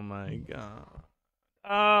nothing. Oh my god.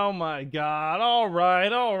 Oh my god.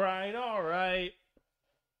 Alright.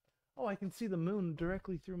 Oh, I can see the moon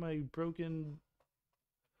directly through my broken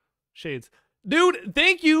shades. Dude,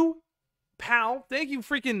 thank you, pal. Thank you,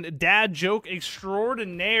 freaking dad joke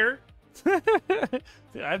extraordinaire.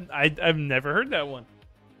 I've never heard that one.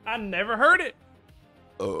 I never heard it.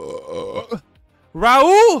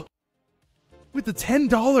 Raul with the $10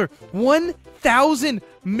 $1,000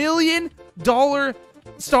 million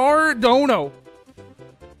star dono.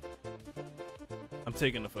 I'm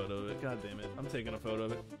taking a photo of it. God damn it. I'm taking a photo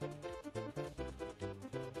of it.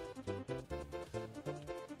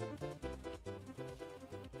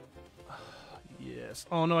 Yes.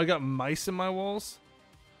 Oh no, I got mice in my walls.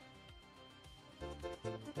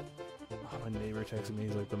 Oh, my neighbor texted me.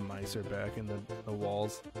 He's like, the mice are back in the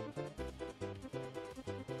walls.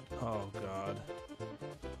 Oh god.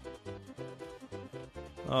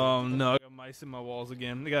 Oh no, I got mice in my walls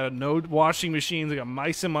again. I got no washing machines. I got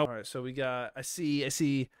mice in my. All right, so we got. I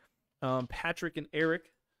see. Patrick and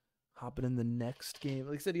Eric. Hopping in the next game.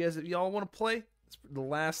 Like I said, you guys, if y'all want to play, it's the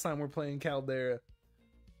last time we're playing Caldera.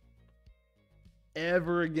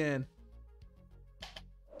 Ever again.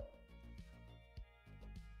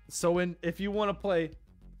 So if you want to play,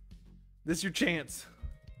 this is your chance.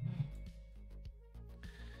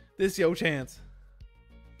 This your chance.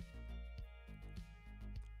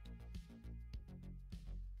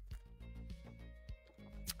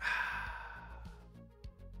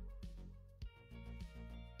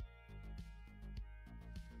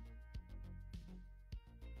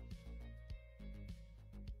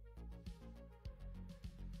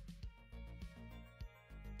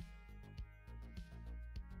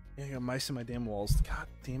 Yeah, I got mice in my damn walls. God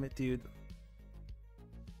damn it, dude.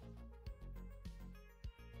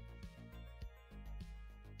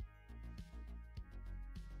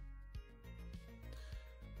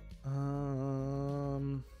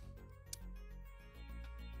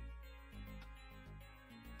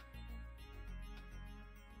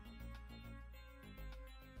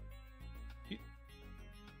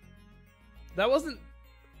 That wasn't.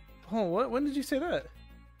 Oh, what? When did you say that?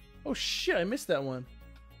 Oh shit! I missed that one.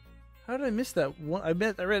 How did I miss that one? I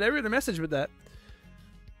read every other message but that.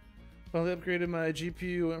 Finally upgraded my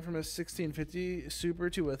GPU. Went from a 1650 Super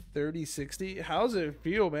to a 3060. How's it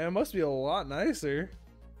feel, man? Must be a lot nicer.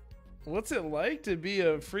 What's it like to be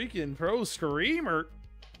a freaking pro screamer?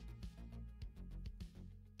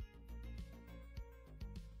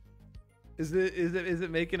 Is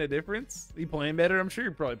it making a difference? Are you playing better? I'm sure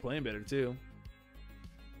you're probably playing better too.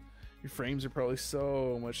 Your frames are probably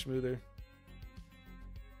so much smoother.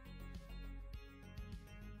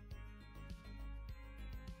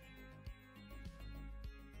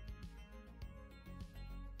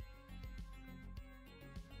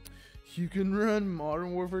 You can run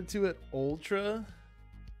Modern Warfare 2 at Ultra?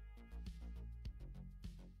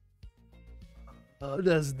 Oh,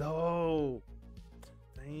 that's dope.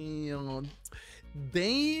 Damn.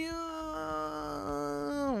 Damn.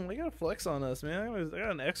 They gotta flex on us, man. I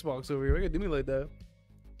got an Xbox over here. Why you gotta do me like that?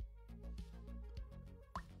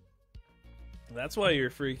 That's why you're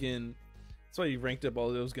freaking... That's why you ranked up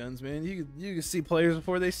all those guns, man. You can see players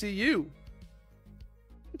before they see you.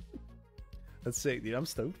 That's sick, dude. I'm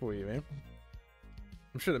stoked for you, man.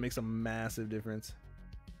 I'm sure that makes a massive difference.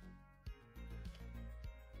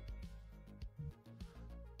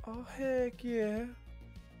 Oh, heck yeah.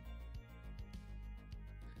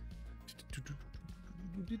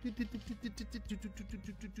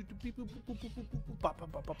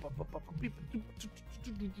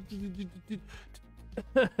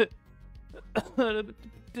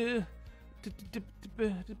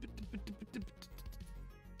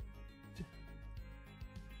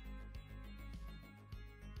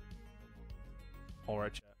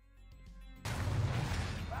 Alright, chat.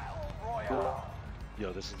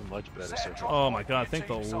 Yo, this is a much better search. Oh my god, thank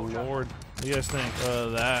the Lord. What do you guys think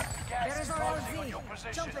of that? There is our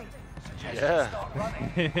LZ. Jumping. Yeah.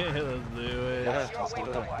 Let's do it. Yeah, let's do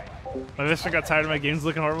it. My best friend got tired of my games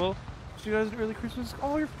looking horrible. So you guys an early Christmas?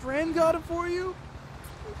 Oh, your friend got it for you?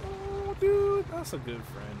 Oh, dude. That's a good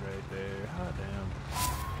friend right there. Hot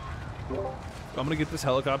damn. I'm gonna get this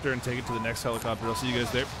helicopter and take it to the next helicopter. I'll see you guys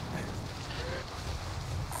there.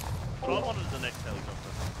 Well, I wanted the next helicopter.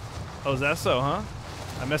 Oh, is that so, huh?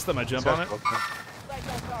 I messed up my jump on it.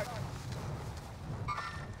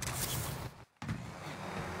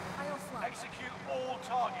 Execute all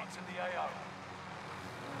targets in the AO.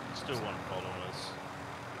 Still one following us.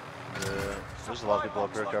 Yeah, there's a lot of people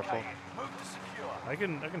up here. Careful. Move to secure. I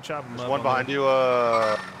can chop them There's up. one behind you,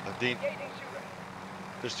 Dean.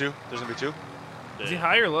 There's two. There's gonna be two. Is he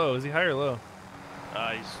high or low? Is he high or low?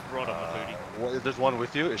 He's right on my booty. There's one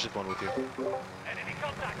with you. It's just one with you. Enemy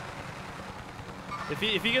contact. If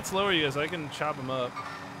he gets lower, you guys, I can chop him up.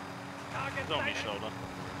 He's on my shoulder.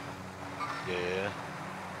 Yeah.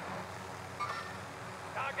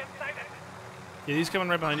 Yeah, he's coming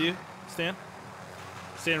right behind you. Stan.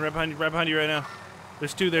 Stan, right behind you right now.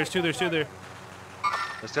 There's two there. There's two there.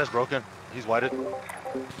 This guy's broken. He's whited.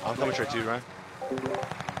 I'm coming straight to you, Ryan.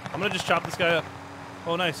 I'm gonna just chop this guy up.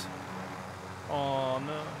 Oh, nice. Oh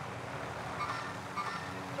no.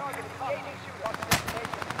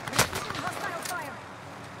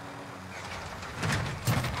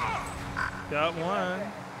 Got one.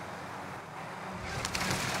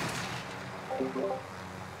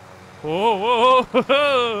 Whoa, whoa,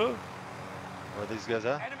 whoa. Where are these guys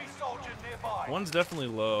at? Enemy soldier nearby. One's definitely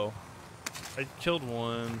low. I killed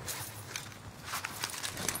one.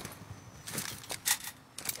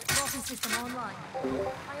 Crossing system online.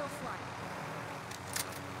 I'll fly.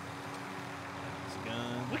 This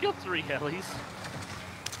gun. We got 3 helis.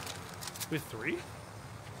 With 3?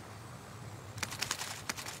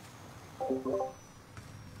 I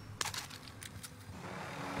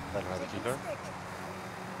don't have the key card.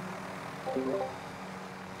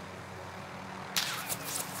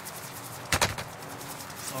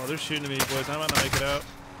 Oh, they're shooting at me, boys. I might not make it out.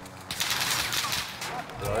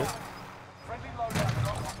 Right. Friendly loadout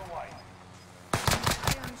drop on the way.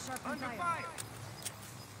 Ion sharpened iron.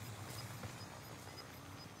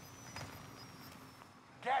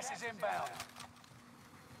 Gas is inbound.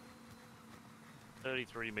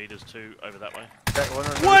 33 meters to over that way.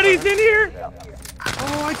 What? He's in here?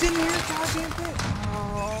 Oh, I didn't hear it. Goddamn thing.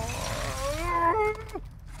 Oh.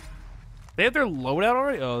 They have their loadout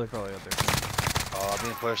already? Oh, they're probably out there. Oh, I'm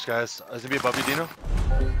being pushed, guys. Is it be above you, Dino?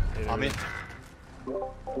 On me.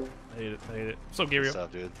 I hate it. I hate it. What's up, Gabriel? What's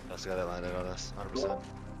up, dude? That's the guy that landed on us. 100%.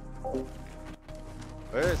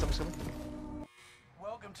 Wait, somebody's coming.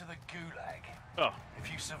 Welcome to the Gulag. Oh.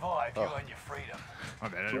 If you survive, you earn your freedom. My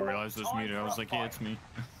bad, I didn't realize this muted. I was like, yeah, it's me.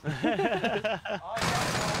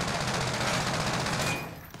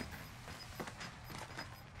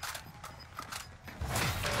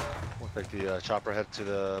 We'll take the chopper head to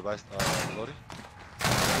the Lodi.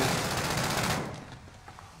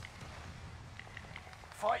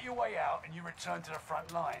 Fight your way out and you return to the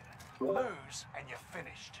front line. Lose and you're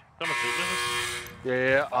finished. Someone shoot with us?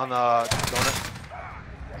 Yeah, on donut.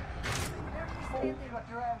 You got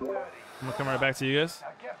your hand dirty. I'm gonna come right back to you guys. Now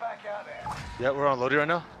get back out there. Yeah, we're on Lodi right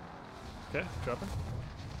now. Okay, dropping.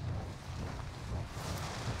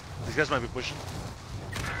 These guys might be pushing.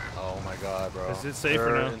 Oh my god, bro. Is it safe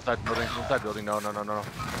or They're no? Inside building. Inside building. No.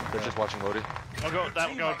 They're just watching Lodi. I got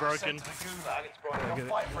that guy broken.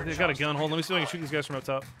 They got a gun. Hold on, let me see if I can shoot these guys from up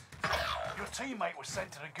top. Your teammate was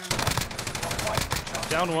sent to the Gulag.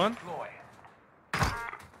 Down one.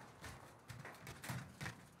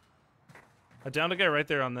 I downed a guy right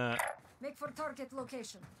there on that. Make for target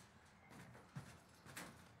location.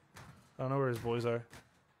 I don't know where his boys are.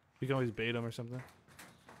 You can always bait him or something.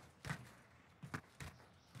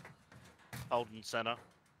 Holding center.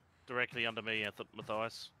 Directly under me,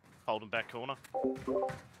 Matthias. Holding back corner.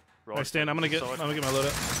 Right. I stand. I'm gonna get my load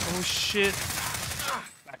up. Oh shit.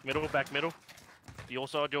 Back middle, back middle. Your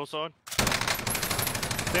side. Stand,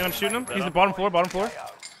 I'm shooting him. He's the bottom floor.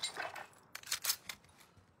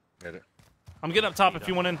 Get it. I'm getting up top if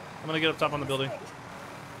you want in. I'm gonna get up top on the building.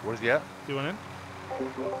 Where's he at? Do you want in?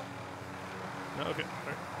 No, okay.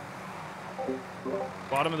 Right.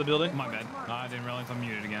 Bottom of the building. My bad. I didn't realize I'm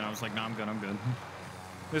muted again. I was like, no, I'm good.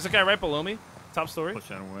 There's a guy right below me. Top story. Push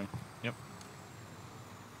that away. Yep.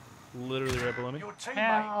 Literally right below me. Your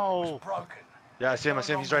teammate was broken. Yeah, I see him.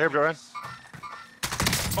 He's right here, Brian.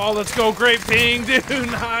 Oh, let's go. Great ping, dude.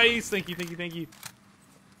 Nice. Thank you.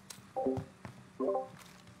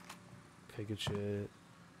 Okay, good shit.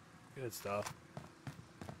 Good stuff.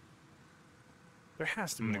 There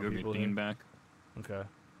has to be I'm more gonna go people get here. Dean back. Okay.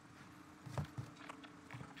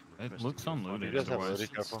 It looks unloaded. You guys have otherwise.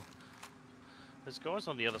 Lodi, careful. There's guys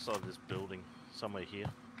on the other side of this building. Somewhere here.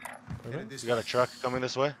 Okay. You got a truck coming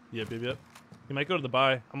this way? Yep. You might go to the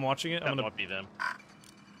buy. I'm watching it. That might be them.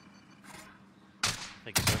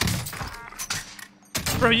 Thank you, sir.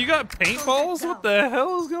 Bro, you got paintballs? What the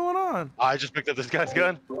hell is going on? I just picked up this guy's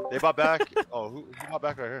gun. They bought back. Oh, who bought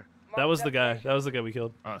back right here? That was the guy. That was the guy we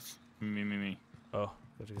killed. Us. Me. Oh,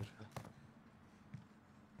 gotcha.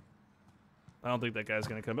 I don't think that guy's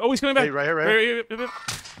gonna come. Oh, he's coming back. Hey, right here.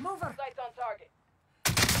 Mover. Sights on target.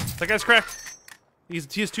 That guy's cracked. He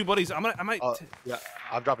has two buddies. I might. Yeah,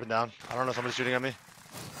 I'm dropping down. I don't know. Somebody's shooting at me.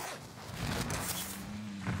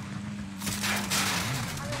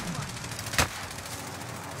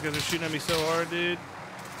 These guys are shooting at me so hard, dude.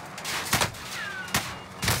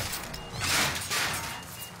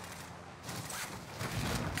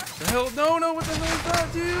 The hell? No! What the hell is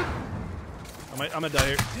that, dude? I'm gonna die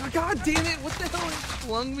here. God damn it! What the hell? It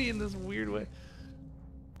flung me in this weird way.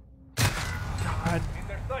 God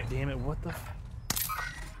damn it! What the?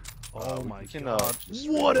 Oh my god!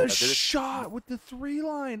 What a shot with the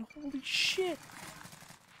 3-line! Holy shit!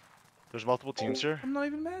 There's multiple teams here. I'm not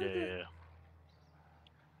even mad at it. Yeah.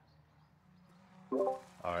 All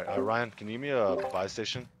right, Ryan, can you give me a buy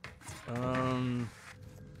station? I'm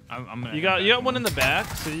gonna. You got one in the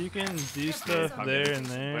back, so you can do stuff there and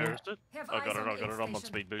Where there. is it? I got it. I'm on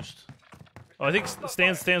speed boost. Oh, I think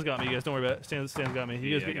Stan's got me, you guys. Don't worry about it. Stan's got me.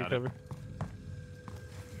 You guys get your cover.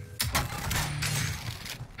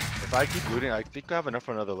 If I keep looting, I think I have enough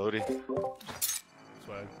for another Lodi.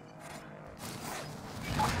 Swag.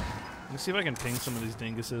 Let me see if I can ping some of these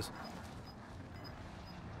dinguses.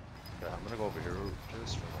 Yeah, I'm gonna go over here.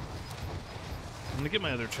 Just I'm gonna get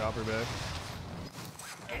my other chopper back.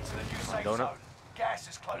 Get to the new safe Donut. zone. Gas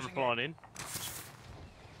is closing in. Flying in.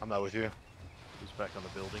 I'm not with you. He's back on the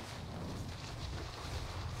building.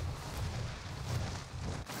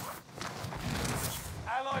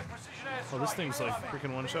 Allied precision airstrike. Oh, this thing's like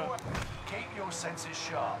freaking one shot. Keep your senses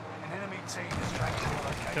sharp. An enemy team is tracking your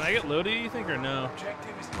location. Can I get loaded, you think, or no?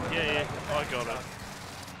 Objective is to Yeah, eliminate the I got it.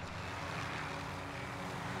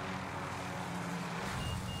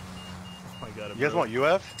 Oh my god, You guys want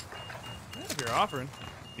UF? Yeah, if you're offering.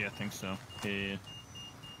 Yeah, I think so. Yeah.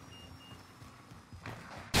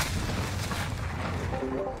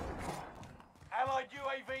 Allied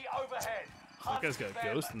UAV overhead. That guy's got a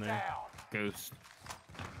ghost in there. Ghost.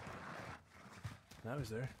 Now he's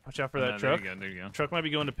there. Watch out for Oh, that no, truck. There you go. Truck might be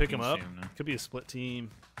going to pick You him can up. see him now. Could be a split team.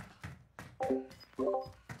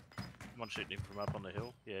 One shooting him from up on the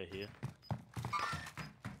hill. Yeah, here.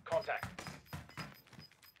 Contact.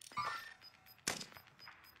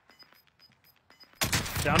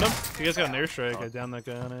 Downed him. You guys got an airstrike. I downed that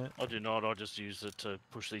guy on it. I do not. I just used it to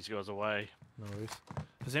push these guys away. No worries.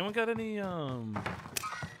 Has anyone got any There's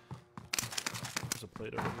a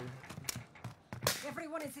plate over here.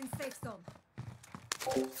 Everyone is in safe zone.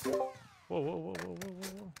 Whoa, whoa, whoa, whoa, whoa, whoa,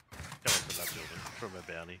 whoa. Coming from that building, from a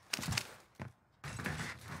bounty.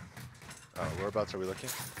 Whereabouts are we looking?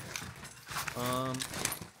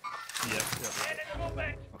 Yeah.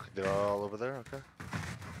 Okay, they're all over there. Okay.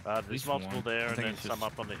 There's least multiple one. there, I and think then it's some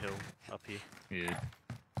just- up on the hill, up here. Yeah.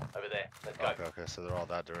 Over there. Let's go. Okay, okay, so they're all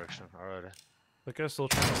that direction. Alrighty. That guy's still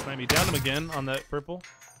trying to snipe me. Down him again on that purple.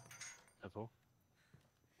 Apple.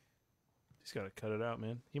 He's got to cut it out,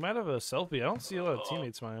 man. He might have a selfie. I don't see a lot of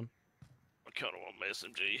teammates by him. I kind of want my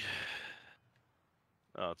SMG.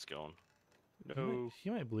 Oh, it's gone. He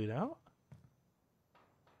might bleed out.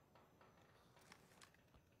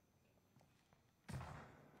 I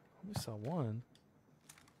only saw one.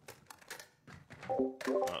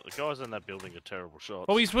 The guys in that building are terrible shots.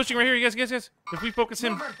 Oh, he's pushing right here. You guys. If we focus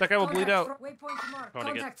him, that guy will bleed out.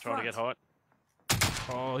 Trying to get hot.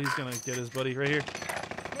 Oh, he's gonna get his buddy right here.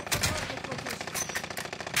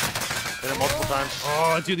 Hit him multiple times.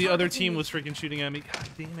 Oh, dude, the other team was freaking shooting at me. God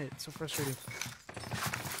damn it, it's so frustrating.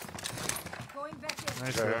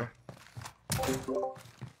 Nice bro.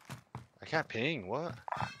 I can't ping. What?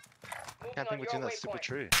 I can't ping between that stupid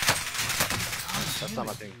tree. That's not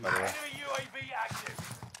my thing, by the way.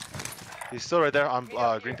 He's still right there on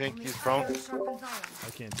green pink. He's prone. I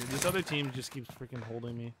can't do this. Other team just keeps freaking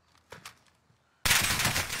holding me.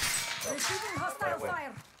 Receiving hostile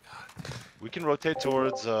fire. We can rotate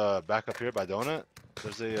towards back up here by donut.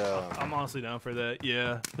 There's a. I'm honestly down for that.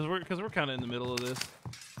 Yeah, because we're kind of in the middle of this.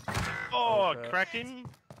 Oh, cracking!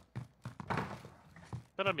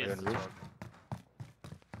 But I missed. Roof.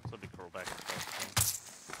 So let me crawl back.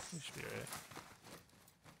 We should be alright.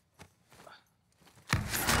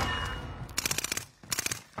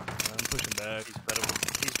 I'm pushing back. He's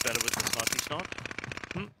better with the snipey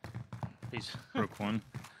snipe. He's broke one.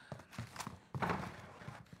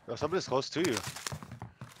 Oh, somebody's close to you.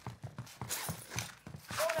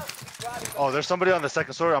 Oh, there's somebody on the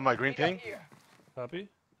second story on my green ping. Copy. You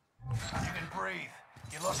can breathe.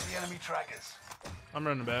 You lost the enemy trackers. I'm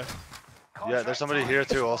running back. Yeah, there's somebody here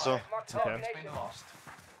too also. Okay. It's been lost.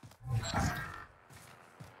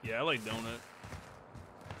 Yeah, I like donut.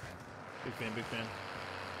 Big fan, big fan.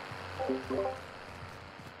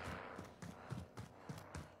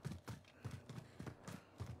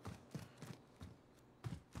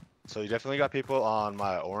 So you definitely got people on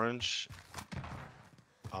my orange,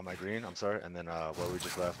 on my green, I'm sorry, and then where we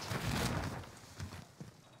just left.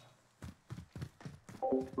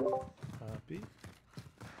 Copy.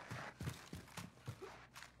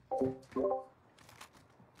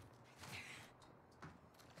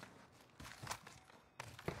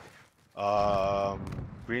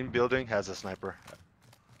 Green building has a sniper.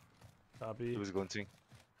 Copy. He was glinting.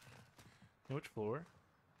 Which floor?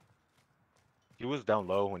 He was down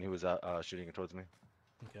low when he was shooting it towards me.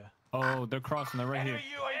 Okay. Oh, they're crossing. They're right here.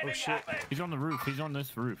 Oh shit. He's on the roof. He's on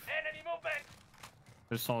this roof.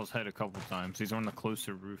 I saw his head a couple times. He's on the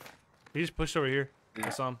closer roof. He just pushed over here. I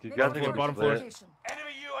saw him. You got Bottom floor. Enemy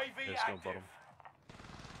UAV active.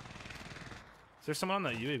 Is there someone on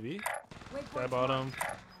that UAV? Guy bottom.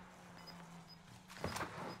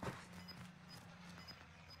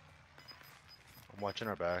 I'm watching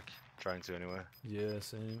our back, trying to anyway. Yeah,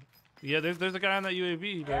 same. Yeah, there's a guy on that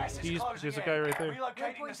UAV. But there's a guy right there.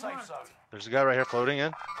 Relocating the safe zone. There's a guy right here floating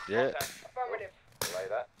in. Yeah. Affirmative. Relay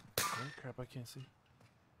that. Oh, crap, I can't see.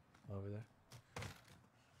 Over there.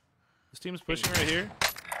 This team's pushing right here.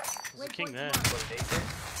 There's a king there.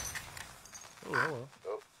 Oh, hello.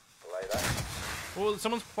 Oh, relay that. Oh,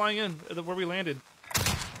 someone's flying in where we landed.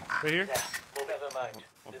 Right here. Well, never mind.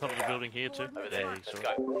 One Top of the building here too. There, you saw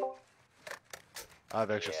it. I have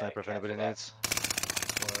extra sniper if anybody needs.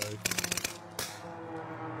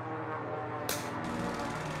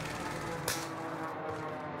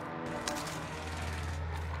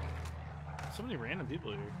 So many random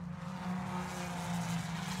people here.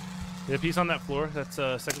 Yeah, piece on that floor. That's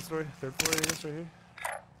second story, third floor, I guess, right here.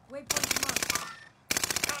 Waypoint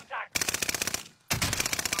marked.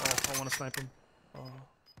 Oh, I want to snipe him. Oh.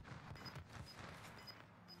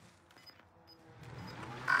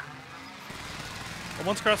 Oh,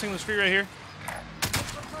 one's crossing the street right here.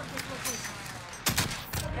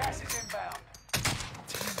 Gas is inbound.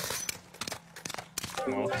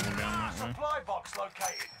 Supply box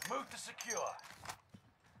located. Move to secure.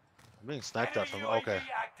 I'm being sniped at from. Okay.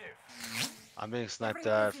 I'm being sniped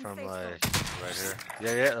at from like right here.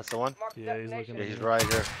 Yeah, yeah, that's the one. Yeah, he's looking. Yeah, he's right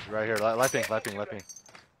here. Right here. Light ping.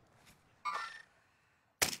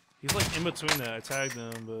 He's like in between that. I tagged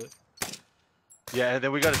him, but. Yeah, and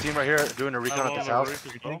then we got a team right here doing a recon at this house.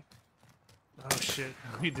 Oh shit,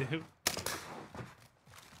 we do.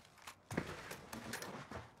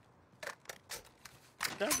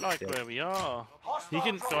 Don't like where we are. He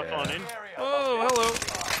can Got on in. Oh, hello.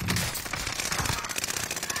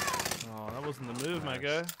 Oh, that wasn't the move, my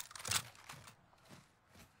guy.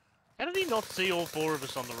 How did he not see all four of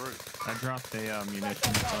us on the roof? I dropped a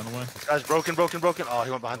munitions, by the way. Guys, broken. Oh,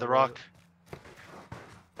 he went behind the rock.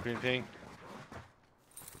 Green ping.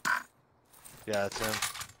 Yeah, that's him.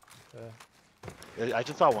 Yeah, I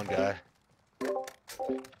just saw one guy.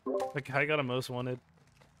 The guy got a most wanted.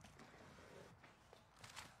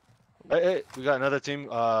 Hey, we got another team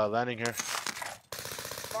landing here.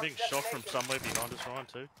 I'm being shot from somewhere behind us, Ryan,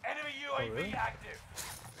 too. Enemy UAV Oh, really? active.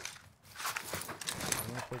 I'm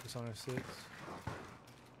gonna focus on our 6.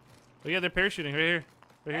 Oh yeah, they're parachuting right here.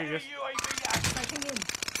 Right here, guys. UAV active. Sighting in.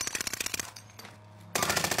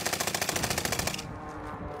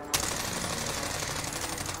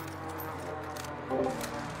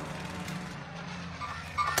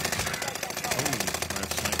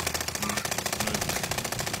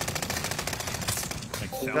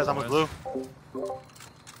 You guys almost blew.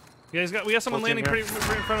 Yeah, we got someone landing right in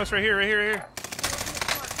front of us right here, right here.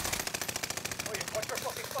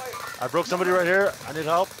 I broke somebody right here. I need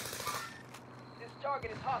help. This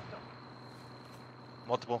target is hostile.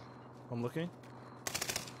 Multiple. I'm looking.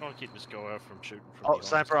 I want to keep this guy out from shooting from Oh, behind.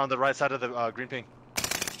 sniper on the right side of the green ping.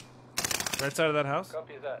 Right side of that house.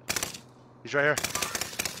 Copy that. He's right here.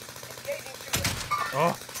 Engaging shooter.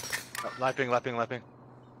 Oh. Light ping.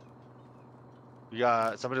 We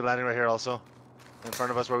got somebody landing right here also. In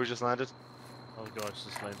front of us where we just landed. Oh, the guy's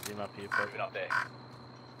just landed him up here, bro. Moving up there.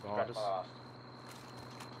 Behind us.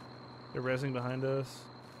 They're rezzing behind us.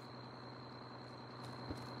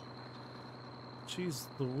 Jeez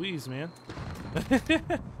Louise, man.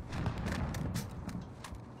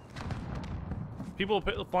 People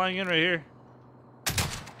flying in right here.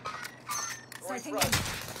 Sighting in.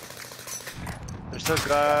 There's a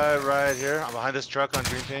guy right here. I'm behind this truck on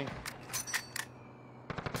green ping.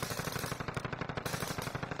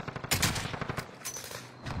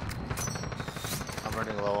 I'm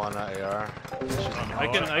running low on that AR.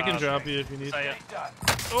 I can drop you if you need.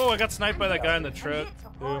 Oh, I got sniped by that guy in the truck.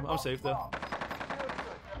 Boom. I'm safe though.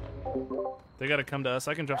 They gotta come to us.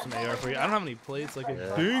 I can drop some AR for you. I don't have any plates like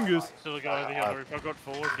a dingus. Still a guy over here on the roof. I've got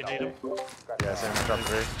 4 if you need him. Yeah, same. Drop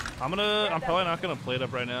 3. I'm probably not gonna plate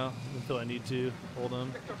up right now until I need to. Hold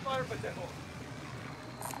on.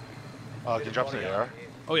 Oh, can you drop some AR?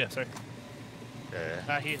 Oh yeah, sorry.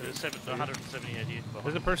 Yeah. Here, there's 178 here.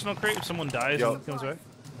 There's a personal crate if someone dies and comes back.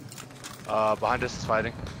 Behind us is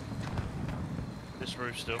fighting. This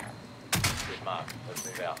roof still. Good mark. Let's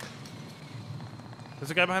move out.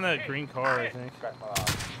 There's a guy behind that green car, I think.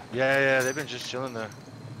 Yeah, they've been just chilling there.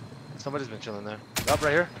 Somebody's been chilling there. Up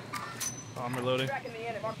right here. Oh, I'm reloading. Tracking the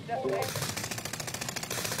enemy. Mark the destination.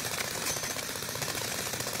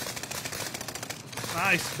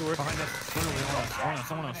 Nice. Good work. Behind us.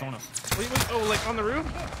 Someone else. Wait. Oh, like on the roof?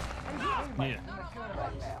 Yeah.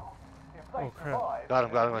 Oh, crap.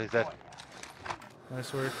 Got him. He's dead.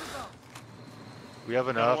 Nice work. We have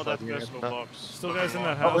I enough. want that personal box. Still guys in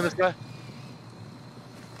that Oh, house. this guy.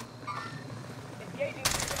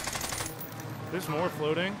 There's more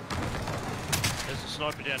floating. There's a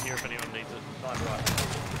sniper down here if anyone needs it.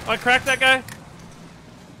 Oh, I cracked that guy.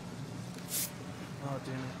 Oh,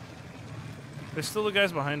 damn it. There's still the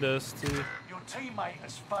guys behind us, too. Your teammate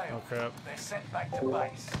has failed. Oh, crap. They're sent back to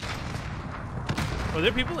base. Are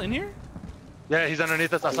there people in here? Yeah, he's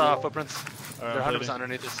underneath us. I saw footprints. Right, They're I'm 100%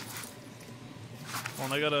 underneath us.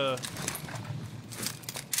 Hold on, I gotta...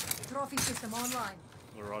 Trophy system online.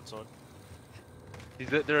 On the right side.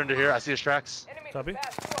 They're under here. I see his tracks. Copy.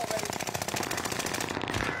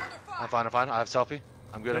 I'm fine. I have selfie.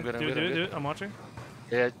 I'm good. I'm good. I'm good. Do it. I'm watching.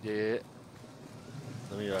 Yeah.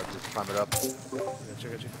 Let me just climb it up. Gotcha.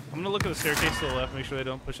 I'm gonna look at the staircase to the left. Make sure they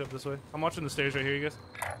don't push up this way. I'm watching the stairs right here, you guys.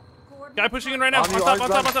 Guy pushing in right now. On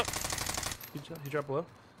top. He dropped below.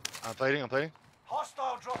 I'm plating.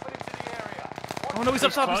 Hostile dropping into the area. Oh no, he's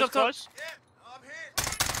up top. He's up top.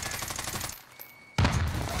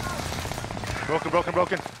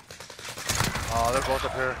 Broken. Oh, they're both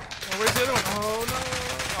up here. Oh, where's the other one? Oh no.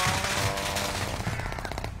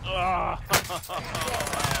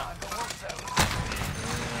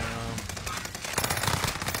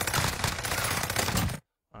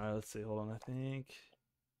 Alright, let's see. Hold on. I think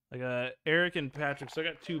I got Eric and Patrick, so I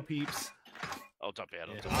got 2 peeps. I'll top out.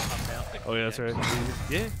 Oh yeah, that's right.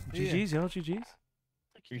 Yeah. GG's, yo. GG's.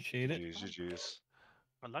 Appreciate it. GG's.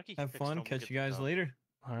 Lucky. Have fun. Catch you guys later.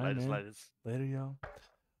 All right, man. Later, yo.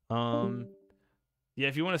 Yeah,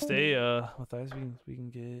 if you want to stay with us, we can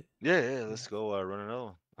get. Yeah. Let's go run another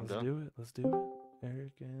one. Let's do it.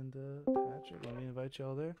 Eric and Patrick. Let me invite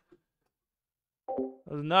y'all there.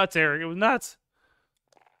 That was nuts, Eric. It was nuts.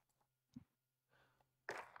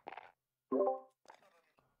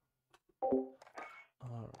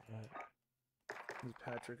 All right. Give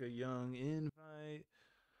Patrick a young invite.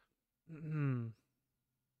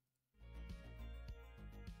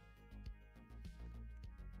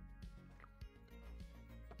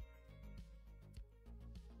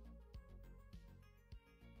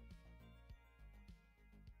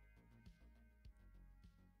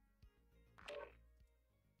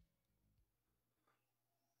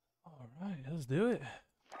 All right, let's do it.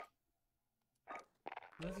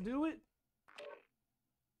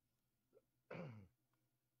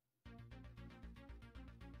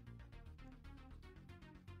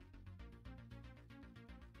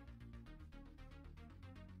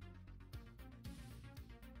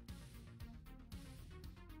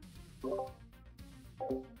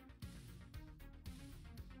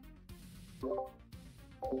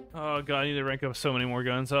 Oh god, I need to rank up so many more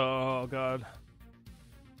guns. Oh god.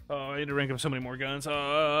 Oh, I need to rank up so many more guns.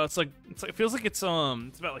 It's like it feels like it's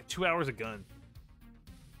about like 2 hours a gun.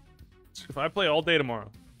 If I play all day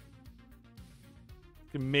tomorrow,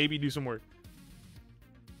 I can maybe do some work.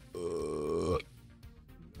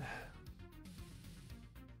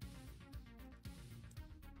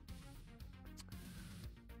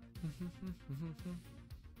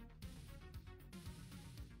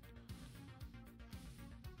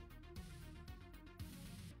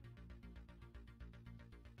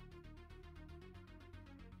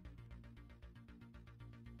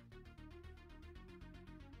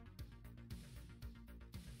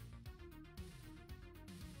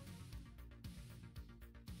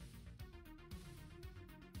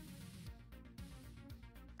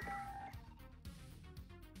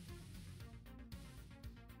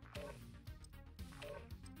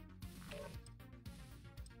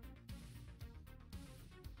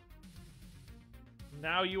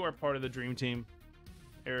 Now you are part of the dream team,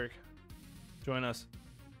 Eric. Join us.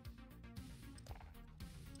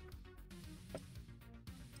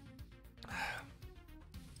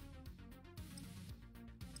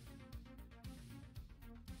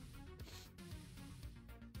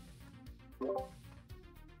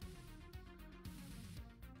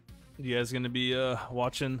 You guys gonna be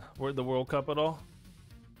watching the World Cup at all?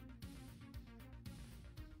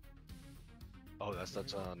 Oh, that's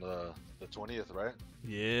on the 20th, right?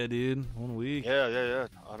 Yeah, dude. 1 week. Yeah.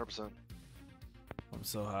 100%. I'm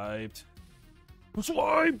so hyped. I'm so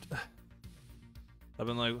hyped. I've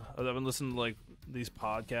been listening to like these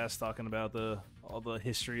podcasts talking about all the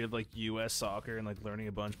history of like U.S. soccer and like learning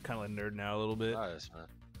a bunch, kind of like nerding out a little bit. Nice, man.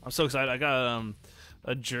 I'm so excited. I got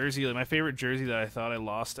a jersey, like my favorite jersey that I thought I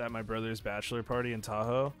lost at my brother's bachelor party in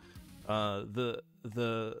Tahoe. The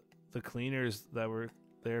cleaners that were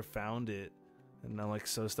there found it, and I'm like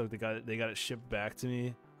so stoked they got it shipped back to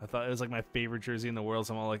me. I thought it was like my favorite jersey in the world,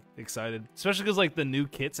 so I'm all like excited, especially because like the new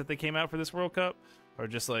kits that they came out for this World Cup are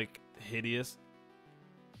just like hideous.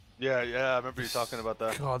 Yeah, I remember you talking about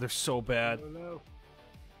that. God, they're so bad.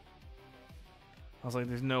 I was like,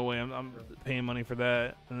 there's no way I'm paying money for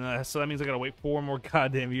that. And so that means I gotta wait 4 more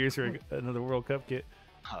goddamn years for another World Cup kit.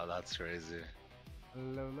 Oh, that's crazy.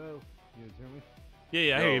 Hello. You guys hear me?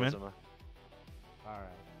 Yeah, I hear you, man. Alright.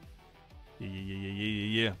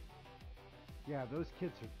 Yeah. Yeah, those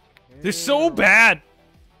kids are They're so bad.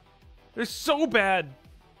 They're so bad.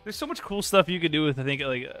 There's so much cool stuff you could do with, I think,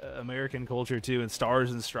 like American culture too, and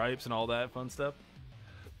stars and stripes and all that fun stuff.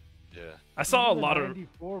 Yeah. I saw a the lot of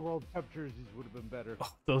 94 World Cup jerseys would have been better.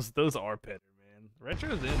 those are better, man.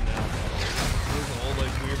 Retro's in now. those old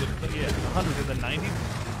like weird, yeah, the hundreds in the 90s.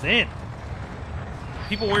 It's in.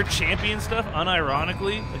 People wear champion stuff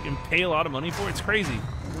unironically, like, and pay a lot of money for it. It's crazy.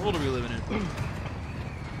 The world are we living in?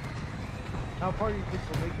 How far do you think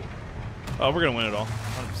we'll make it? Oh, we're gonna win it all.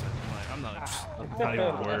 100%. I'm not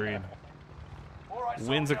even worried.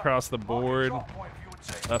 Wins across the board.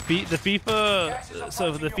 The FIFA.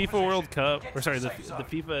 So the FIFA World Cup, or sorry, the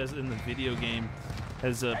FIFA is in the video game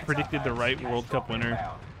has predicted the right World Cup winner.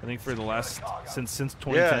 I think for the last since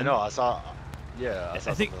 2010. Yeah, no, I saw. Yeah, I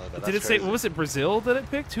saw I think. something like that. Did it That's say? crazy. What was it? Brazil that it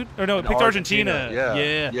picked? Who? Or no, it picked No, Argentina.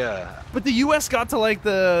 Yeah. But the U.S. got to like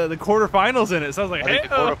the quarterfinals in it, so I was like, I hey, think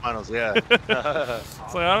the quarterfinals, yeah.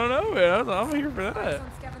 It's like, I don't know, man. I'm here for that.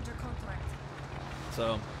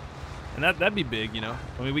 So, and that'd be big, you know.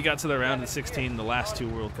 I mean, we got to the round of 16, the last two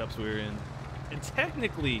World Cups we were in, and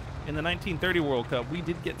technically in the 1930 World Cup, we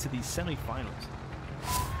did get to the semifinals.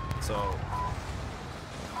 So,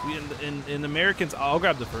 we in Americans, I'll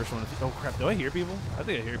grab the first one. Oh crap! Do I hear people? I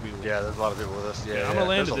think I hear people. Yeah, there's a lot of people with us. Yeah, I'm gonna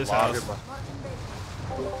land at this house.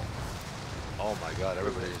 Oh my God,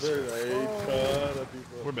 everybody's. There's a ton of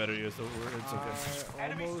people. We're better, yeah, so it's okay.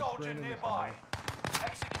 Enemy soldier nearby.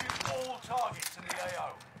 Execute all targets in the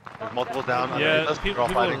AO. There's multiple down. Yeah, us. They're all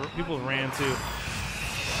fighting. people ran too.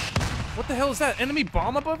 What the hell is that? Enemy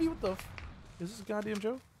bomb above you? What the? Is this a goddamn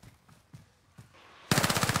joke?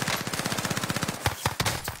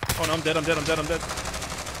 Oh no, I'm dead. No, you're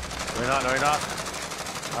not. No, you're not.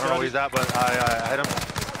 I don't know where he's at, but I hit him.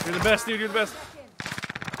 You're the best, dude. You're the best.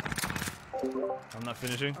 I'm not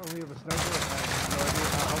finishing. Oh, we have a sniper. I have no idea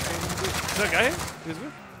how helpful Is that guy here? He's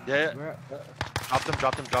good? Yeah.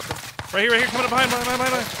 Dropped him. Right here. Coming up behind.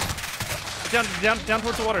 Down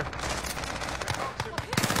towards the water.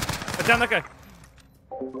 Down that guy.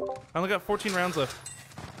 I only got 14 rounds left.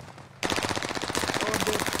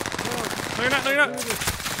 No, you're not.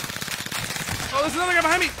 Oh, there's another guy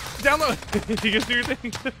behind me. Down low. You can do your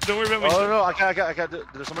thing. Don't worry about me. Oh no, I can't.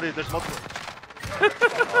 There's multiple.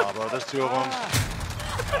 Oh, bro, there's two of them.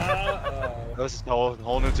 This is the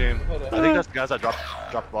whole new team. I think that's the guys that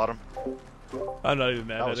dropped bottom. I'm not even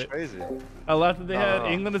mad That at was it. crazy. I laughed that they had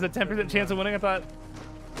England as a 10% chance of winning. I thought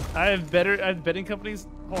I have betting companies.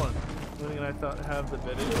 Hold on. And I thought have the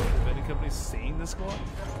betting companies saying the squad.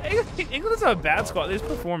 England doesn't have a bad squad. They just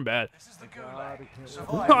perform bad.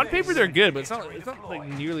 On paper they're good, but it's not like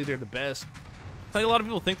nearly they're the best. I think a lot of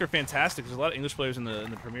people think they're fantastic. There's a lot of English players in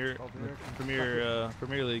the Premier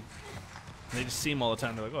League. And they just see them all the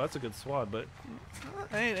time. They're like, oh, that's a good squad, but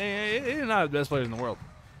they're not the best players in the world.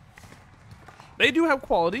 They do have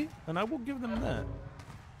quality, and I will give them that.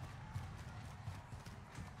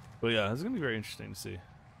 But yeah, it's gonna be very interesting to see.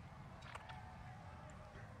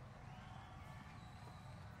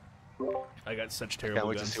 I got such terrible Can't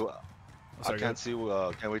wait guns. to see what.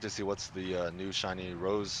 Can't wait to see what's the new shiny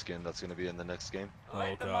rose skin that's gonna be in the next game.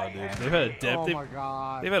 Oh god, dude! They've had a dev.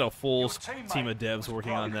 They've had a full team of devs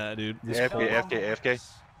working on that, dude. AFK.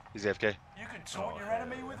 He's AFK. You can taunt your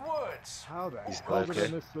enemy with words. How the He's hell did I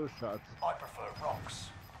AFK. miss those shots? I prefer rocks.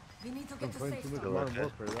 We need to I'm get to playing safe too much zone. Modern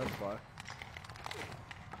Warfare, that's why.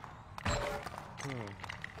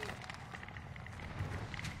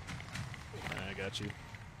 I got you.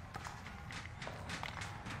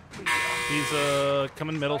 He's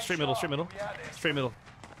coming middle, straight middle.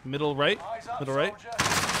 Middle right.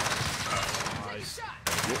 Nice.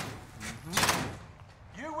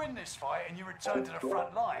 You win this fight and you return to the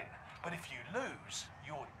front line. But if you lose,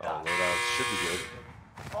 you're done. Loadout should be good.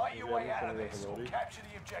 Fight your way out of this or capture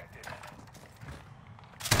the objective.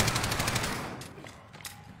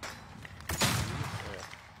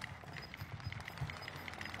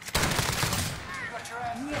 You got your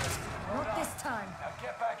hands Yes, not this time. Now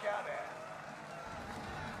get back out there.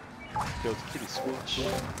 Yo, it's Kitty Squatch.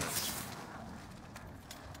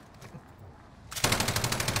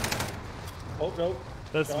 Oh no.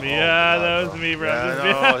 That's me. Yeah, that was me, bro.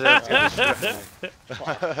 Yeah, That's me.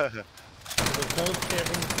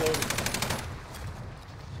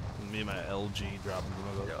 Me and my LG dropping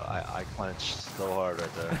from Yo, I clenched so hard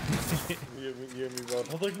right there. You and me both.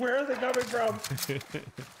 I was like, where are they coming from?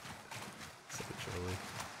 So trolly.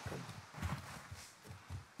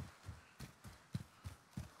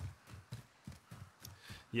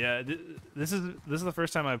 Yeah, this is the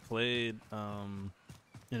first time I've played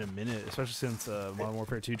in a minute, especially since Modern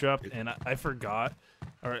Warfare 2 dropped, and I forgot,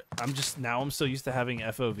 or I'm so used to having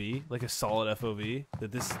FOV, like a solid FOV,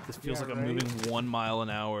 that this feels like I'm moving 1 mile an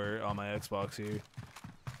hour on my Xbox here,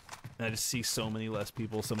 and I just see so many less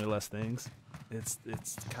people, so many less things. It's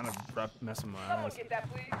kind of messing my eyes.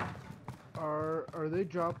 Are they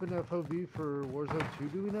dropping FOV for Warzone 2?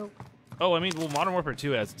 Do we know? Oh, I mean, well, Modern Warfare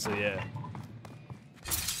 2 has it, so yeah.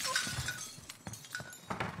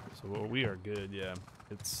 well, we are good. Yeah,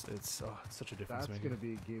 it's such a difference. That's gonna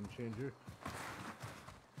be a game changer.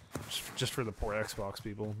 Just for the poor Xbox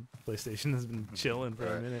people. PlayStation has been chilling for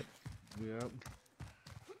a minute. Yep.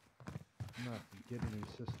 I'm not getting a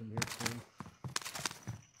system here soon.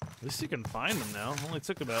 At least you can find them now. Only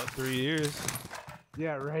took about 3 years.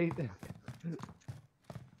 Yeah, right.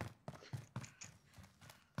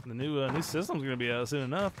 The new system's gonna be out soon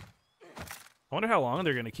enough. I wonder how long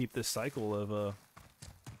they're gonna keep this cycle of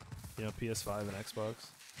PS5 and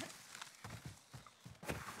Xbox.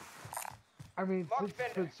 I mean, since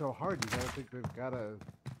it's been so hard, you gotta think they've gotta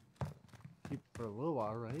keep it for a little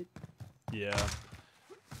while, right? Yeah.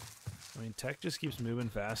 I mean, tech just keeps moving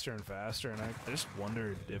faster and faster, and I just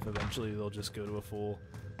wondered if eventually they'll just go to a full,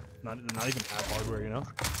 not even half hardware, you know,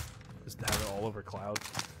 just have it all over cloud.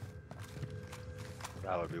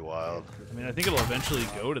 That would be wild. I mean, I think it'll eventually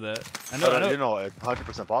go to that. I know, know. You know,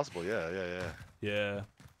 100% possible. Yeah. Yeah.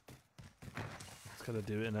 It's gotta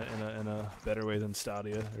do it in a better way than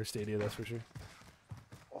Stadia, that's for sure.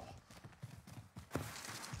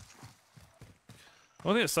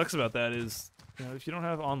 One thing that sucks about that is, you know, if you don't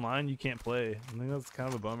have online, you can't play. I think that's kind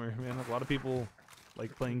of a bummer. Man, a lot of people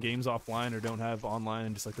like playing games offline or don't have online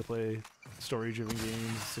and just like to play story-driven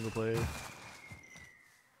games, single player.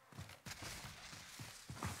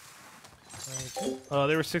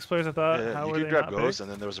 There were 6 players, I thought. Yeah, How you were could they grab not Ghost, picked?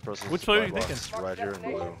 and then there was a person. Which player are you thinking? Right here in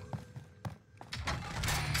blue.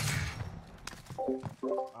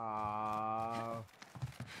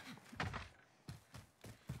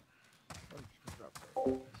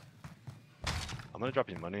 I'm gonna drop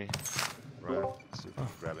you money, right? See if we can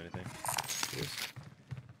grab anything.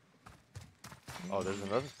 Oh, there's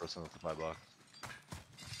another person with the 5 block.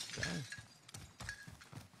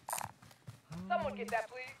 Someone get that,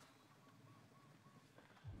 please.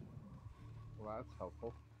 Well, that's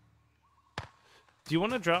helpful. Do you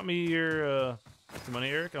want to drop me your money,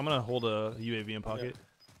 Eric? I'm gonna hold a UAV in pocket.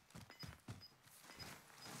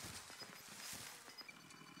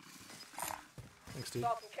 Thanks, dude.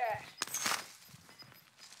 Saw some cash.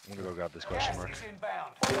 I'm gonna go grab this question mark.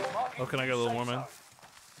 Oh, can I get a little more, man?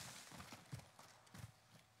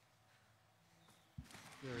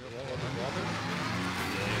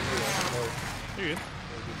 You're good.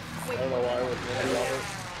 I don't know why I was running on it.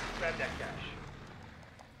 Grab that cash.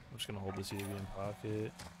 I'm just gonna hold this UAV in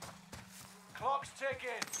pocket. Clock's ticking.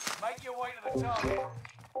 Make your way to the target.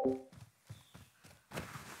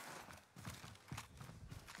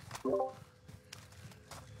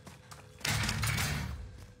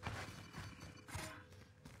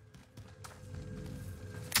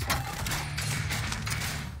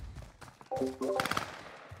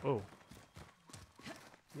 Oh.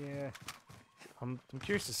 Yeah. I'm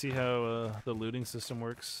curious to see how the looting system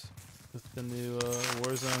works with the new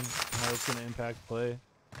Warzone, how it's gonna impact play.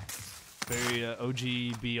 Very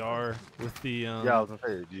OG BR with the. Yeah, I was gonna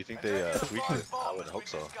say, do you think they tweaked it? I would hope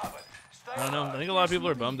so. I don't know. I think a lot of people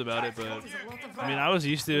are bummed about it, but I mean, I was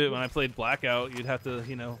used to it when I played Blackout. You'd have to,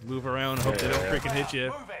 you know, move around and hope they don't freaking hit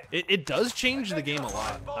you. It does change the game a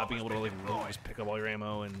lot, not being able to like just pick up all your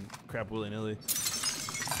ammo and crap willy-nilly.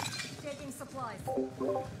 Taking supplies. There's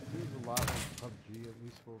a lot of PUBG, at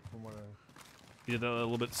least from what I... You did that a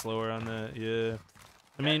little bit slower on that, yeah.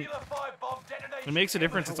 I mean, it makes a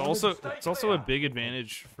difference. It's also a big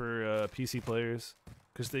advantage for PC players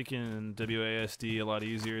because they can WASD a lot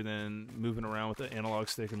easier than moving around with the analog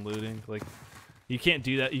stick and looting. Like, you can't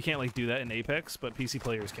do that. You can't like do that in Apex, but PC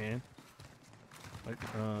players can. Like,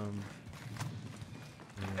 yeah,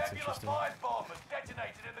 that's interesting. Bomb has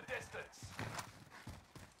detonated in the distance.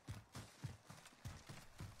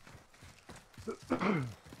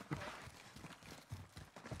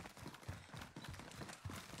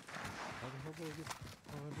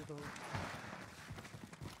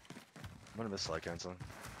 I'm gonna miss slide canceling.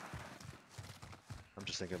 I'm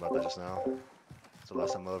just thinking about that just now. It's the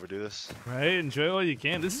last time I'll ever do this. Right, enjoy while you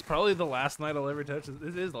can. This is probably the last night I'll ever touch this.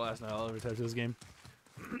 This is the last night I'll ever touch this game.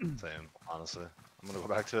 Same, honestly. I'm gonna go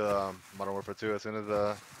back to Modern Warfare 2 as soon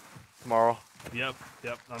as tomorrow. Yep.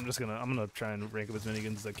 I'm gonna try and rank up as many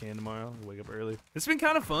guns as I can tomorrow. Wake up early. It's been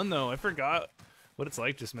kind of fun though. I forgot what it's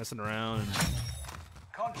like just messing around and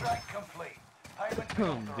Contract complete.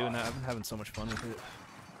 doing that. I've been having so much fun with it.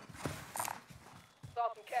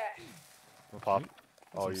 Saw some cash. We'll pop.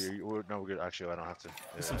 Oh, no, we're good. Actually, I don't have to.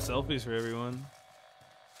 Yeah. Some selfies for everyone.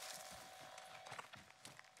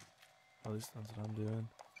 At least that's what I'm doing.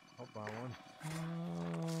 I'll buy one.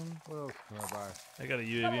 What else can I buy? I got a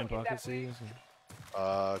UAV in pocket, see?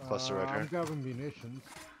 Cluster right here. I'm grabbing munitions.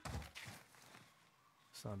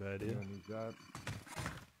 It's not a bad idea. I need that.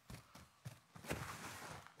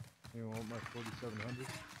 You want my 4700?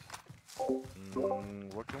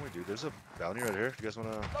 What can we do? There's a bounty right here. You guys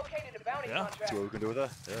wanna Located a bounty Yeah. contract. see what we can do with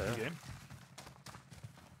that? Yeah. Okay. I'm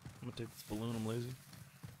gonna take this balloon. I'm lazy.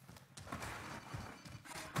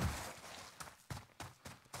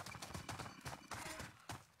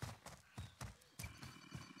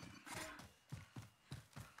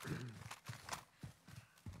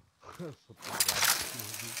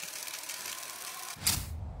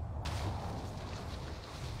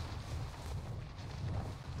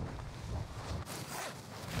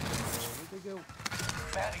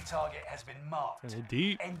 Bounty target has been marked. Is it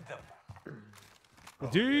deep? End them.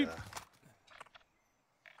 Deep. Yeah.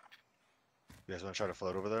 You guys wanna try to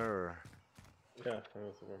float over there, or? Yeah,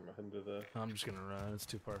 I'm heading to the. I'm just gonna run. It's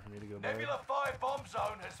too far for me to go by. Nebula 5 bomb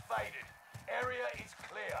zone has faded. Area is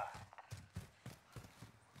clear.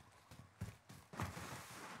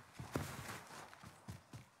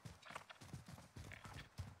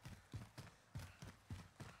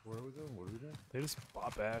 Where are we going? What are we doing? They just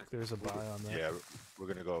bought back. There's a buy on that. Yeah, we're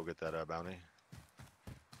gonna go get that bounty.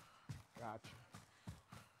 Gotcha.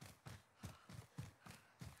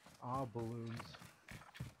 Ah, balloons.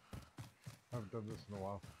 Haven't done this in a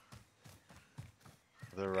while.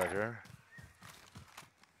 They're right here.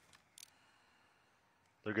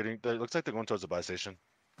 They're getting. It looks like they're going towards the buy station.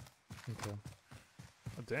 Okay.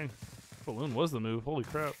 Oh, dang. Balloon was the move. Holy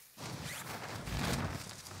crap.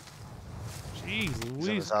 Jeez He's in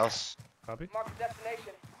Louise. this house. Copy. Mark the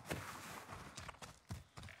destination.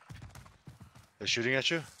 They're shooting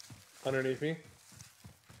at you. Underneath me.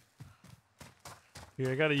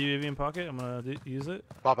 Here, I got a UAV in pocket. I'm gonna use it.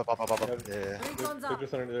 Pop it, pop it, pop Yeah, it. Yeah. they're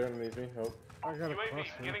just under there underneath me. Oh. I got a UAV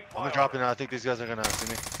cluster. beginning I'm gonna flyover. drop it now. I think these guys are gonna see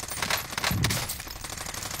me.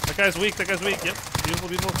 That guy's weak. That guy's weak. Yep. Beautiful,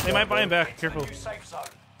 beautiful. They might buy him back. Into the Careful. new safe zone.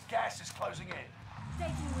 Gas is closing in.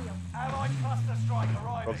 Taking wheel. Allied cluster strike Broke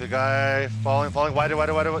arriving. the guy. Falling. Wide.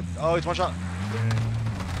 Oh, he's one shot.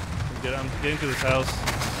 I'm getting to this house.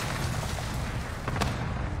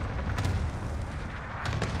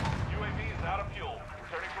 UAV is out of fuel.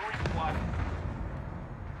 Returning for resupply.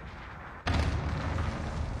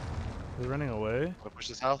 They're running away. Wanna push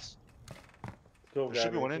this house? Still There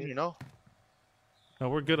should be one in here, no? No,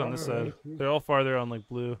 we're good on this side. They're all farther on like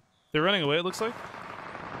blue. They're running away. It looks like.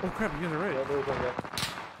 Oh crap! You guys are right. Yeah, there's one guy.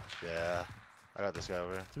 Yeah. I got this guy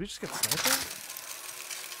over here. Did we just get sniped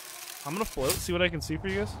at? I'm gonna float. See what I can see for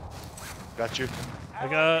you guys. Got you. I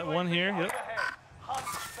got one here. Yep. Overhead.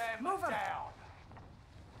 Hunt them down.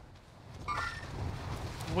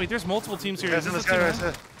 Wait, there's multiple teams here. Guys Is in this this a guy team right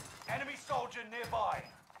now? there. Enemy soldier nearby.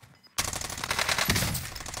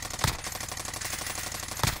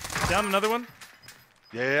 Down another one.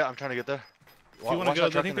 Yeah, I'm trying to get there. If you wanna go, I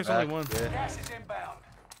think there's only one. Yeah. Gas is inbound.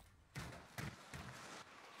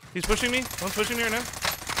 He's pushing me. One's pushing me right now.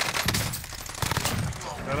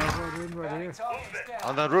 Got him. Right in, right here. Target is down.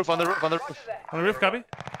 On the roof. On the roof, copy.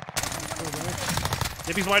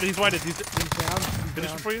 Yep, he's whited. He's whited. He's down.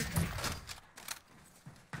 finish it for you.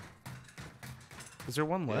 Is there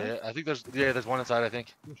one left? Yeah, I think there's one inside. I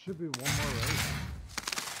think. There should be one more, right?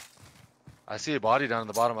 I see a body down in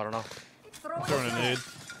the bottom. I don't know. I'm throwing a nade.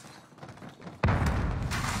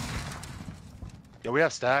 Yeah, we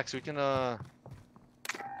have stacks. We can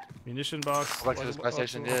Munition box. Go back to this buy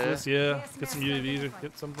station, yeah. Yeah. Get some UAVs or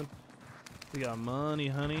get something. We got money,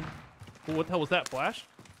 honey. Oh, what the hell was that? Flash?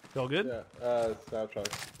 Y'all good? Yeah, snapshot.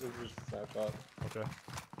 This is just a snapshot. Okay.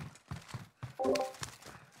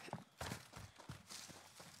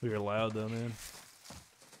 We were loud though, man.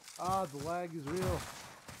 Ah, the lag is real.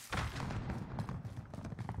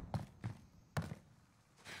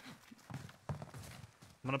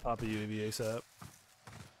 I'm gonna pop a UAV ASAP.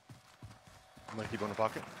 I'm gonna keep one in the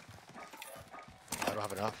pocket. I don't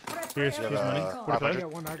have enough. Here's money. I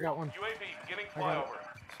got one. I got one. UAV beginning flyover.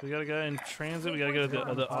 So we got a guy in transit. We gotta go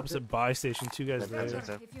to the opposite buy station. Two guys there.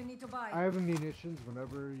 If you need to buy. I have munitions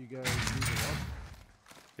whenever you guys need it up.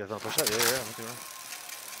 You guys wanna push that? Yeah, I'm looking around.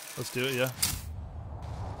 Let's do it. Yeah.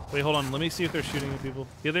 Wait, hold on. Let me see if they're shooting at people.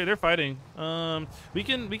 Yeah, they're fighting. We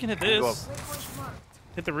can hit this.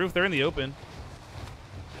 Hit the roof. They're in the open.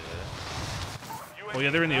 Oh yeah,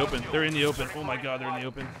 they're in the open. They're in the open. Oh my god, they're in the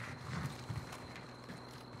open.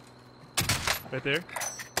 Right there.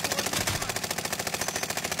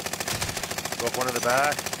 Broke one in the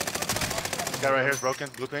back. This guy right here is broken.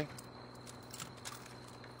 Blue ping.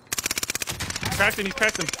 Cracked him. He's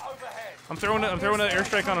cracked him. I'm throwing an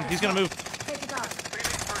airstrike on him. He's gonna move.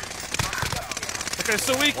 That guy's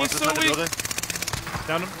so weak. He's so weak.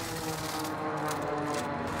 Down him.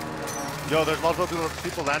 Yo, there's multiple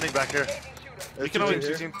people landing back here. We can always. No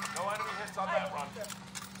enemy hits on that run.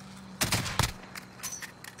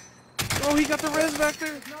 Oh, he got the res back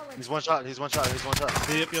there. He's one shot. He's one shot. He's one shot.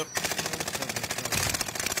 Yep. There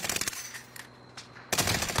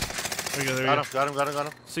we go. There we go. Got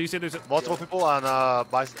him. So you said there's multiple people on at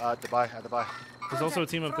the buy. There's also a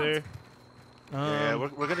team up there. Yeah,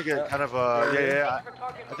 we're gonna get kind of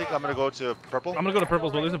I think I'm gonna go to purple. I'm gonna go to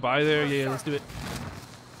purples, but there's a buy there. Yeah, let's do it.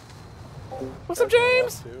 What's up,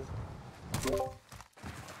 James?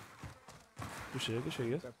 Good shit,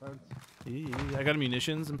 you guys. Yeah, I got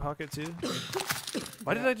munitions in pocket too.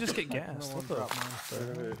 Why did I just get gassed? What the?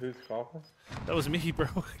 Who's coughing? That was me, bro.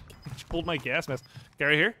 Just pulled my gas mask. Guy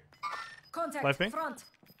right here. Contact Life ping. front.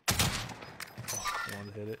 Oh, I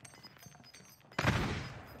wanted to hit it.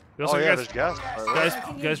 We Oh also yeah, guys, there's gas.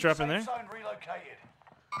 You guys drop in there.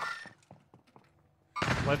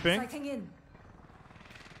 Life ping. Sighting in.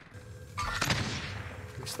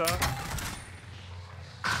 Stop.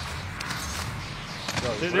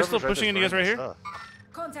 They're still pushing into you guys right here.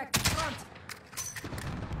 Contact front.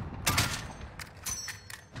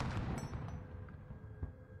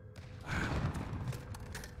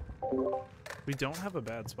 We don't have a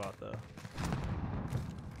bad spot though.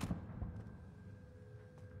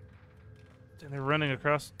 And they're running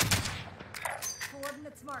across.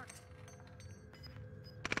 Coordinates marked.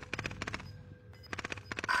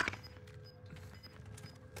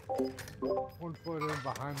 One foot in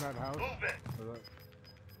behind that house.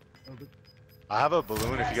 I have a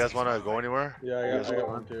balloon if you guys want to go anywhere. Yeah, I got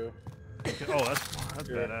one too. Oh, that's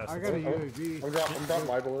badass. I got a UAV. I'm dropping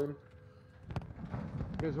my balloon.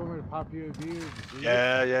 You guys want me to pop UAV?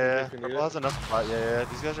 Yeah. Purple has enough to fight. Yeah.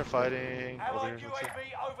 These guys are fighting over here.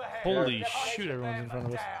 Holy shoot! Everyone's in front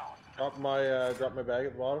of us. Drop my bag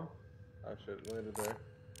at the bottom. Oh shit, landed there.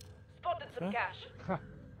 Spotted some cash. What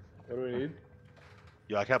do we need?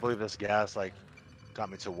 Yo, I can't believe this gas like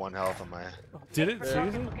got me to 1 health on my. Did it?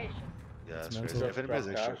 Seriously? Yeah, That's it's crazy. mental. If anybody's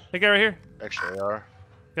extra. Hey, guy right here. Extra AR.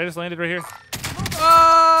 Guy just landed right here.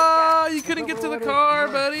 Oh, you couldn't get to the car,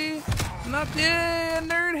 buddy. Not yet,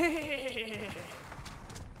 nerd.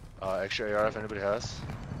 Extra AR if anybody has.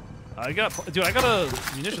 I got a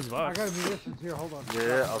munitions box. I got a munitions here. Hold on.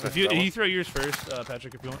 Yeah. Okay. If you throw yours first,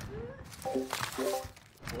 Patrick, if you want.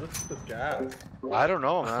 What's the gas? I don't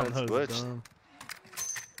know, man. I It's don't know, glitched. dumb.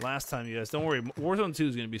 Last time, you guys, don't worry. Warzone 2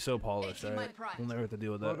 is gonna be so polished. All right, we'll never have to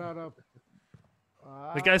deal with that. Load that up.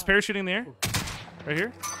 The guy's parachuting in the air, right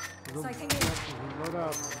here. Sighting in. Load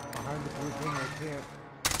up behind the blue thing. I can't.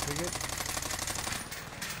 Take it.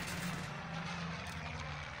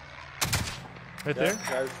 Right there.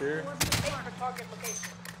 Guys here.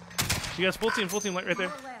 You guys, full team, right there.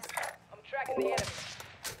 I'm tracking the enemy.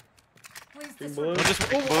 Please Balloon.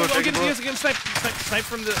 Again, snipe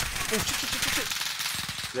from the. Oh, shit.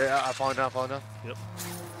 Yeah, I'm falling down. Yep.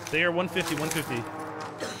 They are 150.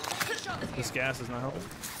 This gas is not helping.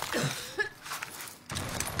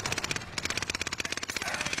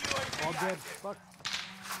 All dead. Fuck.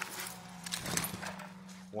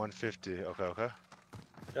 150. Okay.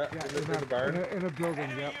 Yeah, in the barn. In a building.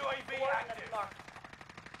 Yep.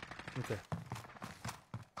 Okay.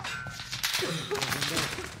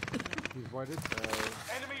 He's whited.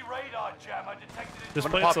 Enemy radar jammer detected in Just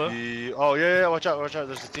play it slow. Oh yeah. Watch out.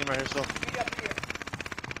 There's a team right here still.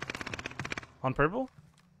 On purple?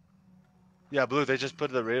 Yeah, blue. They just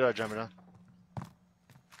put the radar jammer down.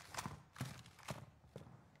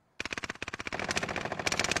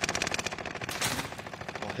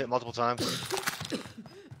 I'll hit multiple times.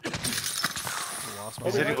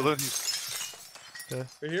 He's hitting balloon. Okay.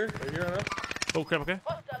 Right here on us. Oh crap! Okay.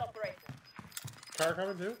 Car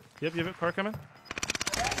coming too. Yep. Car coming.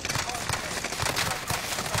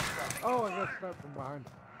 Oh, I got sniped from behind.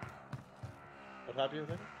 What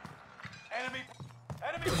happened? Enemy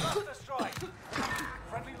cluster strike.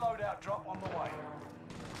 Friendly loadout drop on the way.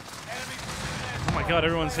 Enemy precision Oh my god,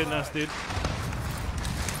 everyone's hitting us, dude.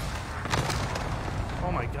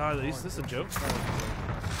 Oh my god, is this a joke?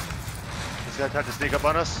 This guy tried to sneak up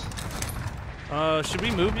on us. Should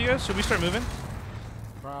we move, you guys? Should we start moving?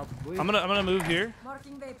 Probably. I'm gonna move here.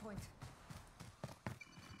 Marking waypoint.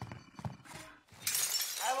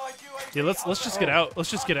 Yeah, let's just get out. Let's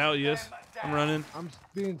just get out, you guys. I'm running. I'm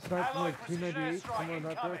being sniped from like 298, somewhere in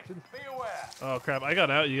that direction. Oh crap, I got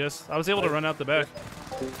out, you guys. I was able to run out the back.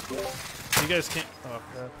 You guys can't. Oh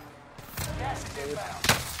crap.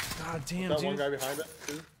 God damn, That dude. one guy behind us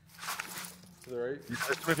too. To the right. There's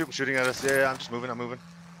too many people shooting at us. Yeah, I'm just moving.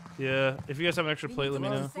 Yeah, if you guys have an extra plate, let me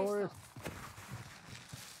know. Forest.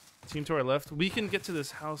 Team to our left. We can get to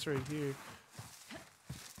this house right here.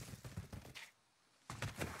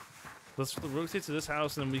 Let's rotate to this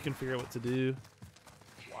house and then we can figure out what to do.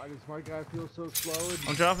 Why does my guy feel so slow?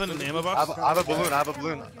 I'm dropping an ammo box. I have a balloon. I have a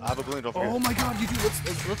balloon. I have a balloon. Don't forget. Oh my god, you do. Let's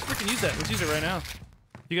freaking use that. Let's use it right now.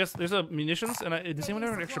 You guys, there's a munitions, and does anyone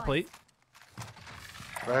have an extra plate?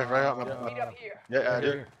 Right out. Yeah, I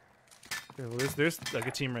do. Yeah, well, there's like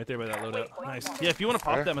a team right there by that loadout. Nice. Yeah, if you want to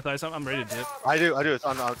pop that, Matthias, I'm ready to do it. I do. It's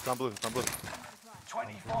on blue. It's on blue.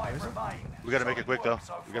 25 remain. We gotta make it quick though.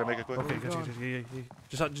 We gotta make it quick. Okay, gotcha. Yeah.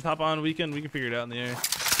 Just hop on. We can figure it out in the air.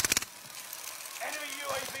 Enemy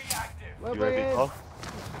UAV active. UAV call.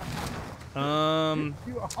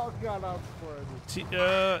 You all got out for it.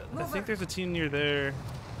 I think there's a team near there.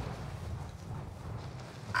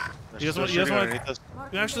 You guys want?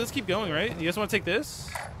 Actually, let's keep going, right? You guys want to take this?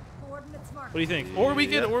 What do you think? Or we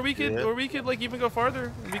could like even go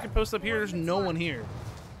farther. We could post up here. There's no one here.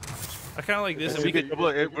 I kind of like this. And We're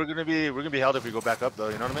gonna be held if we go back up though.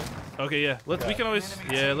 You know what I mean? Okay, yeah. We can always.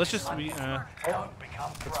 Yeah, let's just.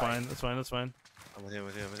 That's fine. I'm with you.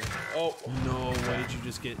 Oh no! Way did you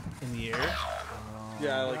just get in the air?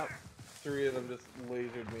 yeah, like 3 of them just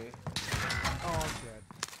lasered me. Oh, I'm dead.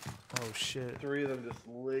 Oh shit! 3 of them just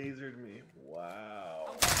lasered me.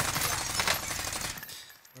 Wow.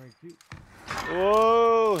 Thank you.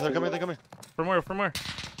 Whoa! They're coming. From where?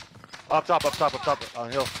 Up top,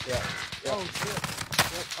 on hill. Yeah. Oh shit.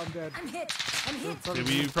 Yep, I'm dead. I'm hit. Yeah,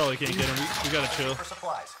 we probably can't get him. We gotta chill. For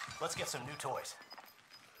supplies. Let's get some new toys.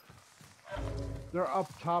 They're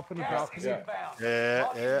up top in the balcony. Yeah.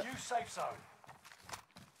 New safe zone.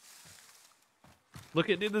 Look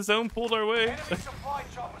at the zone pulled our way. Enemy supply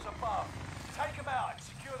choppers above. Take them out and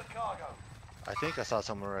secure the cargo. I think I saw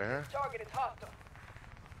someone right here. Target is hostile.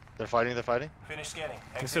 They're fighting. Finish scanning.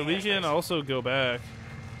 So we can also go back.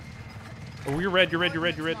 Oh, you're red.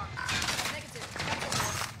 Negative.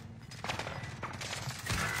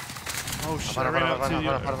 Oh shit! I'm I ran out to you.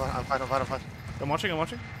 I'm fine. I'm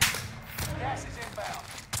watching. Gas is inbound.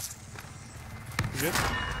 You good?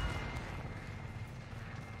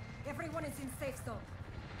 Everyone is in safe zone.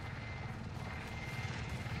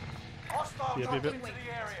 Hostile Yeah, dropping baby. into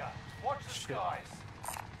the area. Watch the skies.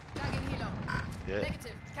 Tagging helo. Yeah.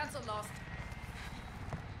 Negative. Cancel lost.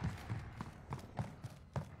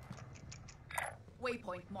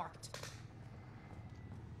 Waypoint marked.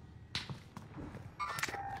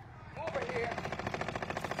 Over here.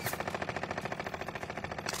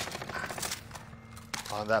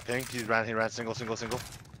 On that ping, he ran single.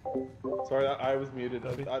 Sorry, I was muted.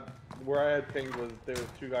 Where I had pinged was there was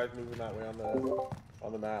 2 guys moving that way on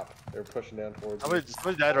the map. They were pushing down towards.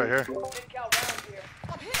 Somebody died right here.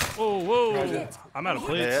 Whoa! I'm out of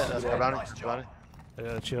plates. Yeah, that's Brownie. I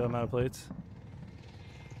gotta chill. I'm out of plates.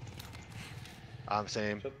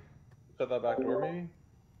 Same. Shut that back door, maybe.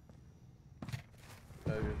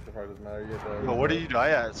 No, so far it doesn't matter. You get the. Oh, where did you die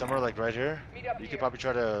at? Somewhere like right here. You could probably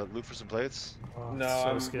try to loot for some plates. Oh, No,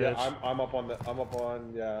 I'm up on.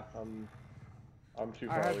 Yeah, I'm too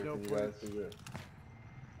far away from you guys to do it.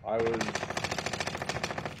 I was.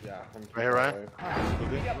 Yeah, I'm too Right here, far Ryan.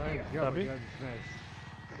 away. Copy. Nice.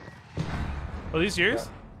 Oh, these yours?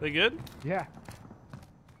 Yeah. They good? Yeah.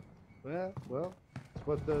 Well, it's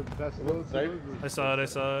what the best of those Safe? do. I saw it.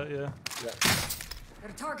 Yeah.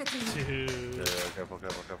 They're targeting me. Dude. Yeah, careful.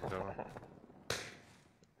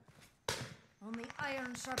 Only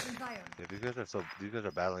iron sharpens iron. Yeah, these guys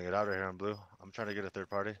are battling it out right here on blue. I'm trying to get a third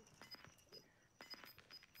party.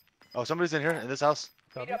 Oh, somebody's in here in this house.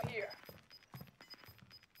 Meet up here.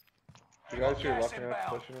 You guys should Gas walking out inbound.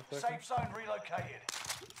 pushing a second. Safe zone relocated.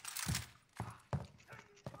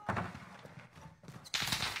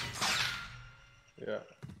 Yeah.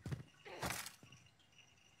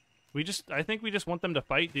 I think we just want them to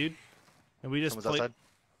fight, dude. And we just Someone's outside.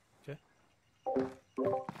 Okay.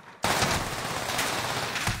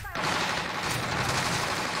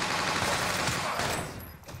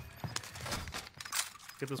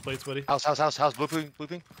 Get those plates, buddy. House. Blue ping.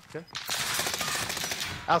 Okay.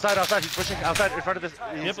 Outside. He's pushing. Outside in front of this.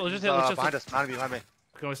 Yep, let's just behind us. Behind me.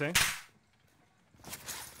 What was I saying?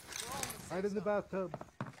 Right in the bathtub.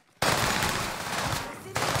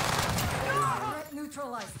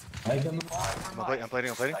 Neutralized. I'm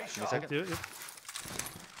plating. Give me a second. Do it. Yeah.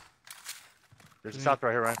 There's a south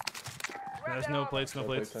right here, Ryan. There's no plates.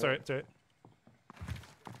 It's alright. They're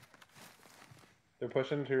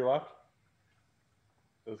pushing to your left.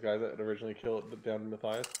 Those guys that originally killed down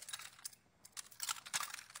Matthias.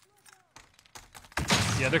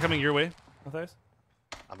 Yeah, they're coming your way, Matthias.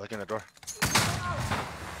 I'm looking at the door.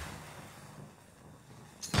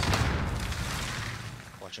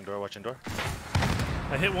 Watching door.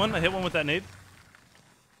 I hit one with that nade.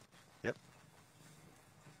 Yep.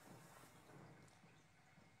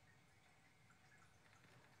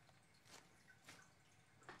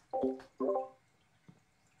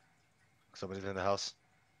 Somebody's in the house.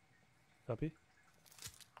 Copy.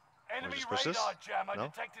 Enemy just push this? radar jammer No?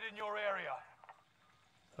 detected in your area.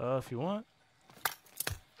 If you want.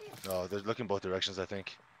 No, they're looking both directions, I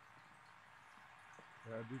think.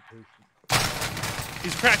 Yeah, be patient.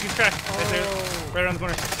 He's cracked. He's cracked. Right there, right around the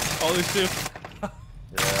corner. Oh, there's two.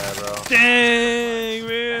 Yeah, bro. Dang,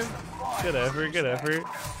 man. Good effort. Good effort.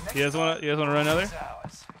 You guys wanna run another?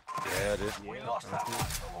 Yeah, dude.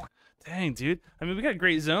 Dang, dude. I mean, we got a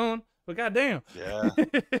great zone, but goddamn. Yeah.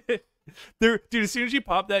 Dude, as soon as you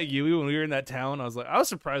popped that Yui when we were in that town, I was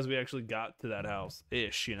surprised we actually got to that house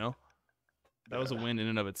ish. You know, that was a win in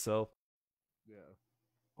and of itself. Yeah.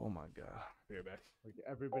 Oh my god. Be right back. Like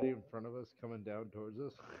everybody in front of us coming down towards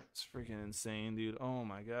us. It's freaking insane, dude. Oh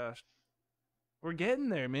my gosh. We're getting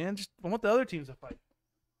there, man. Just I want the other teams to fight.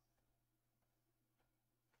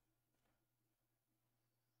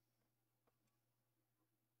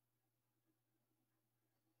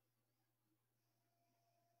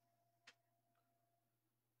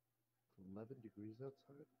 It's 11 degrees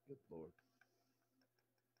outside. Good lord.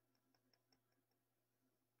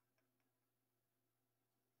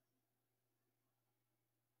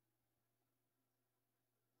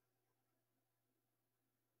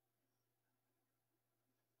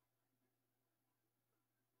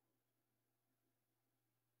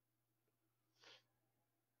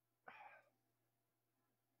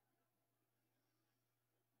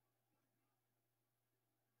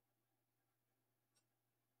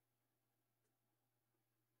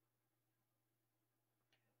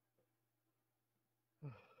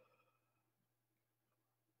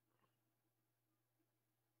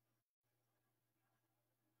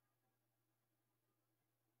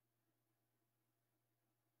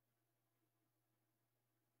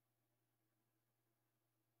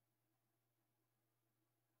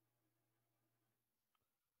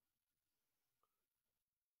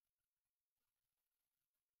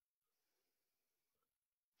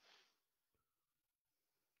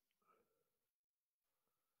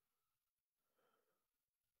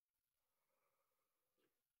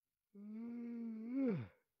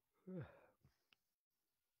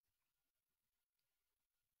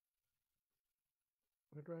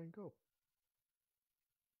 Where'd Ryan go?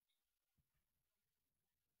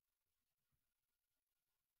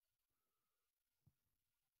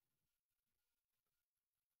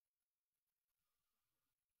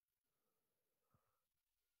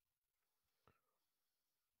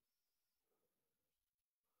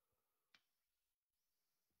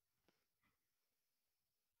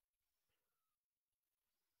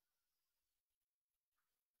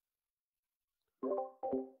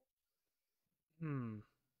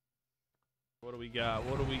 What do we got?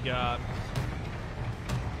 What do we got?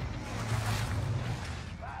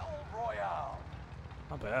 Battle Royale.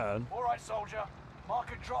 Not bad. All right, soldier.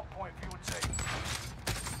 Mark a drop point for your team.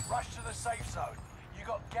 Rush to the safe zone. You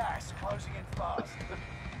got gas closing in fast.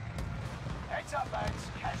 Heads up, lads.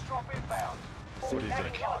 Cash drop inbound. What do you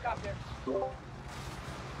think? Helicopter.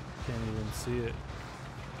 Can't even see it.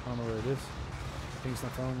 I don't know where it is. I think it's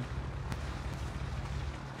not telling me.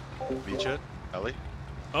 Beach it, Ellie.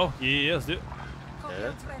 Oh, yeah, let's do it.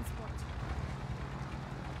 Yeah.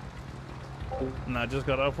 And I just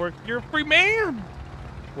got off work. You're a free man!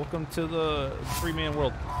 Welcome to the free man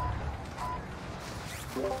world.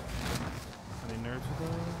 Any nerves with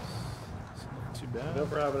those? It's not too bad. I know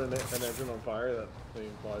for having an engine on fire, that thing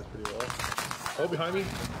flies pretty well. Oh, behind me!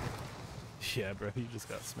 Yeah, bro, he just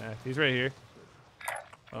got smacked. He's right here.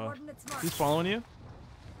 He's following you?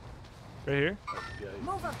 Right here? Yeah, he's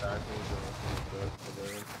back me.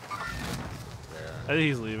 I think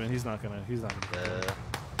he's leaving. He's not gonna. Yeah.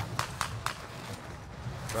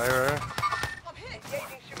 Right. I'm hit.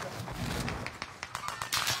 Engaging shooter.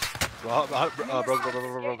 Broke.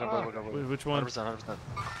 Which one? 100%.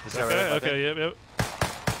 This Okay, guy right up, I okay, think. yep.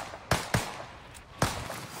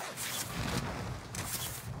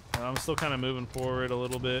 I'm still kind of moving forward a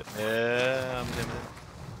little bit. Yeah, I'm getting it.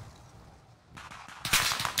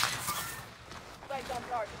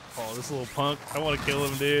 Oh, this little punk. I want to kill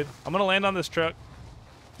him, dude. I'm going to land on this truck.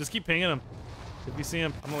 Just keep pinging him. If you see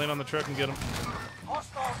him, I'm going to land on the truck and get him.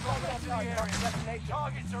 Hostiles dropping into the area.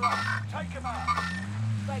 Targets are up. Take them out.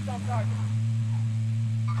 Sights on target.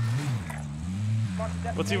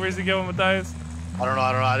 Where's he going, Matthias? I don't know.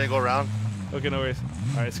 I didn't go around. Okay, no worries.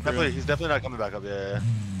 All right, screw him. He's definitely not coming back up. Yeah.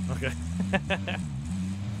 Okay.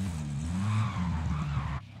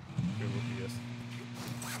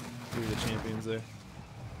 Two of the champions there.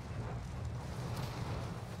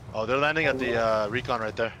 Oh, they're landing at the recon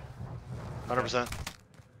right there. 100%.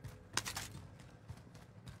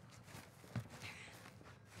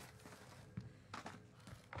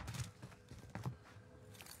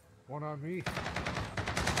 One on me. I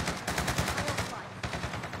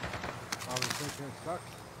was thinking it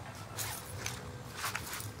sucks.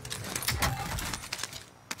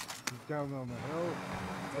 He's down on the hill,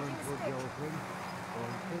 going towards yellow pin.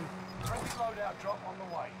 Friendly loadout drop on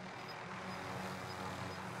the way.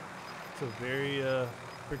 It's a very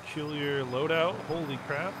peculiar loadout. Holy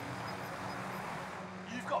crap.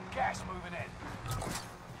 You've got gas moving in.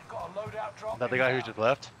 You've got a loadout drop. Is that the guy who just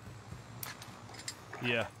left?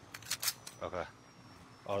 Yeah. Okay.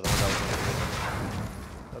 Oh, the one that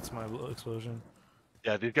was. That's my little explosion.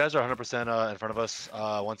 Yeah, these guys are 100% in front of us.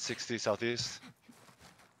 160 southeast.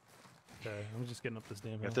 Okay, I'm just getting up this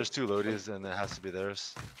damn hill. If there's two loadies, then it has to be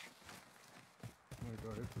theirs. I'm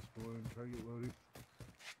gonna go hit this balloon, try to get loaded.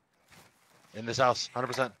 In this house,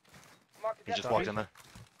 100%. He just walked in there.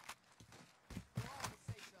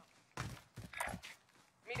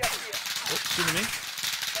 Oh, shooting me.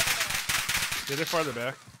 Yeah, they're farther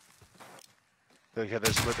back. Okay,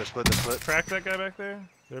 they're split. Crack that guy back there.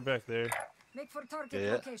 They're back there. Make for target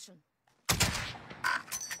Yeah. location.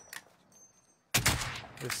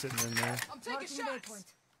 They're sitting in there. I'm taking shots.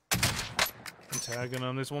 I'm tagging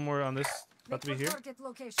them. There's one more on this. About to be here. Target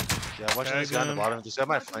location. Yeah, I'm watching this guy on the bottom. This guy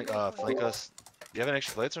might flank us. Do you have any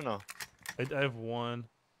extra plates or no? I have one.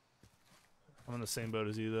 I'm on the same boat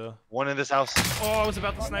as you, though. One in this house. Oh, I was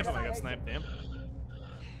about to snipe him. I got sniped. Damn.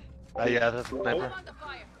 Yeah, that's a sniper.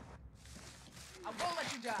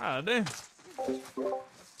 Ah, damn.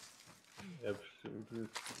 Yep,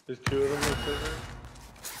 there's two of them in prison.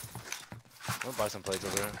 I'm gonna buy some plates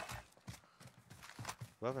over there.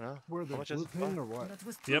 Love it now. Where the blue pin or what?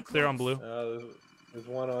 Yep, they're on blue. There's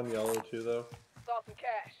one on yellow too, though. Saw some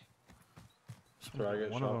cash. Try to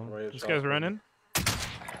get One shot of them. from right. This guy's running.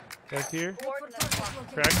 Back here.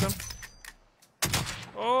 Cracked him.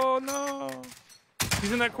 Oh no!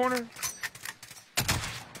 He's in that corner.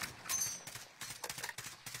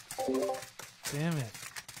 Damn it.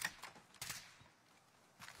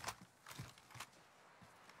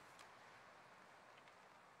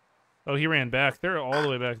 Oh, he ran back. They're all the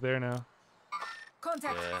way back there now.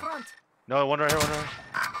 Contact Yeah. front. No, one right here, one right here.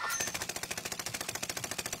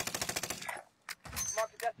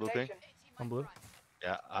 Mark the Blue ping? destination. I'm blue.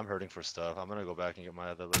 Yeah, I'm hurting for stuff. I'm gonna go back and get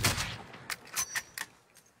my other lady.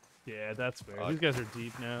 Yeah, that's fair. These guys are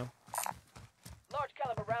deep now. Large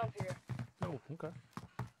caliber rounds here. Oh, okay.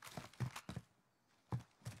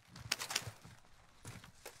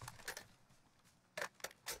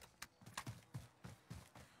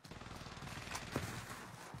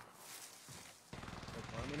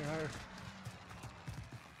 Any higher?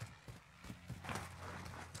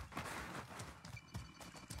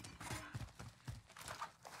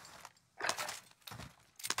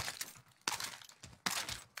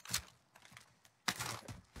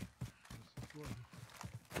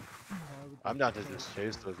 I'm down to just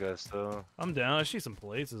chase those guys still. I'm down. I see some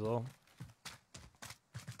plates is all.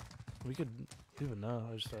 We could even know.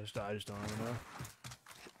 I just don't even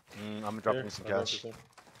know. I'm dropping some cash.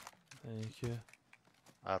 Thank you.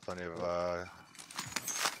 I have plenty of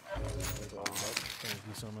Thank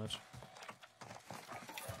you so much.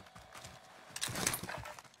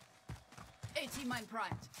 AT mine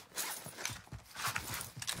primed.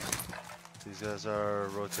 These guys are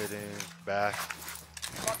rotating back.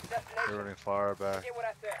 Mark the destination. They're running far back. Get what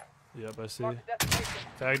I said. Yep, I see. Mark the destination.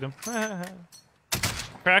 Tagged him.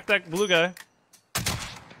 Crack that blue guy.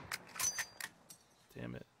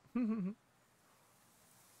 Damn it.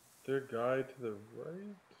 Their guy to the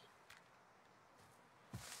right?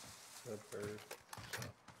 That bird.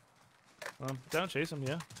 Down, chase him,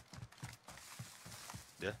 yeah.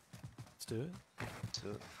 Yeah. Let's do it. Let's do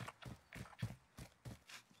it.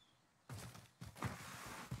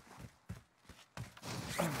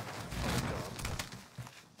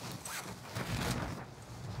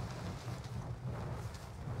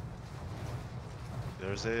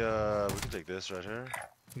 There's a, we can take this right here.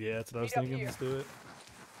 Yeah, that's what I was thinking. Let's do it.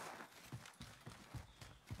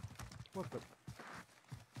 What the?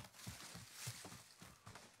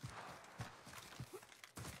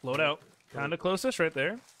 Load out. Kinda closest right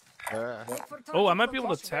there. Yeah. Oh, I might be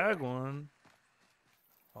able to tag one.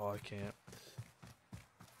 Oh, I can't.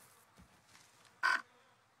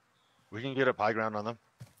 We can get up high ground on them.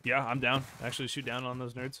 Yeah, I'm down. Actually, shoot down on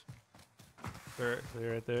those nerds. They're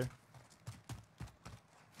right there.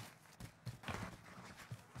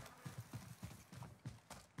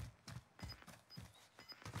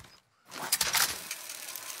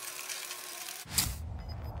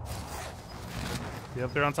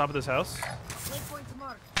 Yep, they're on top of this house. Waypoint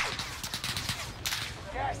mark.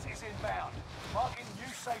 Gas is inbound. Marking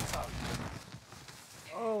new safe zone.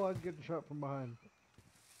 Oh, I'm getting shot from behind.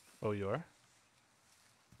 Oh, you are?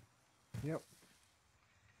 Yep.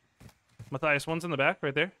 Matthias, one's in the back,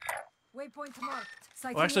 right there. Waypoint marked.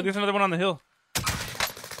 Sighting Oh, actually, in. there's another one on the hill.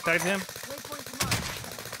 Tagged him. Waypoint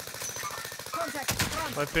marked. Contact.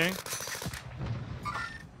 Front. Live ping.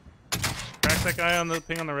 Crack that guy on the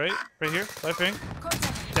ping on the right. Right here. Live ping.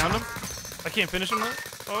 Contact. Downed him. I can't finish him though.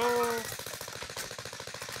 Oh.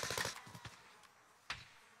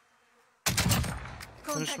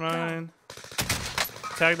 Finish mine.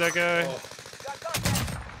 Tag that guy. Oh.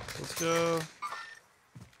 Let's go.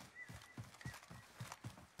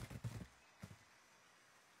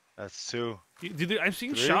 That's 2. Dude, I've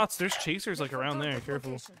seen 3? shots. There's chasers like around there.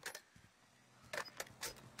 Careful.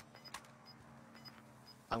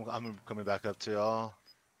 I'm coming back up to y'all.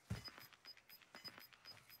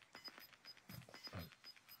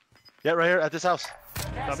 Yeah, right here at this house.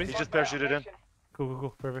 Copy. He just parachuted in.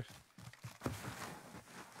 Cool. Perfect.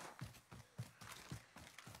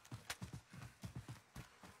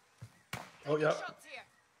 Oh, yeah.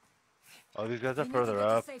 Oh, these guys are We need to further get to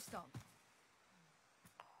up. safe zone.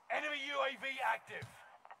 Enemy UAV active.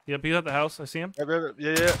 Yep, he's at the house. I see him. Yeah.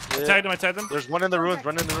 I tagged him. There's one in the ruins.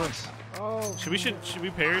 Run in the ruins. Oh. Should we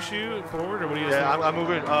parachute forward or what do you guys Yeah, think? I'm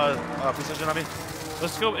moving. Precision on me.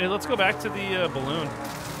 Let's go. Hey, let's go back to the balloon.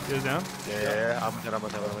 You guys down? Yeah. I'm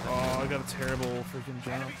with it. Oh, I got a terrible freaking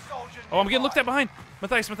jump. Oh, I'm getting looked at behind.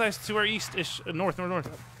 Matthias, to our east-ish, north.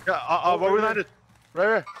 Yeah. Where we landed? Right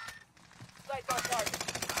here.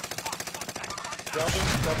 Drop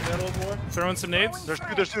him down a little more. Throwing some nades. There's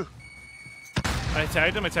two. I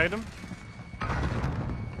tagged him. Down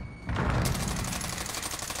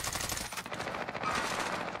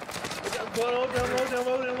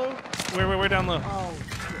low. We're down low. Oh.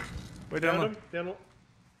 We're down low. Down low.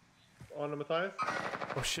 On to Matthias.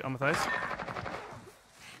 Oh shit, on Matthias.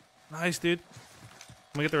 Nice, dude.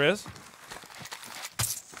 Let me get the res.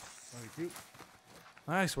 Thank you.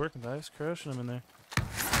 Nice work, Matthias. Crushing him in there.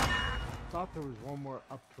 Thought there was one more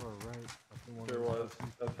up to our right. There was.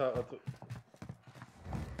 That's What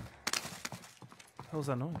the hell's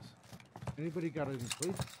that noise? Anybody got any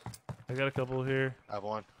plates? I got a couple here. I have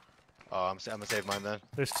one. Oh, I'm gonna save mine then.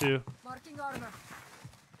 There's 2. Marking armor.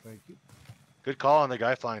 Thank you. Good call on the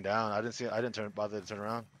guy flying down. I didn't bother to turn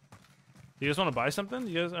around. You guys want to buy something?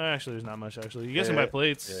 You guys? Actually, there's not much. Actually, you guys can buy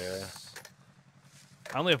plates. Yeah.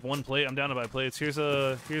 I only have 1 plate. I'm down to buy plates. Here's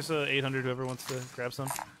a 800. Whoever wants to grab some.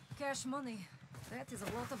 Cash money. That is a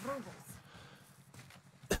lot of rubles.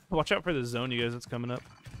 Watch out for the zone, you guys. It's coming up.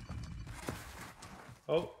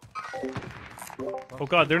 Oh. Oh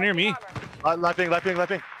god, they're near me. Lapping.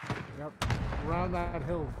 Yep. Around that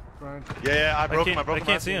hill, Brian. Yeah, I broke him. I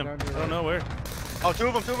can't see him. I don't know where. Oh, two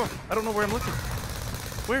of them. I don't know where I'm looking.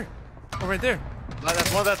 Where? Oh, right there.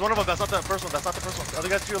 That's one of them. That's not the first one. The other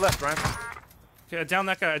guy's to your left, Brian. Okay, down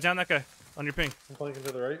that guy. On your ping. I'm flanking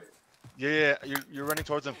to the right. Yeah. You're running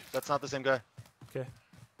towards him. That's not the same guy. Okay.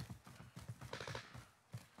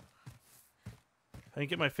 I didn't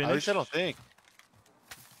get my At finish. least I don't think.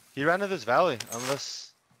 He ran to this valley,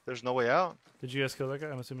 unless there's no way out. Did you guys kill that guy?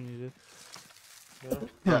 I'm assuming you did. No.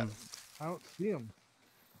 Yeah. I don't see him.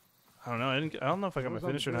 I don't know. I don't know if I got my was on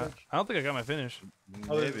finish the or not. bridge. I don't think I got my finish.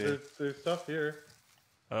 Oh, Maybe. there's stuff here.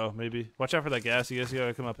 Oh, maybe. Watch out for that gas. You guys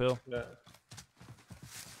gotta come uphill. Yeah.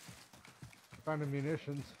 Found the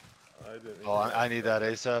munitions. I didn't. Oh, I need that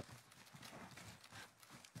ASAP.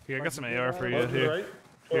 Here, I got some AR for you. Oh, to the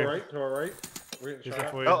Here. right. To our right. We're getting Here's shot that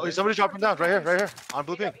at. for you. Oh, somebody's dropping down. Right here. On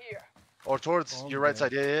blue ping. Or towards your right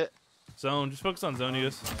side. Yeah. Zone. Just focus on zone, you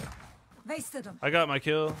guys. Wasted them. I got my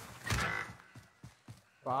kill.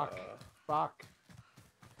 Fuck.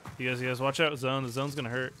 You guys, watch out. Zone. The zone's gonna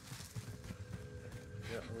hurt.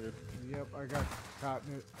 Yeah, weird. Yep, I got caught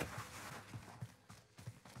in it.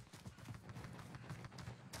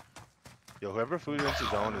 Yo, whoever flew into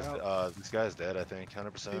zone is this guy's dead. I think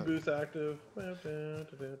 100%. Boost active. What's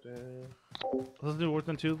the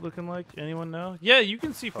Worthman 2 looking like? Anyone know? Yeah, you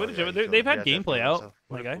can see footage of it. They've had gameplay out.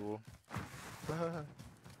 My guy. Cool.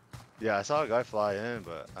 Yeah, I saw a guy fly in,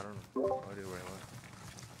 but I don't know. No idea where he went.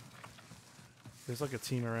 There's like a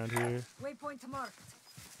team around here. Waypoint marked.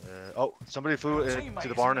 Oh, somebody flew into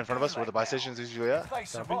the barn in front of us where the buy station's usually at. If they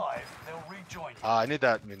survive, they'll rejoin you. I need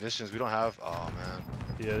that munitions. We don't have. Oh man.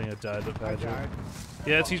 Yeah, I think I died.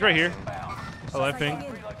 Yeah, he's right here. Oh, I ping.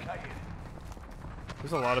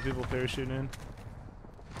 There's a lot of people parachuting in.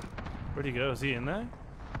 Where'd he go? Is he in there?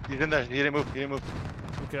 He's in there. He didn't move.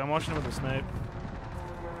 Okay, I'm watching him with a snipe.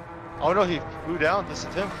 Oh no, he flew down. This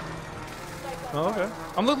is him. Oh, okay.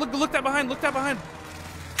 Look that behind. I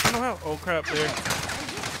don't know how. Oh crap, there.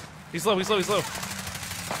 He's low. You're in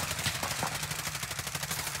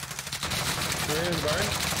the barn?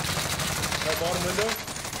 Bottom window.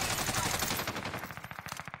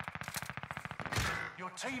 Your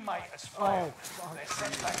teammate has failed. They're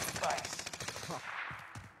sent back to base.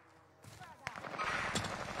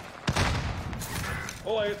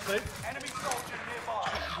 Oh, I get sniped. Enemy soldier nearby.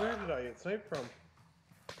 Where did I get sniped from?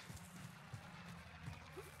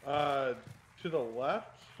 To the left.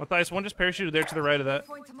 Matthias, one just parachuted there to the right of that.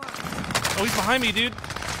 Oh, he's behind me, dude.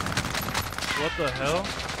 What the hell?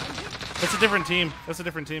 That's a different team. That's a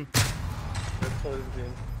different team. That's totally the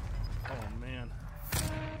team. Oh, man.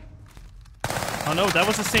 Oh, no, that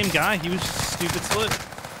was the same guy. He was just stupid split.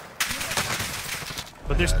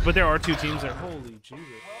 But there are two teams there. Holy Jesus.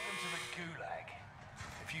 Welcome to the Gulag.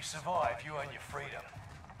 If you survive, you earn your freedom.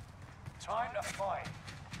 Time to fight.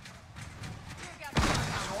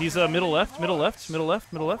 He's middle left, middle left, middle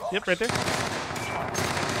left, middle left. Yep, right there. They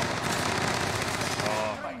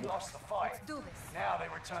lost the fight. Now they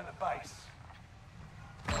return to base.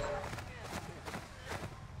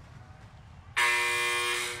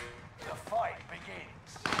 The fight begins.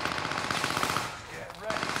 Get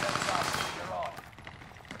ready, that's us. You're on.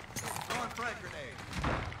 Throwing frag grenade.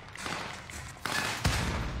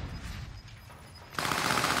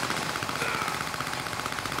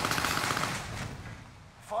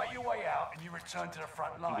 Fight your way out and you return to the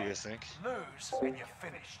front line. What do you guys think? Lose and you're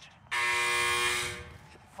finished.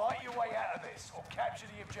 Fight your way out of this or capture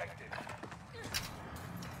the objective.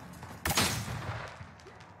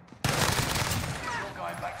 You're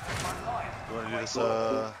going back to the front line. You want to do this,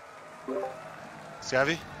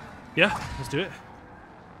 Scavvy? Yeah, let's do it.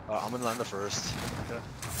 I'm gonna land the first. Okay.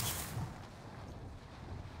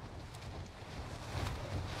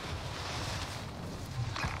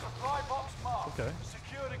 Supply box marked. Okay.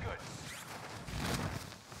 Secure the goods.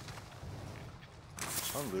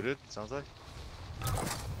 Unlooted, sounds like.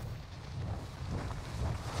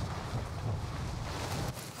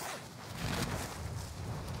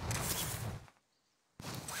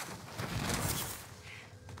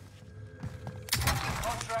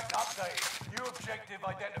 Contract updated. New objective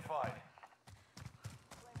identified.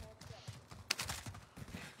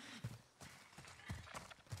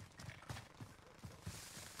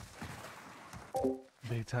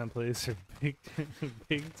 Big time players are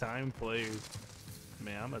big time players.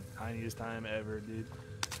 Man, I'm the tiniest time ever, dude.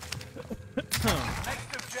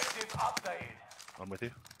 Next objective updated. I'm with you.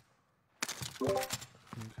 Oh,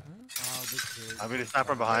 I'm gonna snap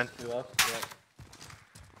from behind. To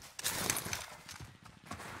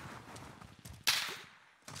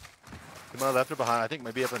my left or behind? I think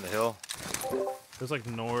maybe up in the hill. There's like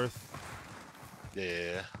north.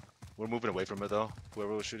 Yeah. We're moving away from it though.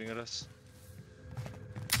 Whoever was shooting at us.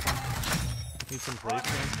 Need some plates,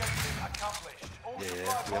 man. Yeah,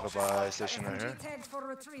 we have a buy station right here.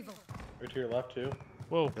 Right to your left too.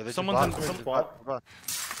 Whoa, Yeah, they someone's in. just Some, bought.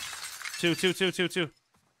 two.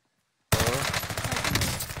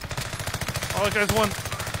 Oh, that guy's one.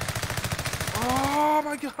 Oh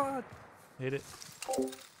my god. Hit it.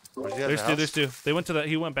 There's two. They went to that.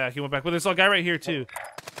 He went back. But there's a guy right here too.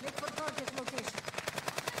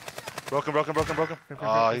 Broken.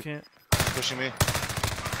 Oh, He's can't. pushing me.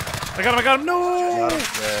 I got him. No.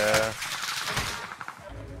 Yeah.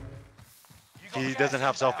 He doesn't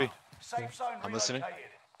have selfie. I'm listening.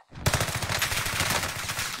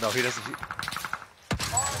 No, he doesn't.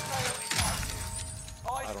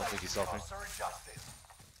 I don't think he's selfie.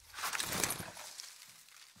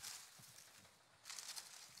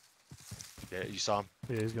 Yeah, you saw him.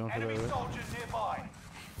 Yeah, he's going for that way. Behind you.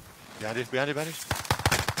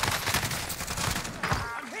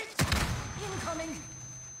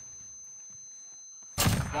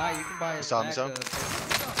 You can buy You saw him,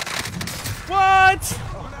 What?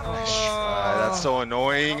 That's so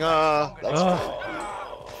annoying. That's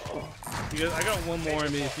you guys, I got one more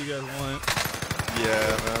in me if you guys want.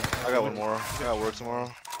 Yeah, man. I got one more. I got work tomorrow.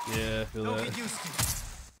 Yeah, I feel that.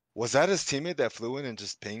 Was that his teammate that flew in and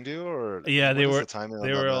just pinged you, or yeah, they were.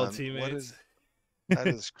 They were all teammates. That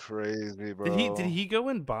is crazy, bro. Did he go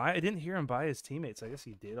and buy? I didn't hear him buy his teammates. I guess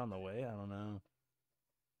he did on the way. I don't know.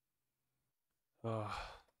 Oh.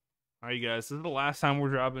 All right, you guys. This is the last time we're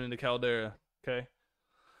dropping into Caldera. Okay.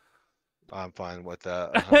 I'm fine with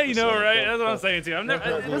that. You know, right? That's what I'm saying too. It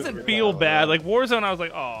doesn't feel bad. Like Warzone, I was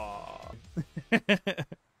like, oh.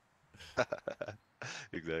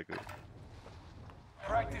 Exactly.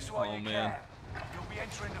 Practice while Oh you man. can. You'll be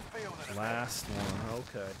entering the field in a Last one.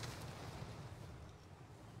 Okay.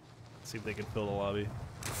 Let's see if they can fill the lobby.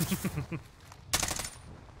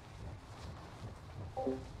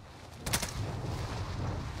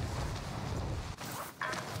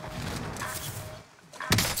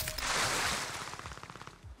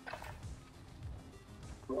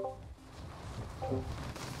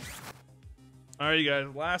 Alright,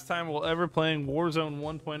 guys. Last time we'll ever playing Warzone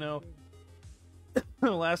 1.0.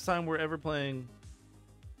 Last time we're ever playing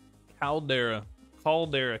Caldera.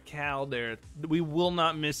 Caldera. We will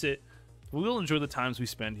not miss it. We will enjoy the times we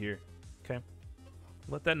spend here. Okay?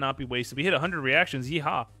 Let that not be wasted. We hit 100 reactions.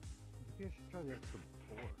 Yeehaw. Maybe I should try the extra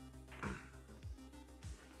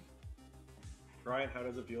 4. Ryan, how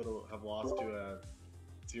does it feel to have lost to a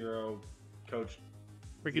zero game coach?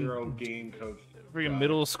 Freaking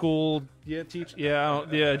middle school, teach.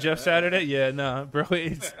 Jeff Saturday. Yeah, nah, bro.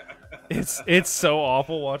 It's so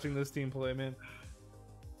awful watching this team play, man.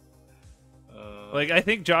 Like, I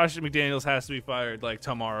think Josh McDaniels has to be fired like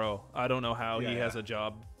tomorrow. I don't know how he has a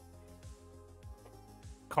job.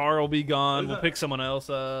 Carl will be gone. We'll pick someone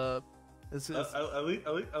else up. At least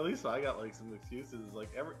I got like some excuses.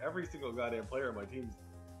 Like every single goddamn player on my team's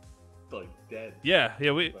like dead. Yeah.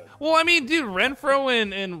 Well, I mean, dude, Renfro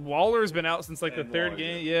and Waller's been out since like the third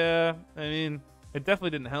game. Yeah, I mean, it definitely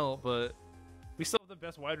didn't help, but we still have the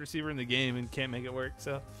best wide receiver in the game and can't make it work.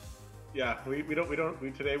 So yeah, we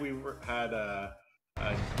today we had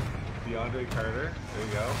DeAndre Carter. There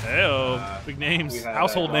you go. Hey, big names,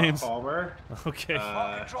 household names. Palmer. Okay.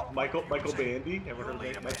 Michael Bandy. Ever heard of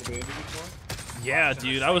Michael Bandy before? Yeah,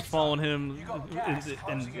 dude, I was following him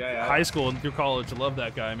in high school and through college. I love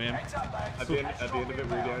that guy, man. At the end of it,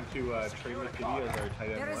 we're down to Trey McKitty as our tight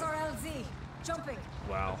end. There is our LZ. Jumping.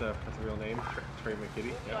 Wow. That's a real name, Trey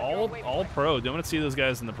McKitty. Yeah. All pro. Don't want to see those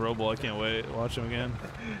guys in the Pro Bowl. I can't wait. Watch them again.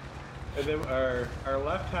 And then our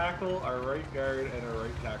left tackle, our right guard, and our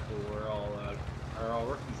right tackle are all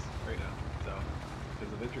rookies right now. So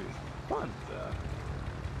because of injuries. Fun.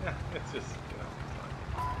 Yeah, it's just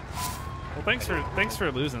Well, thanks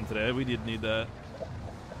for losing today. We did need that.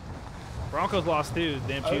 Broncos lost too.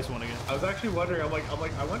 Damn Chiefs won again. I was actually wondering. I'm like,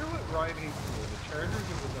 I wonder what Ryan hates more, the Chargers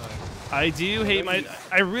or the Niners. I do hate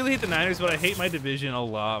I really hate the Niners, but I hate my division a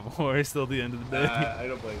lot more. Still, at the end of the day. I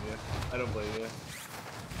don't blame you.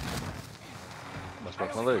 Must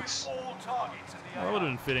break my legs. That would have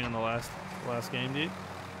been fitting on the last game, dude.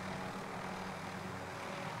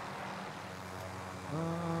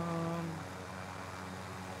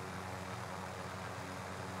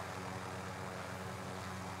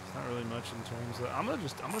 It's not really much in terms of. I'm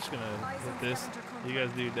just gonna hit this. You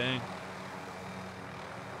guys do, dang.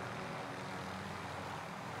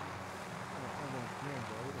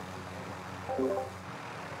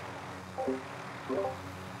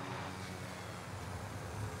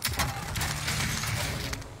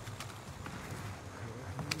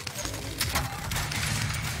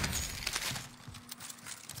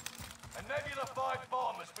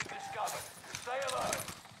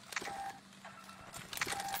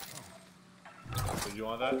 Did you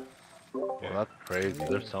want that? Well, that's crazy.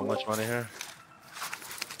 There's so much money here.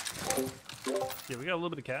 Yeah, we got a little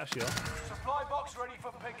bit of cash, y'all. Supply box ready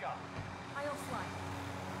for pickup. I'll fly.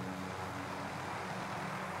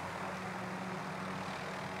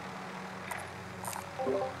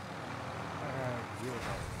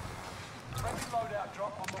 Friendly loadout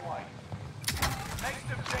drop on the way. Next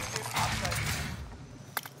objective update.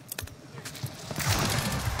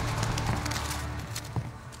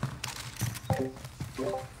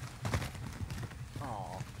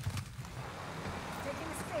 Taking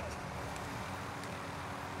a stick.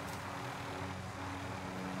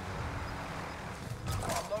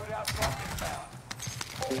 Loadout drop inbound.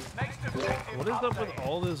 Next objective What is up with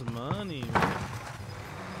all this money, man?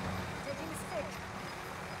 Taking a stick.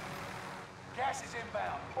 Gas is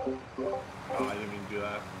inbound. Oh, I didn't mean to do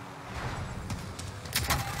that.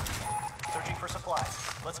 Searching for supplies.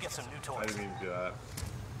 Let's get some new toys. I didn't mean to do that.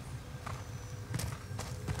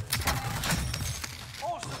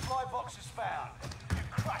 All supply boxes found. You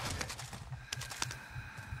crushed it.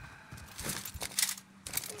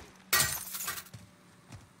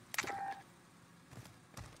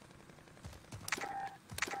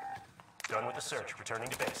 Done with the search. Returning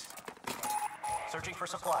to base. Searching for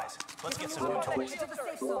supplies. Let's get some new toys. To the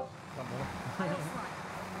safe zone. I'll fly.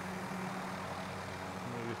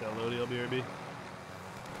 I'm gonna get that loadie, LBRB.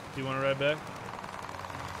 Do you want to ride back?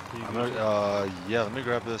 Yeah, let me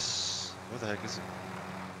grab this. What the heck is it?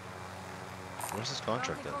 Where's this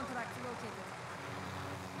contract at?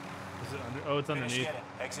 Is it under? Oh, it's underneath. Finish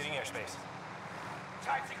scanning. Exiting airspace.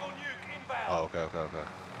 Tactical nuke inbound. Oh, okay. A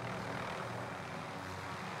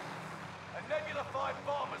Nebula 5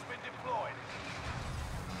 bomb has been deployed.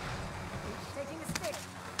 Taking a stick.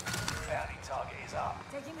 Bounty target is up.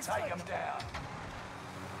 Taking a Take stick. him down.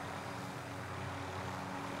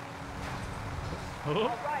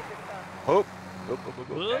 Oh.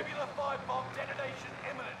 Nebula 5 bomb detonation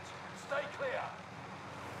imminent. Stay clear.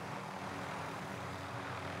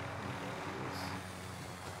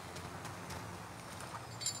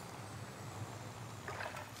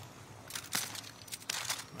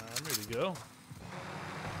 go.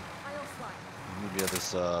 Maybe at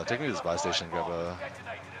this, take me to this buy station, grab a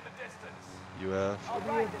UF.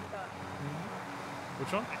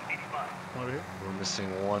 Which one? One over here. We're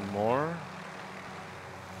missing one more.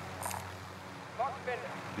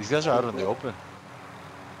 These guys are out in the open.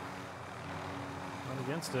 I'm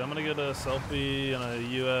against it. I'm gonna get a selfie and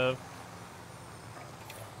a UF.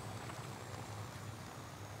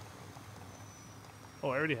 Oh,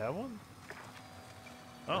 I already have one?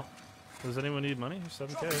 Oh. Does anyone need money?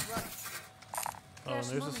 7K. Oh, and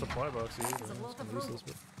there's a supply box here. Useless,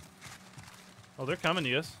 but... Oh, they're coming,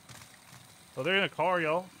 you guys. Oh, they're in a car,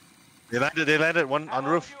 y'all. They landed one on the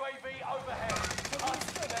roof.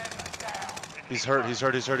 He's hurt. I just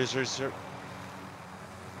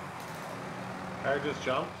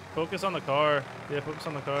jumped. Focus on the car. Yeah, focus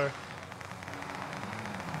on the car.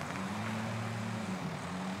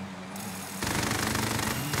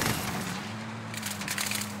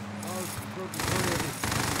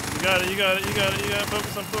 You got it.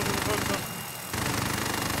 Focus on.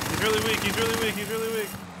 He's really weak.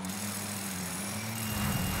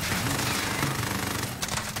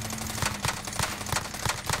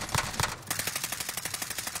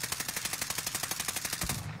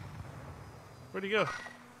 Where'd he go?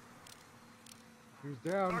 He's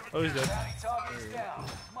down. Oh, he's dead.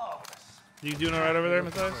 You doing alright over there,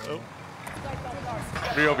 Matthias? Oh.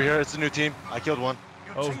 3 over here. It's a new team. I killed one.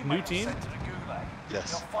 Oh, new team?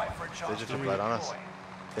 Yes. They just took right on us.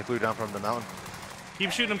 They flew down from the mountain.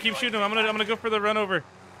 Keep shooting him. I'm gonna go for the run over.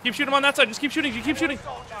 Keep shooting him on that side. Just keep shooting.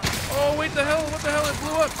 Oh, wait, the hell? What the hell? It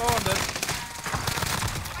blew up. Oh, I'm dead.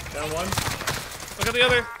 Down one. Look at the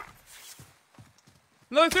other.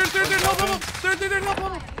 No, third. Help.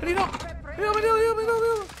 I need help.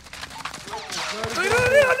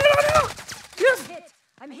 Help. Yes.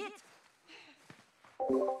 I'm hit.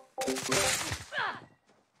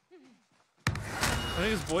 I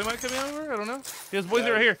think his boy might come over. I don't know. His boys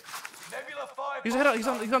are right here. He's ahead. He's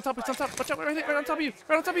on top. Watch out! Right on top of you.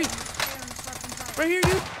 Right here,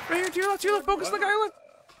 dude. Right here to your left. Focus on the guy left.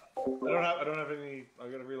 I don't have any. I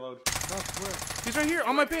gotta reload. He's right here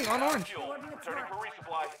on my ping, on orange. I'm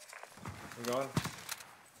going.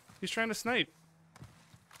 He's trying to snipe.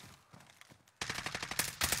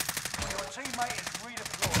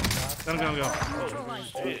 Let him go.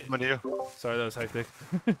 Oh, shit. Come on, you. Sorry, that was hectic.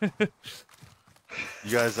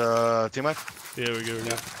 You guys, team up? Yeah, we're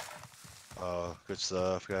good. Oh, good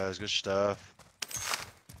stuff, guys. Good stuff.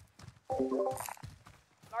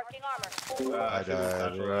 Marking armor. I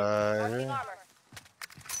died right Marking here. armor.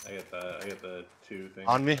 I get the 2 things.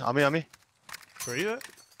 On me. Where are you at?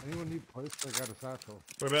 Anyone need plates? I got a satchel.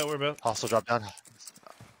 Where about? Hostile drop down.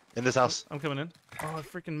 In this house. I'm coming in. Oh, I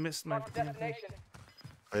freaking missed my Destination.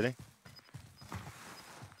 Waiting.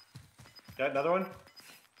 Got another one?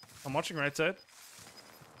 I'm watching right side.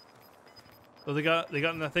 Oh, they got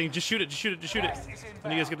in that thing. Just shoot it.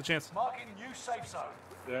 When you guys get the chance. Marking new safe zone.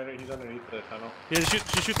 He's underneath the tunnel. Yeah,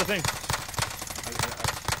 just shoot the thing. I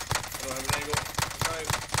don't have an angle.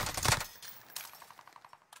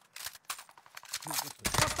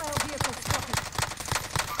 Hostile vehicle spotted.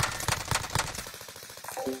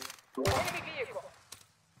 Enemy vehicle.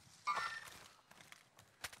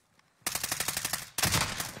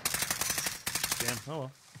 Damn. Oh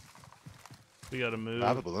well. We gotta move. I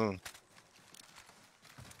have a balloon.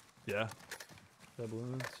 Yeah. That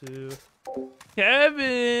balloon too.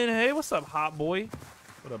 Kevin! Hey, what's up, hot boy?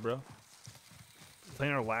 What up, bro?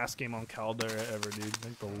 Playing our last game on Caldera ever, dude.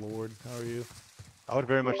 Thank the Lord. How are you? I would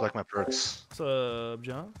very much like my perks. What's up,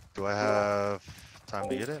 John? Do I have time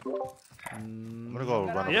to get it? I'm gonna go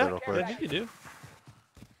run over there real quick. I think you do. I'm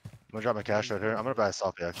gonna drop my cash right here. I'm gonna buy a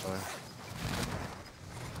selfie actually.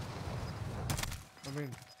 I mean,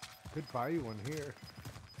 could buy you one here.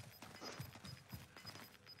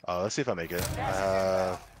 Let's see if I make it. I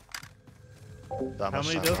have. How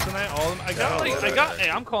many does tonight? All of them. Hey,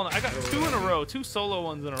 I'm calling it. I got 2 in a row. 2 solo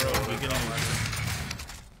ones in a row.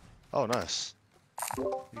 Oh, nice.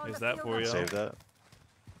 Is that for you? Save that.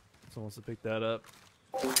 Someone wants to pick that up.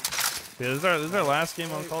 Yeah, this is our last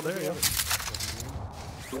game on Caldera. Yeah.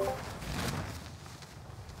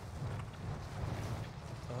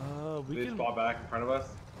 They just bought back in front of us.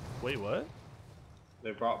 Wait, what?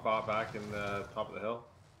 They bought back in the top of the hill.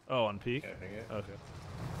 Oh, on peak? Yeah. Okay.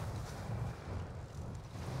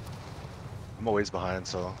 I'm a ways behind,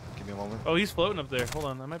 so give me a moment. Oh, he's floating up there. Hold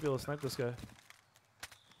on, I might be able to snipe this guy.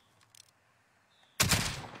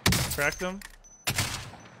 Cracked him.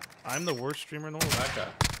 I'm the worst streamer in the world. That guy.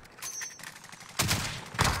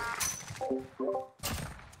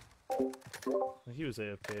 He was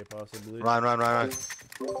AFK, possibly. Ryan.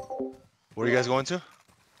 Where are you guys going to?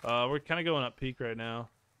 We're kind of going up peak right now.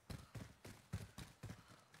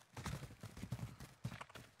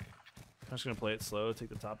 I'm just gonna play it slow, take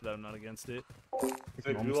the top of that. I'm not against it. So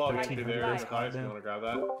gulag entry there in the side, so you want to grab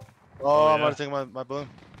that? Oh, yeah. I'm about to take my balloon.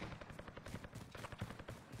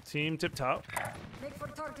 Team tip top. Make for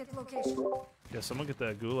target location. Yeah, someone get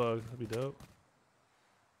that gulag. That'd be dope.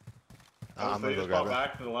 Oh, I'm so gonna you go just grab fall it.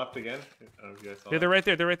 back to the left again? I don't know if you guys saw Yeah, that. they're right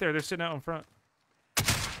there. They're right there. They're sitting out in front.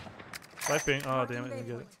 Life ping. Oh, damn it. Didn't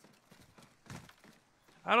get it.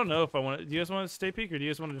 I don't know if I want to. Do you guys want to stay peak or do you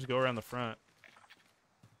guys want to just go around the front?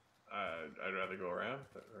 I'd rather go around.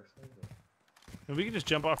 And we can just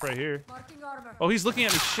jump off right here. Marking armor. Oh, he's looking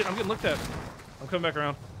at me. Shit, I'm getting looked at. I'm coming back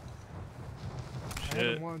around. I hit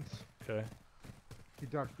Shit. him once. Okay. He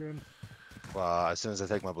ducked in. Wow, as soon as I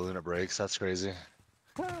take my balloon, it breaks. That's crazy.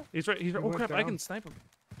 He's right. He's right. He Oh went crap! I down. can snipe him.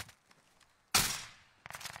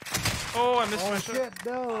 Oh, I missed Oh my shot. shit,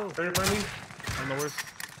 no! Turn in front of me. I'm the worst.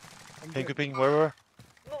 Pink, pink, where?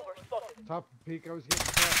 Top peak, I was getting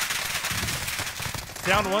shot.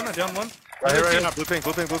 Down one. I down one. Right here, right here. Blue pink,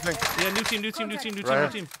 blue pink, blue pink. Yeah, new team, new team, new team, new team,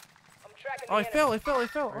 Right new team. Oh, I fell.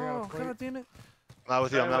 Oh, god damn it. I'm not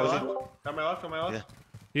with you, I'm not with you. Got my left, got my left.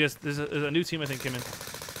 Yeah. Yes, there's a new team I think came in.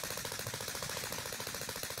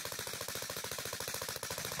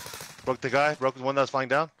 Broke the guy, broke the one that was flying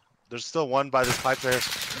down. There's still one by this pipe right here.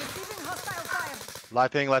 Receiving hostile fire.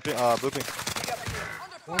 Live ping, blue ping.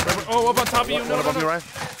 Oh, up on top of you. One No, no, above no. you, Ryan.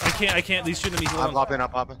 I can't. These shooting at me. Hold I'm on. popping, I'm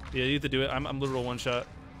popping. Yeah, you have to do it. I'm literal one shot.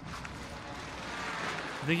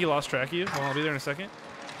 I think he lost track of you. Well, I'll be there in a second.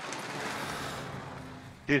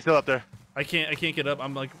 He's still up there. I can't get up.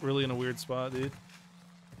 I'm like really in a weird spot, dude.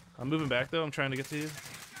 I'm moving back though. I'm trying to get to you.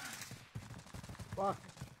 Fuck.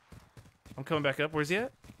 I'm coming back up. Where's he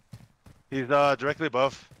at? He's directly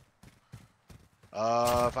above.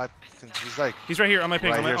 If I can, he's like. He's right here on my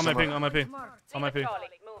ping. Right on my here somewhere. ping. On my ping. On my ping.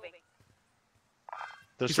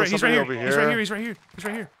 There's He's still right. He's somebody right over here. here. He's right here. He's right here. He's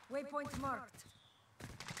right here. Waypoint marked.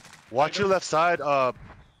 Watch your left side.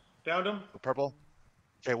 Downed him. Purple.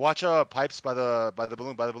 Okay, watch pipes by the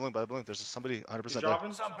balloon. There's somebody 100% He's there.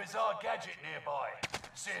 dropping some bizarre gadget nearby.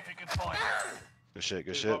 See if you can find it. Good shit,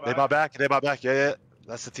 good They shit. bought They back? bought back. They bought back. Yeah, yeah.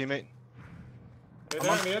 That's the teammate. Hey,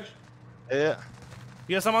 there on the edge. Yeah, yeah.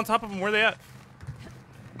 Yes, I'm on top of him. Where they at?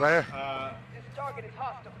 Right here. This target is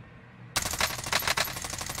hostile.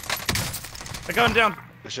 I got him down.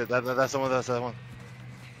 Good shit. That's the one. That's that one.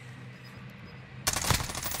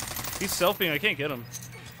 He's selfieing. I can't get him.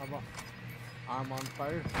 I'm on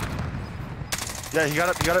fire. Yeah, he got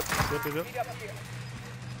it. He got it. Yep.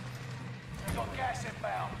 Got gas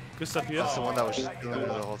inbound. Good stuff, That's yes. the one that was doing it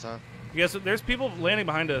the whole time. Yes, there's people landing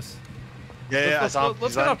behind us. Yeah, yeah. I saw him.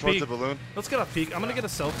 Let's He's get landing off towards peak. the balloon. Let's get off peak. I'm gonna get a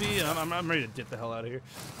selfie, and I'm ready to dip the hell out of here.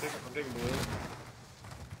 I'm taking balloon.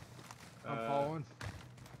 I'm following.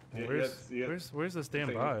 Where's this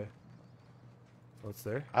damn buy? Oh, it's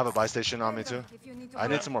there. I have a buy station on me too. I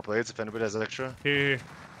need some more plates if anybody has extra. Here,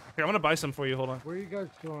 I'm gonna buy some for you. Hold on. Where are you guys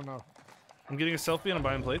going now? I'm getting a selfie and I'm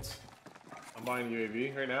buying plates. I'm buying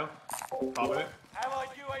UAV right now. Popping it. Allied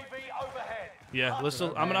UAV overhead. Yeah, let's.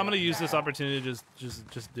 I'm gonna use this opportunity to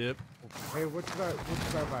just dip. Hey, what should I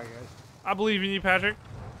buy, guys? I believe in you, Patrick.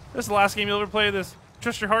 This is the last game you'll ever play. This.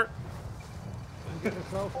 Trust your heart. Get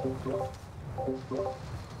yourself.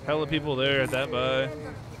 Hella people there at that buy.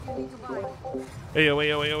 Hey yo,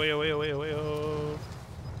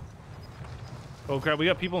 Oh crap, we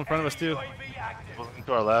got people in front of us too.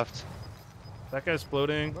 To our left. That guy's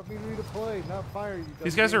floating. Let me redeploy, not fire. You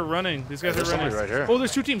These guys are running. These guys are There's running. somebody right here. Oh,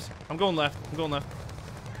 there's two teams. I'm going left.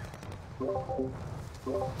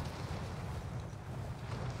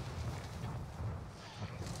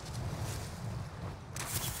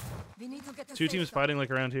 We need to get to Two safe teams zone. fighting like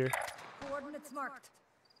around here. Coordinates marked.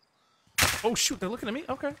 Oh shoot, they're looking at me.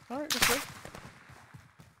 Okay, all right, let's go.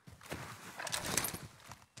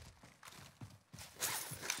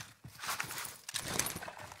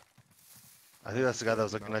 I think that's the guy that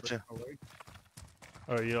was looking at you.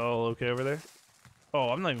 Are you all okay over there? Oh,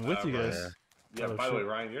 I'm not even with you guys. Yeah, Oh, by the way, shit.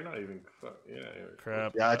 Ryan, you're not even. You're not even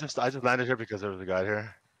Crap. Yeah, I just landed here because there was a guy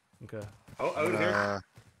here. Okay. Oh, out here.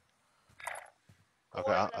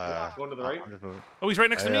 Okay. Going to the right. I'm just moving. Oh, he's right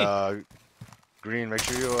next to me. Green, make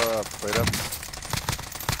sure you plate up.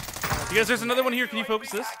 You guys, there's another one here. Can you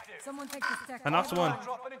focus this? Someone take the stack. I knocked one.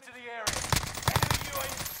 Dropping into the area.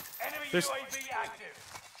 Enemy There's- UAV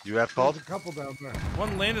active. You have called? There's a couple down there.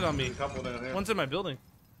 One landed on me. There's a couple down here. One's in my building.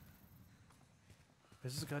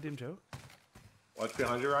 Is this a goddamn joke? Watch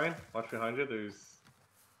behind you, Ryan. Watch behind you. There's.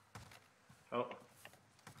 Oh,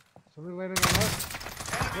 Somebody landing on us.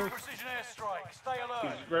 Enemy precision airstrike. Stay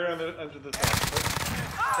alert. he's right on the edge of the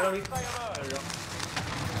top. Right on me. Stay alert. There we go.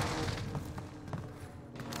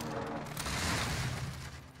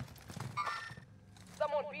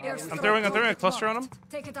 I'm throwing a cluster on him.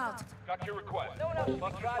 Take it out. Got your request. Be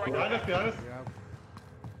honest, be honest.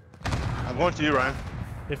 I'm going to you, Ryan.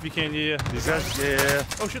 If you can, yeah. These guys? Yeah.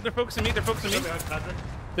 Oh shit, they're focusing me. They're focusing me.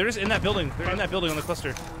 They're just in that building. They're in that building on the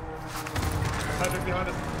cluster. Patrick, behind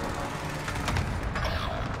us.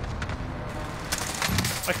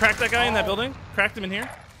 I cracked that guy in that building. Cracked him in here.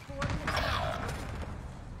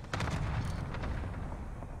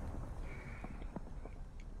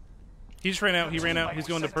 He just ran out. He ran out. He's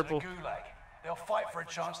going to purple. They'll fight for a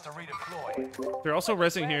chance to redeploy. They're also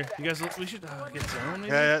resing here. You guys, we should get zone.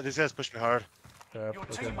 Maybe? Yeah, these guys pushed me hard. Your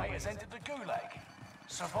teammate has entered the gulag.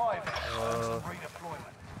 Survive it.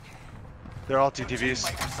 Redeployment. They're all TTVs,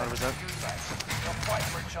 100%. They'll fight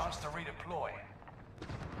for a chance to redeploy.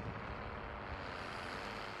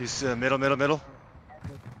 He's middle.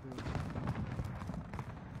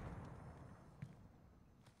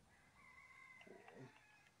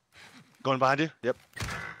 Going behind you? Yep.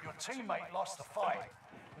 Your teammate lost the fight.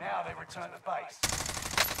 Now they return to base.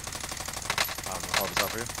 I'm gonna hold this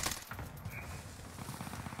up here.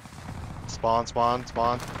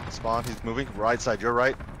 Spawn. He's moving. Right side, you're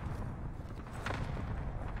right.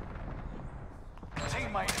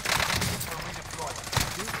 Teammate is for redeployment.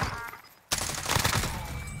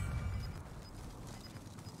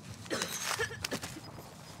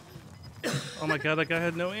 Oh my god, that guy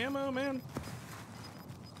had no ammo, man.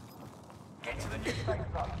 Get to the new safe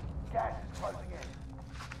zone. Gas is closing in.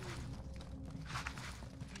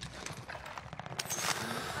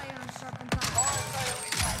 Iron sharpened iron. Fire sale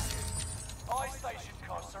is active. Buy station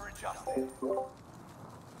costs are adjusted.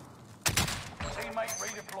 Teammate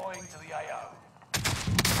redeploying to the AO.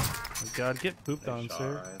 Oh god, get pooped on,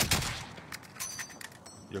 sir. Ryan.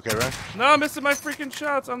 You okay, Ryan? No, I'm missing my freaking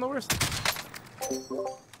shots. I'm the worst.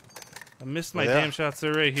 I missed my damn shots.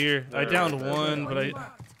 They're right here. I downed one, but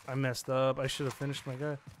I messed up. I should have finished my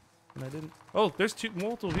guy, and I didn't. Oh, there's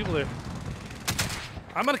multiple people there.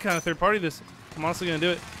 I'm gonna kind of third party this. I'm honestly gonna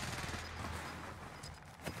do it.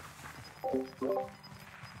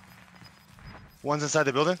 One's inside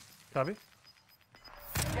the building. Copy.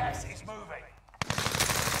 Gas is moving.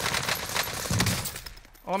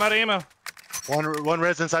 Oh, I'm out of ammo. One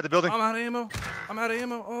red's inside the building. I'm out of ammo.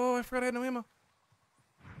 Oh, I forgot I had no ammo.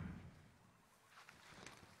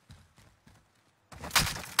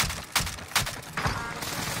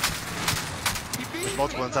 There's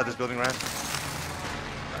multiple inside this building, Ryan. I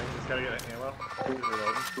just gotta get an ammo.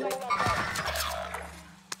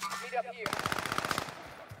 Meet up here.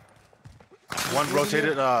 One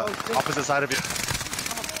rotated opposite side of you.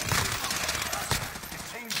 Your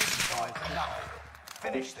team's inside for nothing.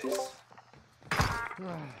 Finish this.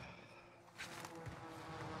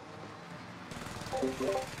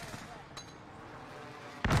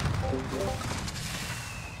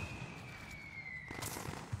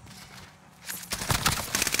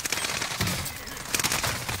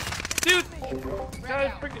 Dude!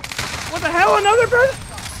 God, freaking... What the hell? Another person?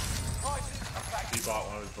 He bought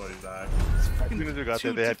one of his buddies back. As soon as we got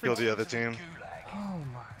there, they had killed the other team. Oh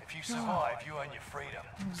my. If you survive, you earn your freedom.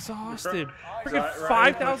 I'm exhausted. Freaking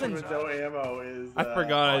Ryan 5,000. with no ammo is. I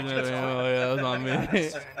forgot I didn't have ammo. Yeah, that was on me.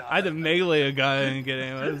 I had to melee a guy and get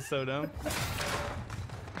ammo. That was so dumb.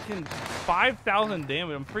 Freaking 5,000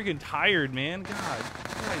 damage. I'm freaking tired, man. God.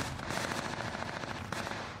 Christ.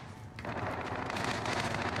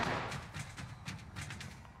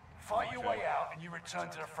 Fight your way out and you return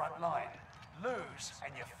to the front line. Lose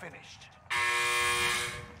and you're finished.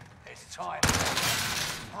 It's time.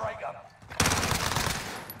 Break them.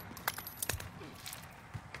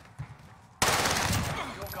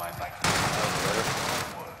 You're going back to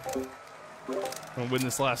I'm gonna win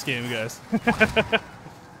this last game, guys.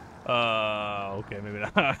 Okay, maybe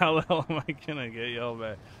not. How the hell am I gonna get y'all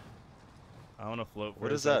back? I wanna float.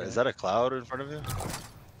 What is that? Is that a cloud in front of you?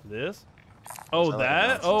 This? Oh, Like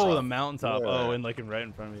that? Oh, the mountaintop? mountaintop. Yeah. Oh, and like right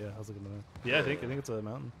in front of me. Yeah, I was looking at that. Yeah, I think it's a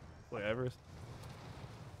mountain. Like Everest.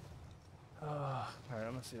 All right,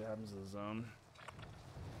 I'm gonna see what happens to the zone.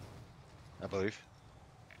 I believe.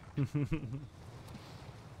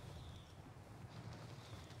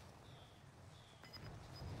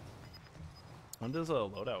 When does a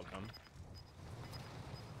loadout come?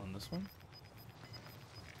 On this one?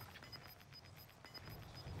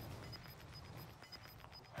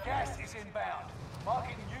 Gas is inbound.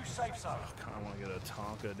 Marking new safe zone. I kinda wanna get a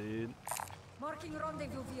Tonka, dude. Marking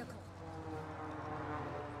rendezvous vehicle.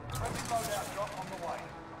 Friendly loadout drop on the way.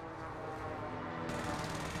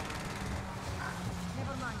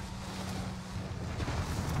 Never mind.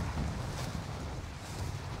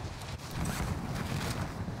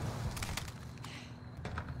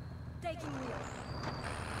 Taking wheel.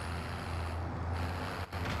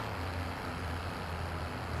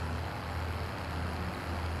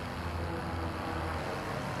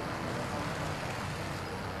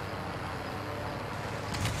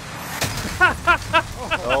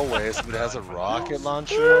 No way, somebody has a rocket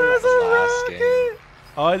launcher. There's a Last rocket. game.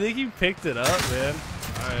 Oh, I think you picked it up, man.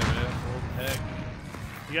 Alright, man. Well, heck.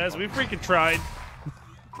 You guys, we freaking tried.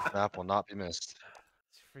 Map will not be missed.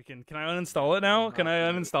 Freaking, can I uninstall it now? Can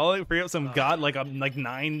I uninstall it? Free up some like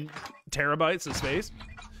 9 terabytes of space?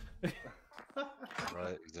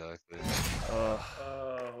 Right, exactly.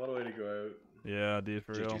 What a way to go out. Yeah, dude,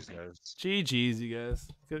 for real. GG's, guys. GG's, you guys.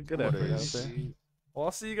 Good What effort out is- there. Well,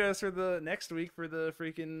 I'll see you guys for the next week for the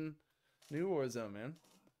freaking new Warzone, man.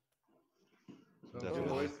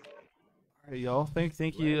 Definitely. All right, y'all.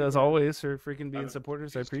 Thank you as always for freaking being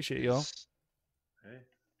supporters. I appreciate y'all. Hey.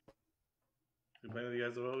 Good playing with you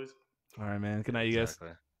guys as always. All right, man. Good night, you guys.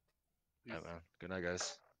 Exactly. Yeah, man. Good night,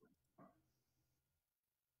 guys.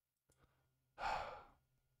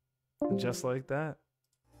 And just like that.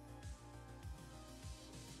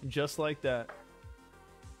 Just like that.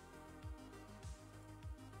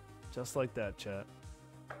 Just like that, chat.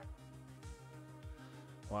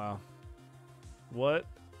 Wow. What?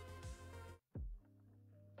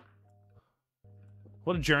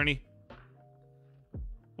 What a journey.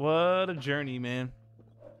 What a journey, man.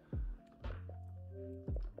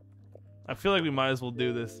 I feel like we might as well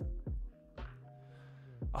do this.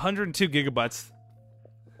 102 gigabytes.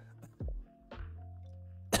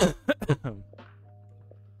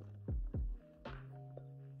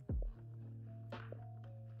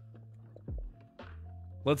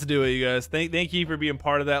 Let's do it, you guys. Thank you for being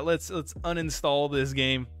part of that. Let's uninstall this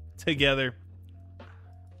game together.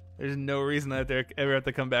 There's no reason I ever have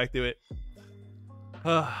to come back to it.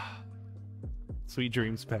 Sweet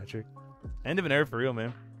dreams, Patrick. End of an era for real,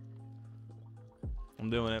 man.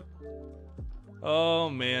 I'm doing it. Oh,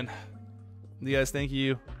 man. You guys, thank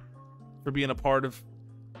you for being a part of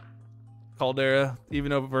Caldera,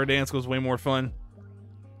 even though Verdansk was way more fun.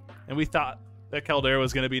 And we thought that Caldera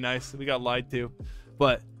was going to be nice. We got lied to.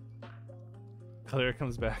 But Caldera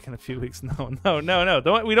comes back in a few weeks. No.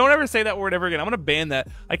 We don't ever say that word ever again. I'm going to ban that.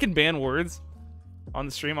 I can ban words on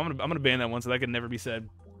the stream. I'm gonna ban that one so that can never be said.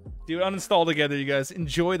 Dude, uninstall together, you guys.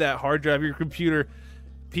 Enjoy that hard drive, your computer,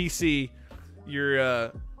 PC,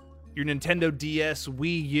 your Nintendo DS,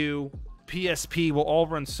 Wii U, PSP will all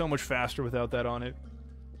run so much faster without that on it.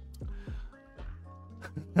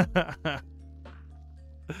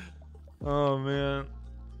 Oh, man.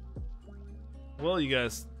 Well, you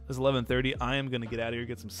guys, it's 11:30. I am going to get out of here,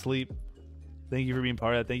 get some sleep. Thank you for being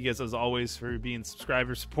part of that. Thank you guys, as always, for being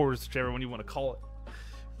subscribers, supporters, whichever one you want to call it.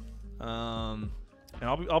 And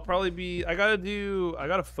I'll probably be... I got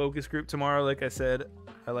a focus group tomorrow, like I said,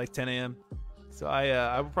 at like 10 a.m. So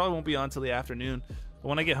I probably won't be on till the afternoon. But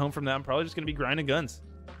when I get home from that, I'm probably just going to be grinding guns.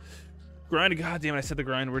 God damn it, I said the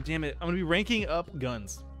grind word. Damn it. I'm going to be ranking up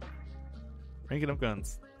guns. Ranking up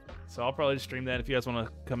guns. So I'll probably just stream that. If you guys want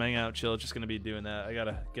to come hang out, chill, just going to be doing that. I got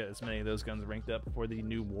to get as many of those guns ranked up before the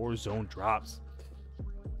new Warzone drops.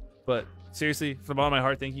 But seriously, from the bottom of my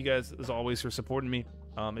heart, thank you guys, as always, for supporting me.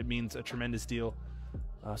 It means a tremendous deal.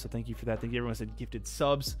 So thank you for that. Thank you everyone that gifted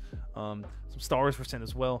subs. Some stars were sent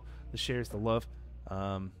as well. The shares, the love.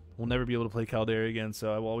 We'll never be able to play Caldera again,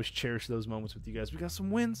 so I will always cherish those moments with you guys. We got some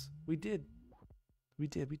wins. We did do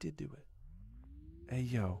it. Hey,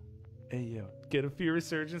 yo. Get a fear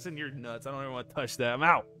resurgence and you're nuts. I don't even want to touch that. I'm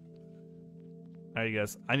out. All right, you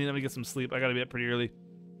guys. I need to get some sleep. I got to be up pretty early.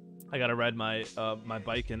 I got to ride my my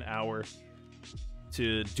bike an hour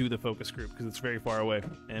to do the focus group because it's very far away.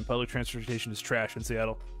 And public transportation is trash in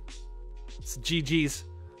Seattle. It's GG's.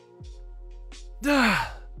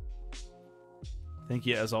 Thank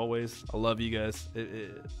you, as always. I love you guys.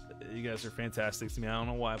 You guys are fantastic to me. I don't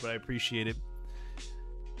know why, but I appreciate it.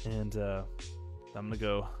 And I'm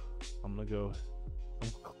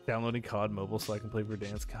downloading COD Mobile so I can play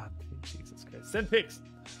Riddance. God, Jesus Christ. Send pics.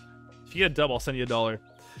 If you get a dub, I'll send you $1.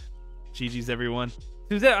 GG's, everyone.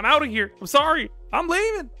 Who's that? I'm out of here. I'm sorry. I'm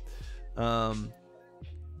leaving. I'm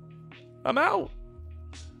out.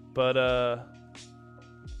 But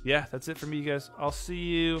yeah, that's it for me, you guys. I'll see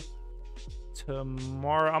you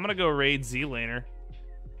tomorrow. I'm gonna go raid Z-Laner.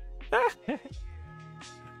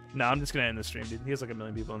 No, I'm just gonna end the stream, dude. He has like 1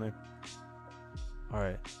 million people in there. All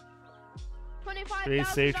right. Stay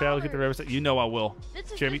safe, travel, get the website. You know I will.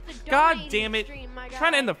 Jeremy. God damn it.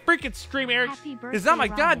 Trying to end the freaking stream, Eric. It's not my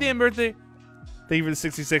goddamn birthday. Thank you for the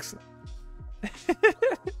 66.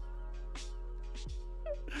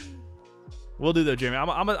 We'll do though, Jeremy.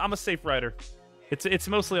 I'm a safe rider. It's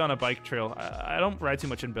mostly on a bike trail. I don't ride too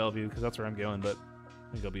much in Bellevue because that's where I'm going, but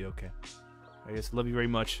I think I'll be okay. I guess love you very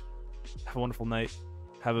much. Have a wonderful night.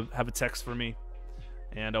 Have a text for me,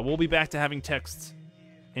 and we'll be back to having texts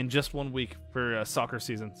in just 1 week for soccer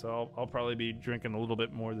season. So I'll probably be drinking a little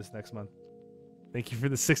bit more this next month. Thank you for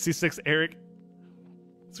the 66, Eric.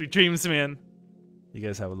 Sweet dreams, man. You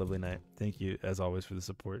guys have a lovely night. Thank you, as always, for the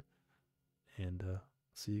support. And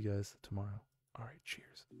see you guys tomorrow. All right,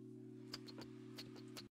 cheers.